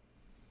know,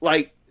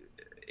 like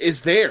it's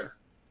there.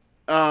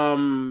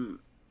 And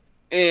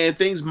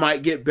things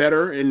might get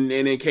better, and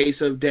in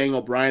case of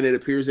Daniel Bryan, it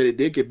appears that it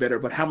did get better,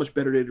 but how much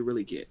better did it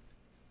really get?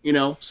 You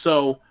know,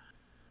 so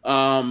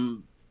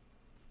you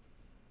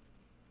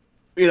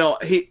know,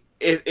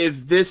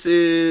 if this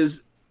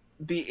is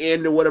the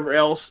end or whatever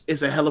else,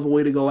 it's a hell of a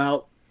way to go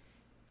out.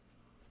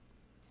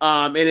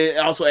 And it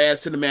also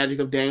adds to the magic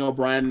of Daniel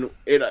Bryan.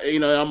 It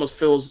it almost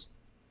feels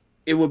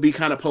it would be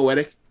kind of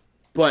poetic,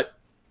 but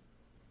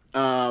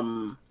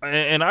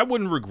and I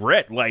wouldn't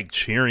regret like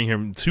cheering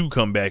him to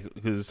come back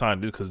because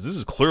this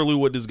is clearly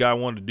what this guy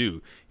wanted to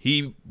do.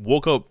 He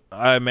woke up,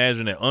 I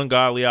imagine, at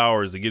ungodly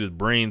hours to get his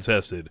brain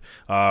tested,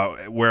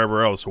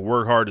 wherever else, to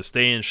work hard to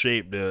stay in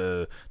shape,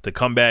 to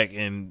come back,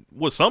 and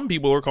what some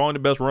people are calling the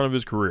best run of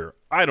his career.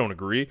 I don't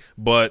agree,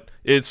 but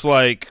it's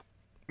like,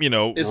 you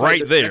know, it's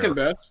right like the there. second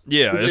best.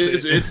 Yeah,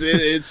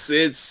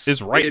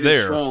 it's right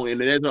there. Strong,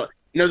 and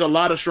there's a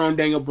lot of strong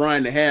Daniel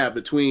Bryan to have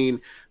between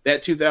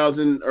that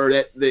 2000 or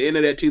the end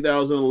of that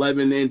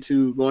 2011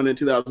 into going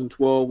into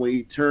 2012 when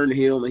he turned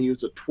heel and he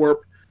was a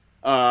twerp,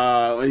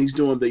 and he's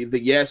doing the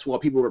yes while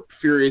people were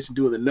furious and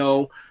doing the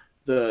no,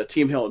 the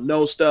team held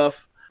no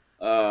stuff,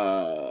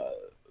 the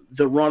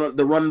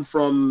run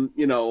from,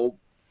 you know,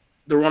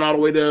 the run all the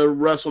way to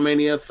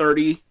WrestleMania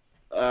 30,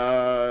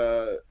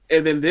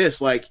 and then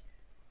this like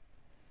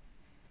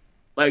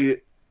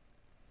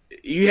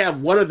you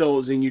have one of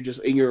those and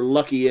you're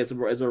lucky as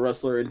a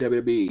wrestler in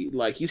WWE.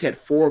 Like he's had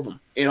 4 of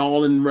them, and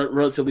all in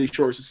relatively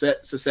short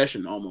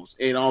succession almost,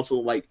 and also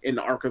like in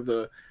the arc of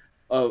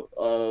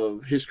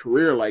his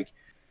career. Like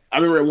I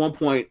remember at one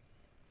point,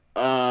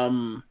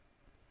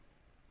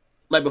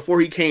 like before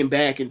he came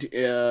back at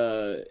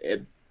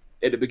the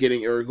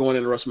beginning or going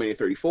into WrestleMania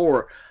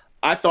 34,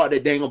 I thought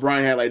that Daniel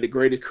Bryan had like the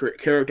greatest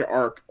character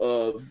arc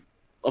of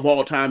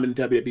all time in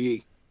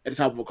WWE at the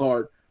top of a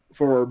card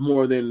for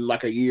more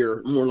like a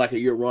year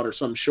run or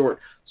something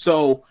short.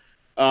 So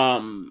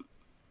the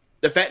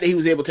fact that he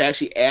was able to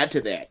actually add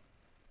to that,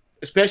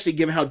 especially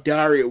given how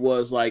dire it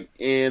was like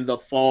in the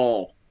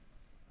fall.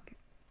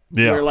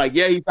 Yeah. Where like,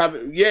 he's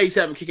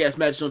having kick-ass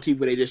matches on TV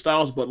with AJ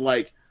Styles, but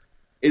like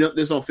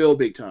this don't feel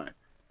big time.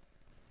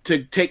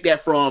 To take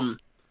that from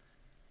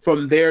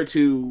there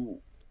to,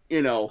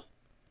 you know,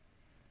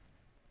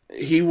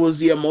 he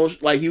was in the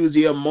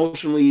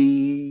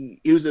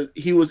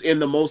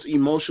most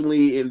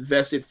emotionally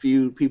invested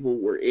feud people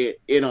were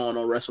in on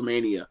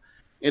WrestleMania,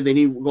 and then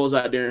he goes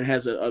out there and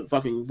has a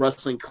fucking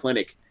wrestling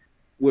clinic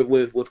with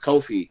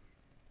Kofi.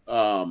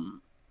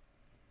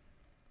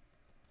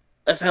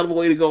 That's a hell of a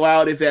way to go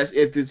out if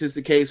this is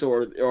the case,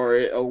 or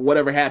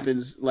whatever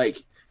happens.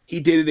 Like he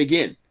did it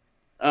again,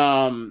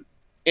 and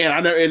I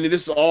know, and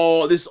this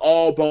is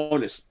all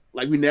bonus.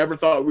 Like we never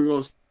thought we were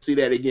going to see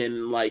that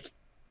again. Like.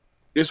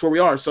 This is where we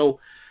are. So,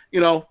 you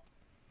know,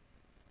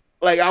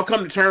 like I'll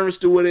come to terms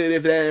with it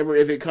if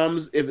it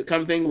comes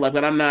thing. Like,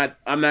 but I'm not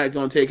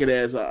going to take it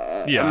as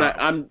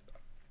I'm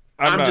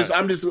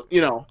just you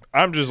know,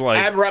 I'm just like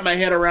I haven't wrapped my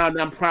head around.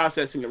 I'm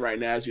processing it right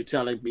now as you're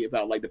telling me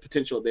about like the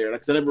potential there,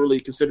 because I never really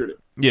considered it.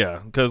 Yeah,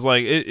 because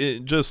like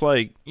it just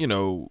like, you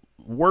know,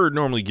 word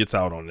normally gets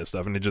out on this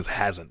stuff, and it just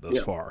hasn't thus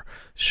far.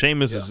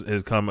 Sheamus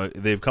has come.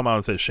 They've come out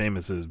and said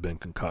Sheamus has been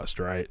concussed,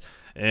 right,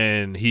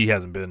 and he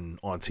hasn't been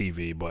on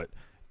TV, but.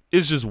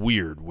 It's just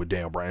weird with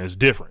Daniel Bryan. It's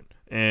different.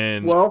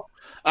 And well,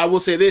 I will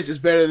say this: it's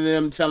better than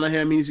them telling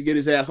him he needs to get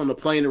his ass on the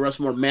plane to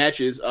wrestle more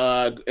matches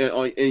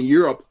in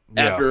Europe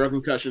after a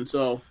concussion.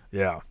 So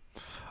yeah,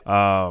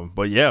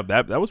 but yeah,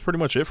 that was pretty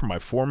much it for my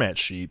format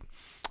sheet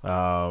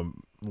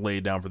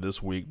laid down for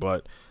this week.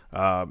 But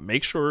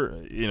make sure,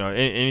 you know,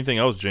 anything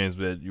else, James,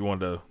 that you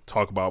wanted to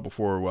talk about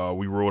before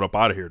we rolled up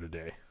out of here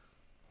today.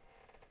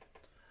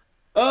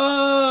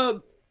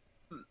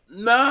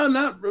 No,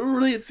 not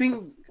really.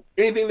 Think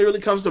anything that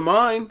really comes to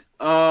mind.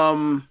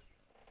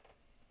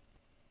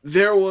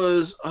 There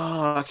was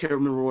I can't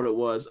remember what it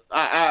was.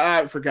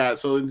 I forgot.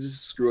 So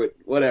just screw it.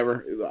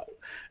 Whatever.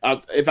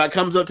 If it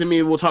comes up to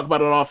me, we'll talk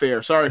about it off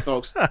air. Sorry,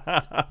 folks.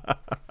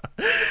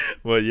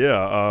 Well,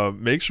 yeah.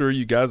 Make sure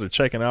you guys are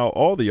checking out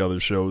all the other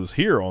shows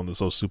here on the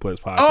Social Suplex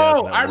Podcast.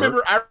 Oh,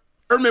 Network. I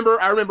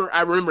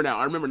remember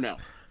now.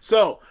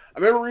 So I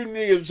remember reading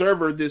the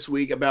Observer this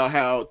week about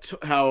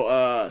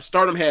how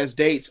Stardom has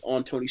dates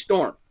on Tony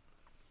Storm.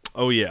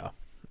 Oh yeah.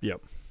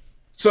 Yep.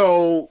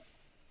 So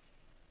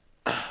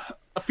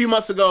a few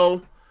months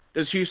ago,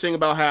 there's a huge thing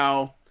about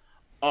how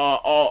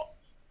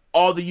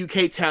all the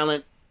UK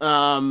talent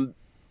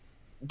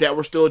that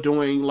we're still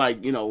doing,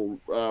 like, you know,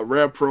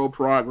 Rev Pro,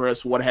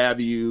 Progress, what have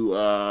you,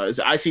 is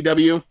it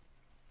ICW?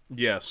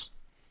 Yes.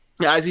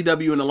 Yeah,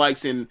 ICW and the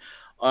likes in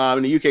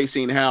the UK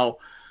scene, how,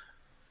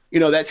 you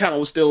know, that talent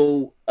was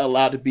still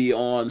allowed to be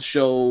on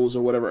shows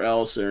or whatever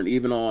else, and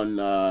even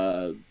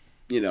on,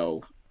 you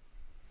know,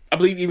 I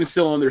believe even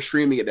still on their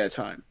streaming at that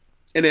time.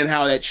 And then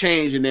how that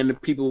changed, and then the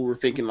people were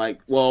thinking like,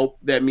 well,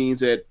 that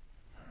means that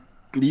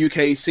the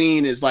UK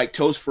scene is like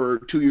toast for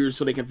 2 years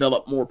so they can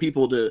develop more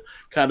people to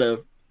kind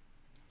of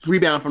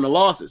rebound from the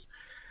losses.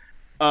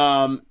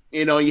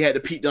 You know, you had the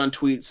Pete Dunne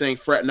tweet saying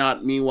fret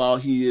not, meanwhile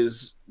he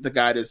is the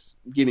guy that's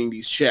getting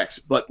these checks.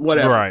 But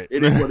whatever. Right.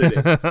 It is what it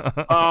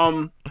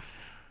is.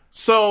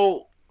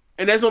 So,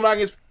 and that's no knock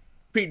against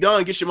Pete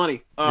Dunne, get your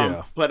money.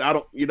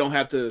 But you don't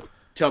have to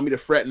tell me to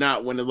fret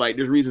not when like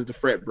there's reasons to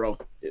fret, bro.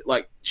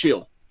 Like,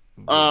 chill.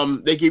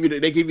 They give you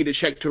the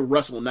check to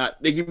wrestle,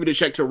 they give you the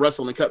check to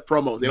wrestle and cut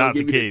promos. They not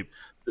don't to give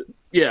keep.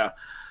 Yeah.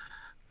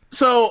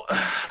 So,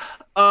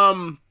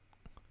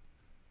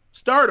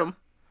 Stardom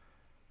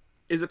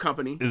is a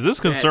company. Is this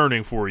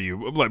concerning for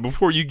you? Like,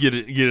 before you get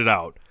it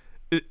out,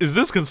 is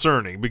this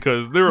concerning?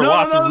 Because there are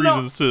lots of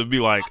reasons to be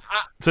like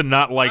to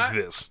not like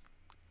this.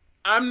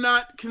 I'm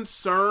not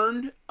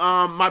concerned.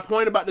 My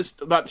point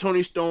about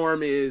Tony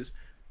Storm is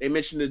they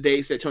mentioned the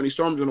dates that Tony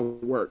Storm's going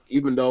to work,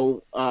 even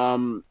though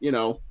you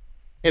know.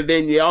 And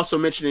then you also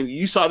mentioned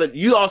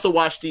you also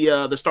watched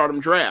the Stardom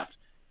draft.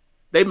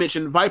 They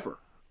mentioned Piper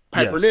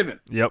Niven.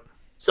 Yep.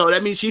 So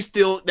that means she's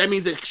still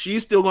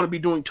going to be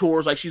doing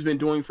tours like she's been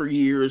doing for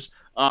years,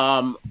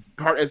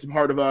 as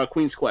part of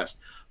Queen's Quest.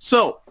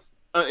 So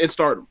in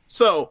Stardom.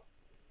 So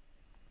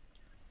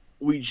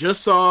we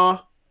just saw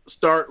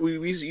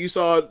you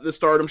saw the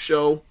Stardom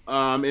show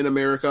in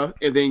America,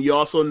 and then you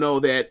also know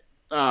that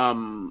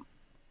the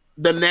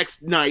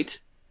next night,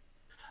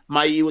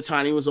 Mai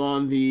Iwatani was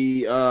on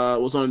the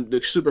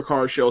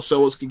Supercard show. So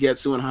was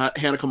Kagetsu and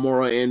Hana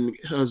Kimura and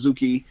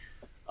Hazuki,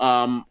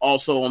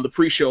 also on the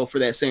pre-show for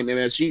that same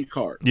MSG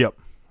card. Yep.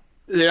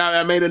 And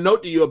I made a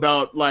note to you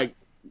about like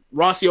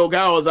Rossi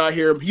Ogawa's out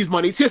here. He's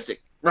money-tistic,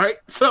 right?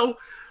 So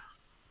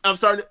I'm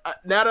starting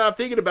now that I'm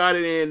thinking about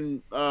it,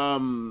 and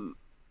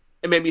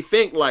it made me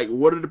think like,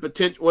 what is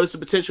the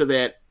potential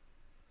that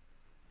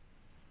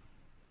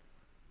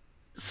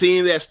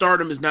seeing that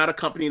Stardom is not a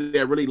company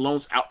that really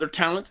loans out their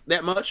talent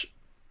that much,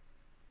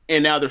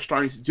 and now they're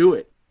starting to do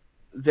it,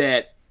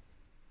 that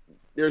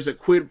there's a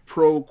quid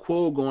pro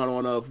quo going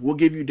on of we'll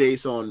give you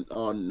dates on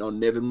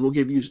Niven, we'll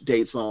give you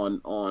dates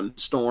on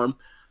Storm,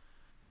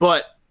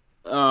 but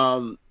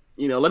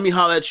you know, let me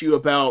holler at you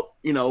about,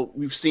 you know,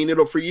 we've seen it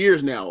for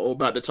years now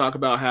about to talk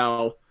about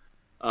how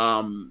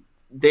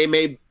they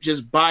may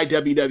just buy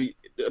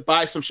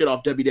some shit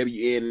off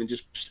WWE and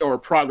just or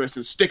Progress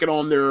and stick it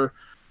on their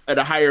at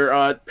a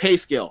higher pay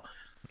scale.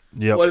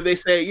 Yeah. What do they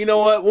say? You know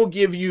what? We'll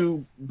give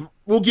you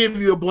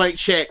a blank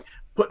check.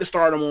 Put the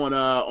Stardom on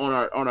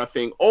our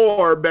thing,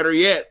 or better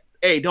yet,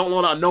 hey, don't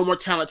loan out no more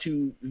talent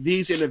to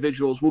these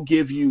individuals. We'll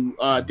give you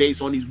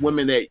dates on these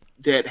women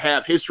that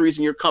have histories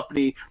in your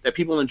company that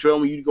people enjoy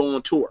when you go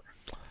on tour.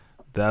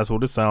 That's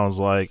what it sounds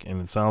like, and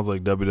it sounds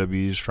like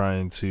WWE is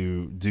trying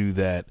to do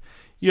that.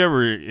 You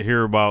ever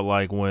hear about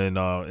like when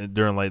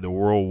during like the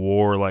World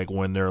War, like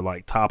when they're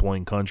like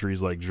toppling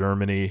countries like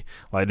Germany,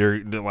 like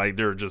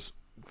they're just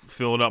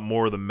filling up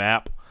more of the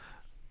map.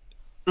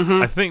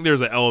 Mm-hmm. I think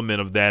there's an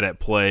element of that at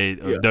play.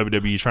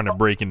 WWE trying to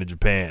break into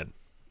Japan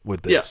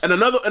with this. Yeah, and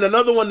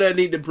another one that I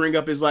need to bring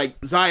up is like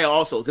Zaya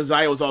also, because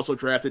Zaya was also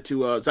drafted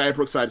to Zaya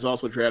Brookside is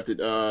also drafted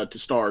to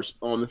Stars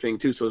on the thing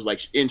too. So it's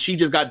like, and she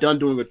just got done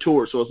doing a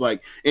tour, so it's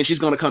like, and she's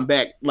gonna come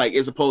back, like,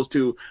 as opposed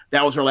to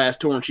that was her last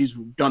tour and she's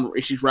done,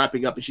 she's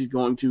wrapping up and she's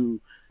going to,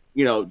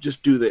 you know,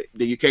 just do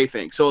the UK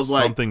thing. So it's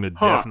like something to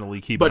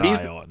definitely keep an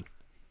eye on.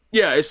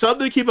 Yeah, it's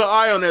something to keep an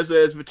eye on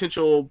as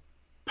potential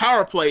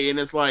power play, and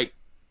it's like,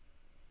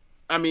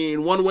 I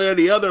mean, one way or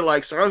the other,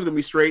 like, Stars going to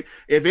be straight.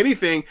 If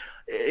anything,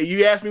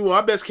 you ask me what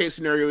my best case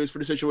scenario is for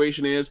the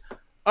situation is,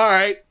 all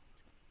right,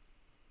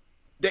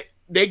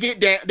 they get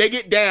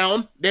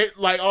down. They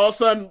like all of a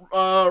sudden,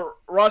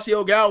 Rossi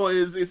Ogawa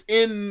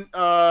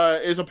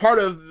is a part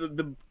of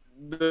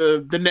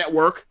the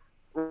network,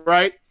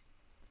 right?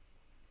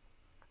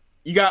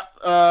 You got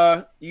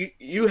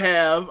you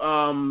have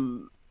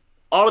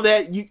all of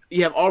that.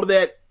 You have all of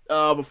that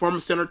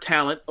performance center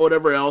talent or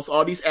whatever else.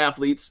 All these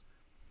athletes.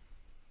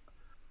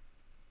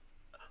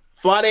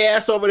 Fly their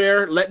ass over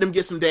there. Let them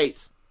get some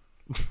dates.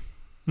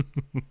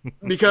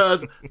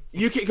 because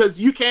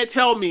you can't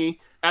tell me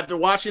after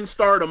watching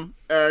Stardom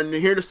and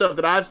hearing the stuff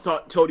that I've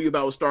told you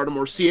about with Stardom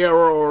or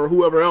Sierra or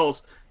whoever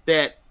else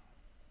that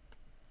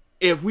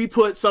if we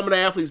put some of the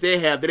athletes they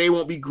have, that they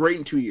won't be great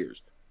in 2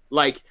 years.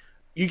 Like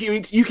you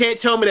can't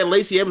tell me that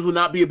Lacey Evans would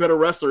not be a better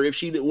wrestler if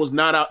she was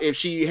not out, if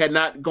she had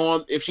not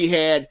gone, if she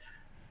had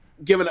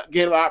given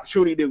an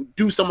opportunity to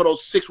do some of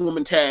those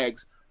 6-woman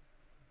tags,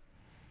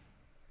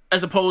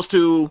 as opposed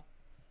to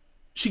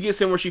she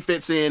gets in where she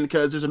fits in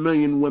because there's a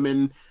million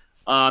women,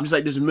 just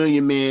like there's a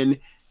million men,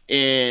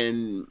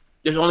 and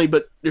there's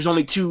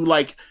only 2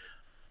 like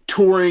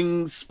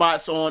touring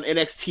spots on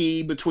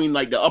NXT between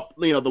like the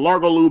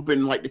Largo Loop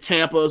and like the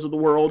Tampas of the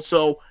world.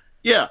 So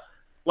yeah,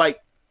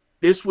 like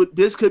this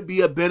could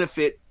be a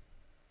benefit,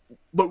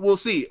 but we'll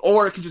see.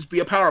 Or it could just be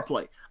a power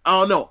play. I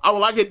don't know. I would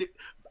like it.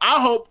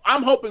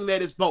 I'm hoping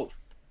that it's both.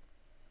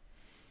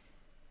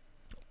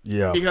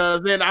 Yeah.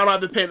 Because then I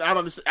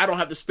don't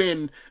have to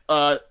spend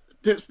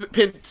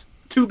pin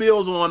 2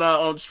 bills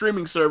on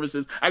streaming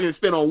services. I can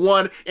spend on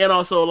one, and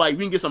also like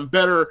we can get some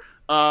better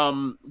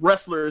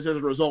wrestlers as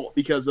a result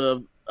because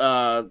of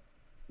them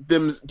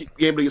being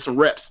able to get some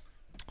reps.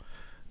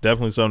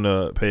 Definitely something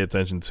to pay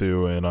attention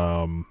to,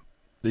 and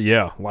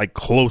yeah, like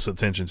close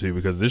attention to,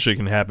 because this shit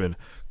can happen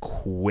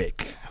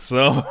quick.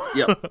 So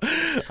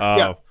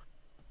yeah.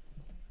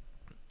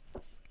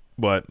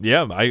 But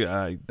yeah,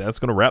 I that's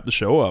gonna wrap the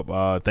show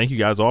up. Thank you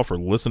guys all for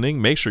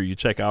listening. Make sure you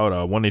check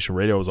out One Nation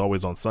Radio is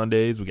always on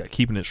Sundays. We got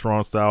Keeping It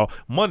Strong Style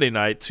Monday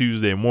night,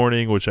 Tuesday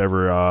morning,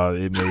 whichever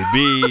it may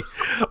be.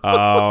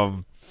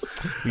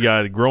 We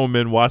got Grown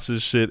Men Watch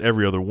This Shit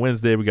every other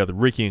Wednesday. We got the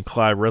Ricky and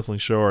Clive Wrestling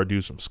Show, our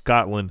dudes from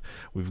Scotland.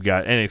 We've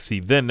got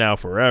NXT Then Now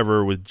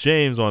Forever with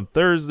James on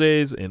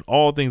Thursdays, and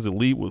All Things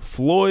Elite with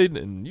Floyd,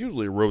 and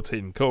usually a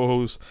rotating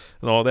co-host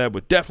and all that.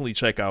 But definitely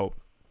check out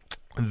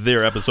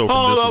their episode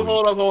from this week.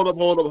 Hold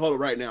up,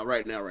 right now.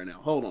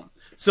 Hold on.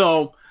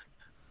 So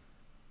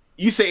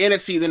you say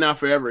NXT Then Now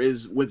Forever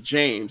is with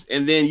James,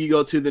 and then you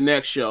go to the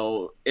next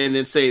show and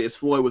then say it's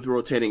Floyd with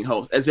rotating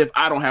host, as if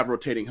I don't have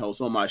rotating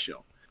hosts on my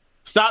show.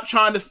 Stop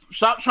trying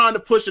to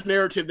push a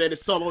narrative that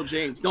it's solo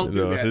James. Don't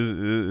do that.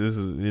 This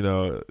is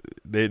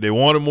they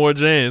wanted more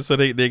James, so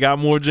they got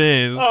more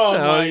James. Oh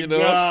my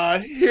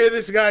god! Here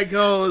this guy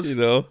goes.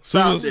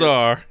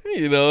 Superstar.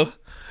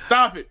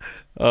 Stop it.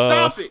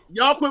 Stop it.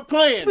 Y'all quit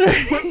playing.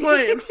 Quit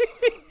playing.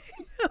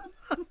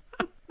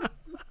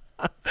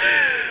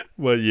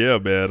 But yeah,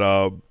 man.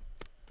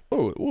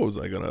 What was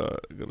I gonna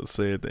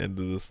say at the end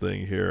of this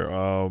thing here?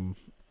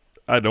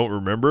 I don't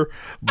remember.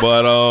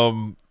 But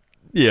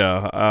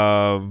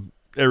yeah.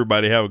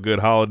 Everybody have a good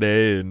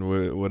holiday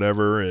and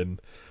whatever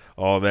and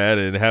all that,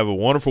 and have a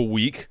wonderful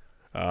week.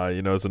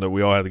 So that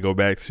we all had to go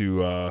back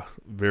to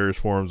various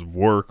forms of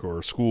work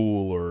or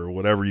school or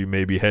whatever you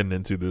may be heading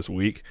into this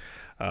week.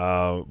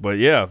 But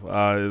yeah,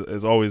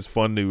 it's always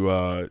fun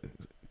to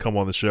come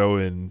on the show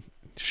and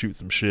shoot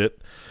some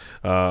shit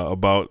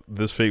about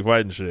this fake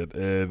fighting shit.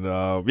 And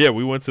yeah,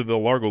 we went to the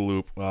Largo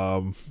Loop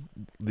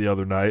the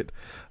other night.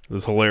 It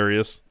was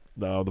hilarious.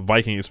 The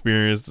Viking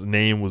Experience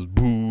name was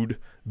booed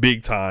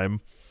big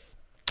time.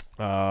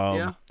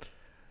 Yeah.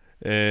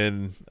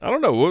 And I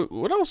don't know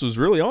what else was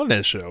really on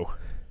that show.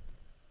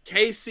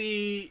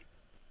 Casey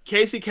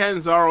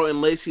Catanzaro and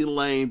Lacey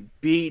Lane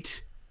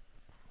beat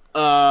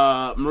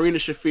Marina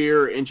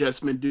Shafir and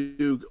Jessamine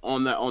Duke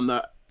on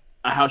the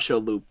house show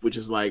loop, which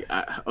is like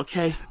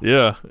okay.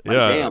 Yeah.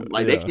 Damn.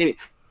 Like yeah. they can't.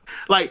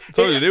 Like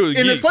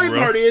the funny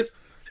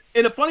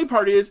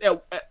part is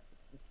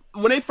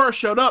when they first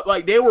showed up,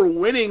 like they were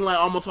winning like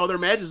almost all their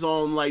matches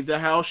on like the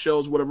house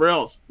shows, whatever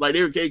else. Like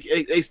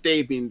they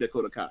stayed beating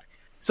Dakota Kai.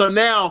 So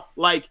now,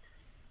 like,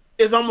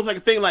 it's almost like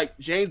a thing. Like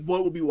James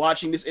Boyd will be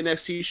watching this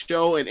NXT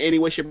show in any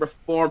way, shape, or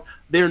form.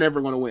 They're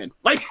never going to win.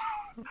 Like,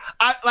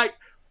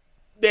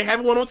 they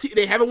haven't won on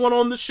they haven't won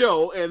on the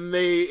show,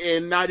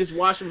 and not just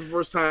watch them for the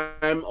first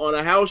time on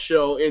a house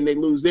show, and they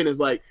lose. Then it's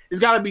like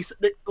it's got to be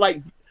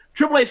like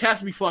Triple H has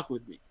to be fucking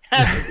with me.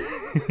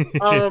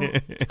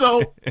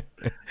 So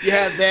you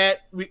have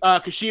that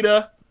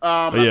Kushida.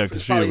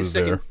 Kushida was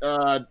there.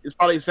 It's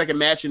probably his second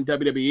match in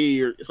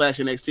WWE or /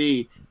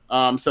 NXT.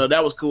 So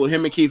that was cool.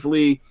 Him and Keith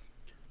Lee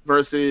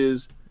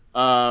versus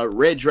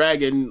Red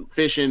Dragon,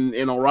 Fish and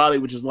O'Reilly,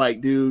 which is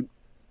like, dude,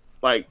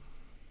 like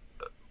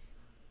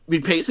we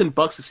paid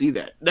 $10 to see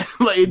that.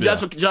 Like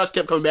that's what Josh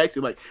kept coming back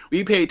to. Like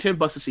we paid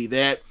 $10 to see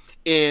that,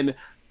 and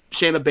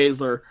Shayna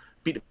Baszler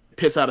beat the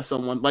piss out of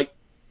someone. Like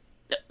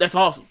that's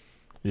awesome.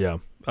 Yeah.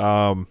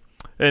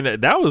 And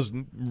that was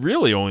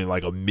really only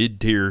like a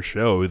mid-tier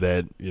show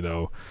that,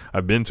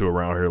 I've been to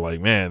around here. Like,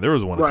 man, there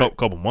was one a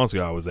couple months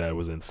ago I was at. It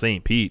was in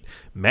St. Pete.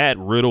 Matt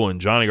Riddle and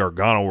Johnny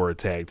Gargano were a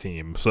tag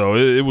team. So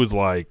it was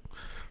like,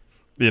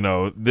 and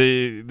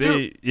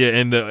the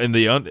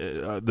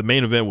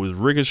main event was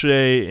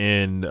Ricochet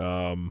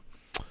and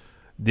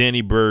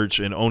Danny Burch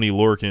and Oney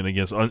Lorcan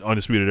against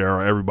Undisputed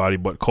Era, everybody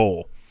but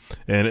Cole.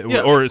 And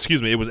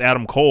it was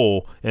Adam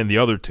Cole and the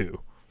other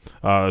two,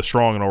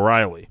 Strong and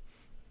O'Reilly.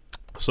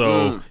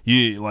 So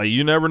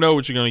you never know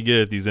what you're gonna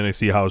get at these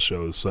NXT house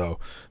shows. So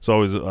it's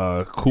always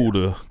cool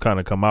to kind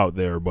of come out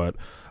there. But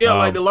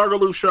like the Largo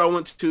Loop show I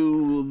went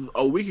to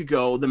a week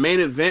ago, the main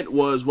event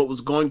was what was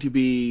going to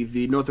be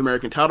the North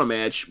American title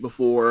match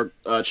before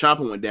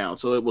Ciampa went down.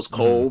 So it was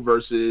Cole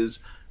versus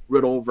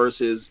Riddle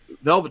versus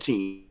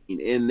Velveteen,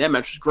 and that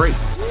match was great.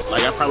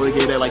 Like I probably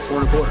gave that like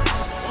 4.25.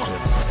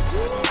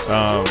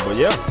 But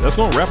yeah, that's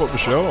gonna wrap up the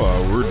show.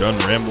 We're done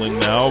rambling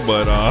now,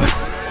 but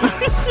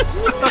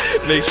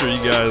make sure you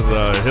guys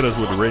hit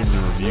us with the ratings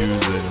and reviews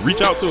and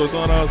reach out to us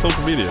on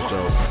social media.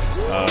 So,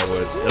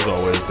 but as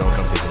always, don't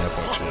come taking that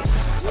fuck shit.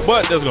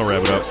 But that's gonna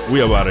wrap it up.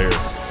 We up out of here.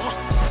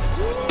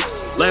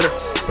 Later.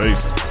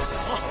 Peace.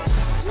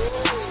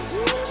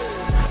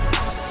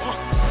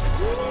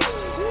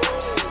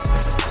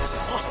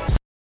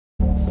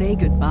 Say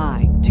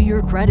goodbye to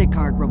your credit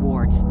card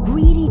rewards.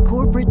 Greedy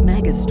corporate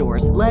mega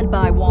stores, led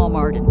by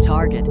Walmart and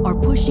Target, are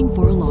pushing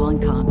for a law in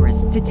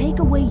Congress to take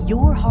away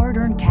your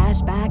hard-earned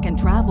cash back and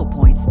travel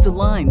points to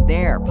line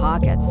their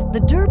pockets.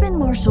 The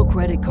Durbin-Marshall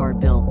credit card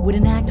bill would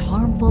enact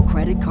harmful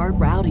credit card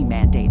routing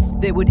mandates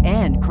that would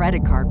end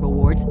credit card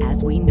rewards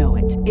as we know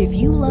it. If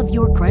you love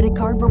your credit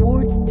card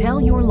rewards, tell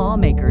your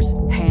lawmakers,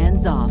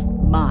 hands off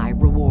my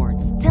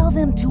rewards. Tell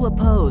them to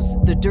oppose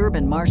the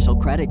Durbin-Marshall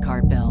credit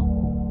card bill.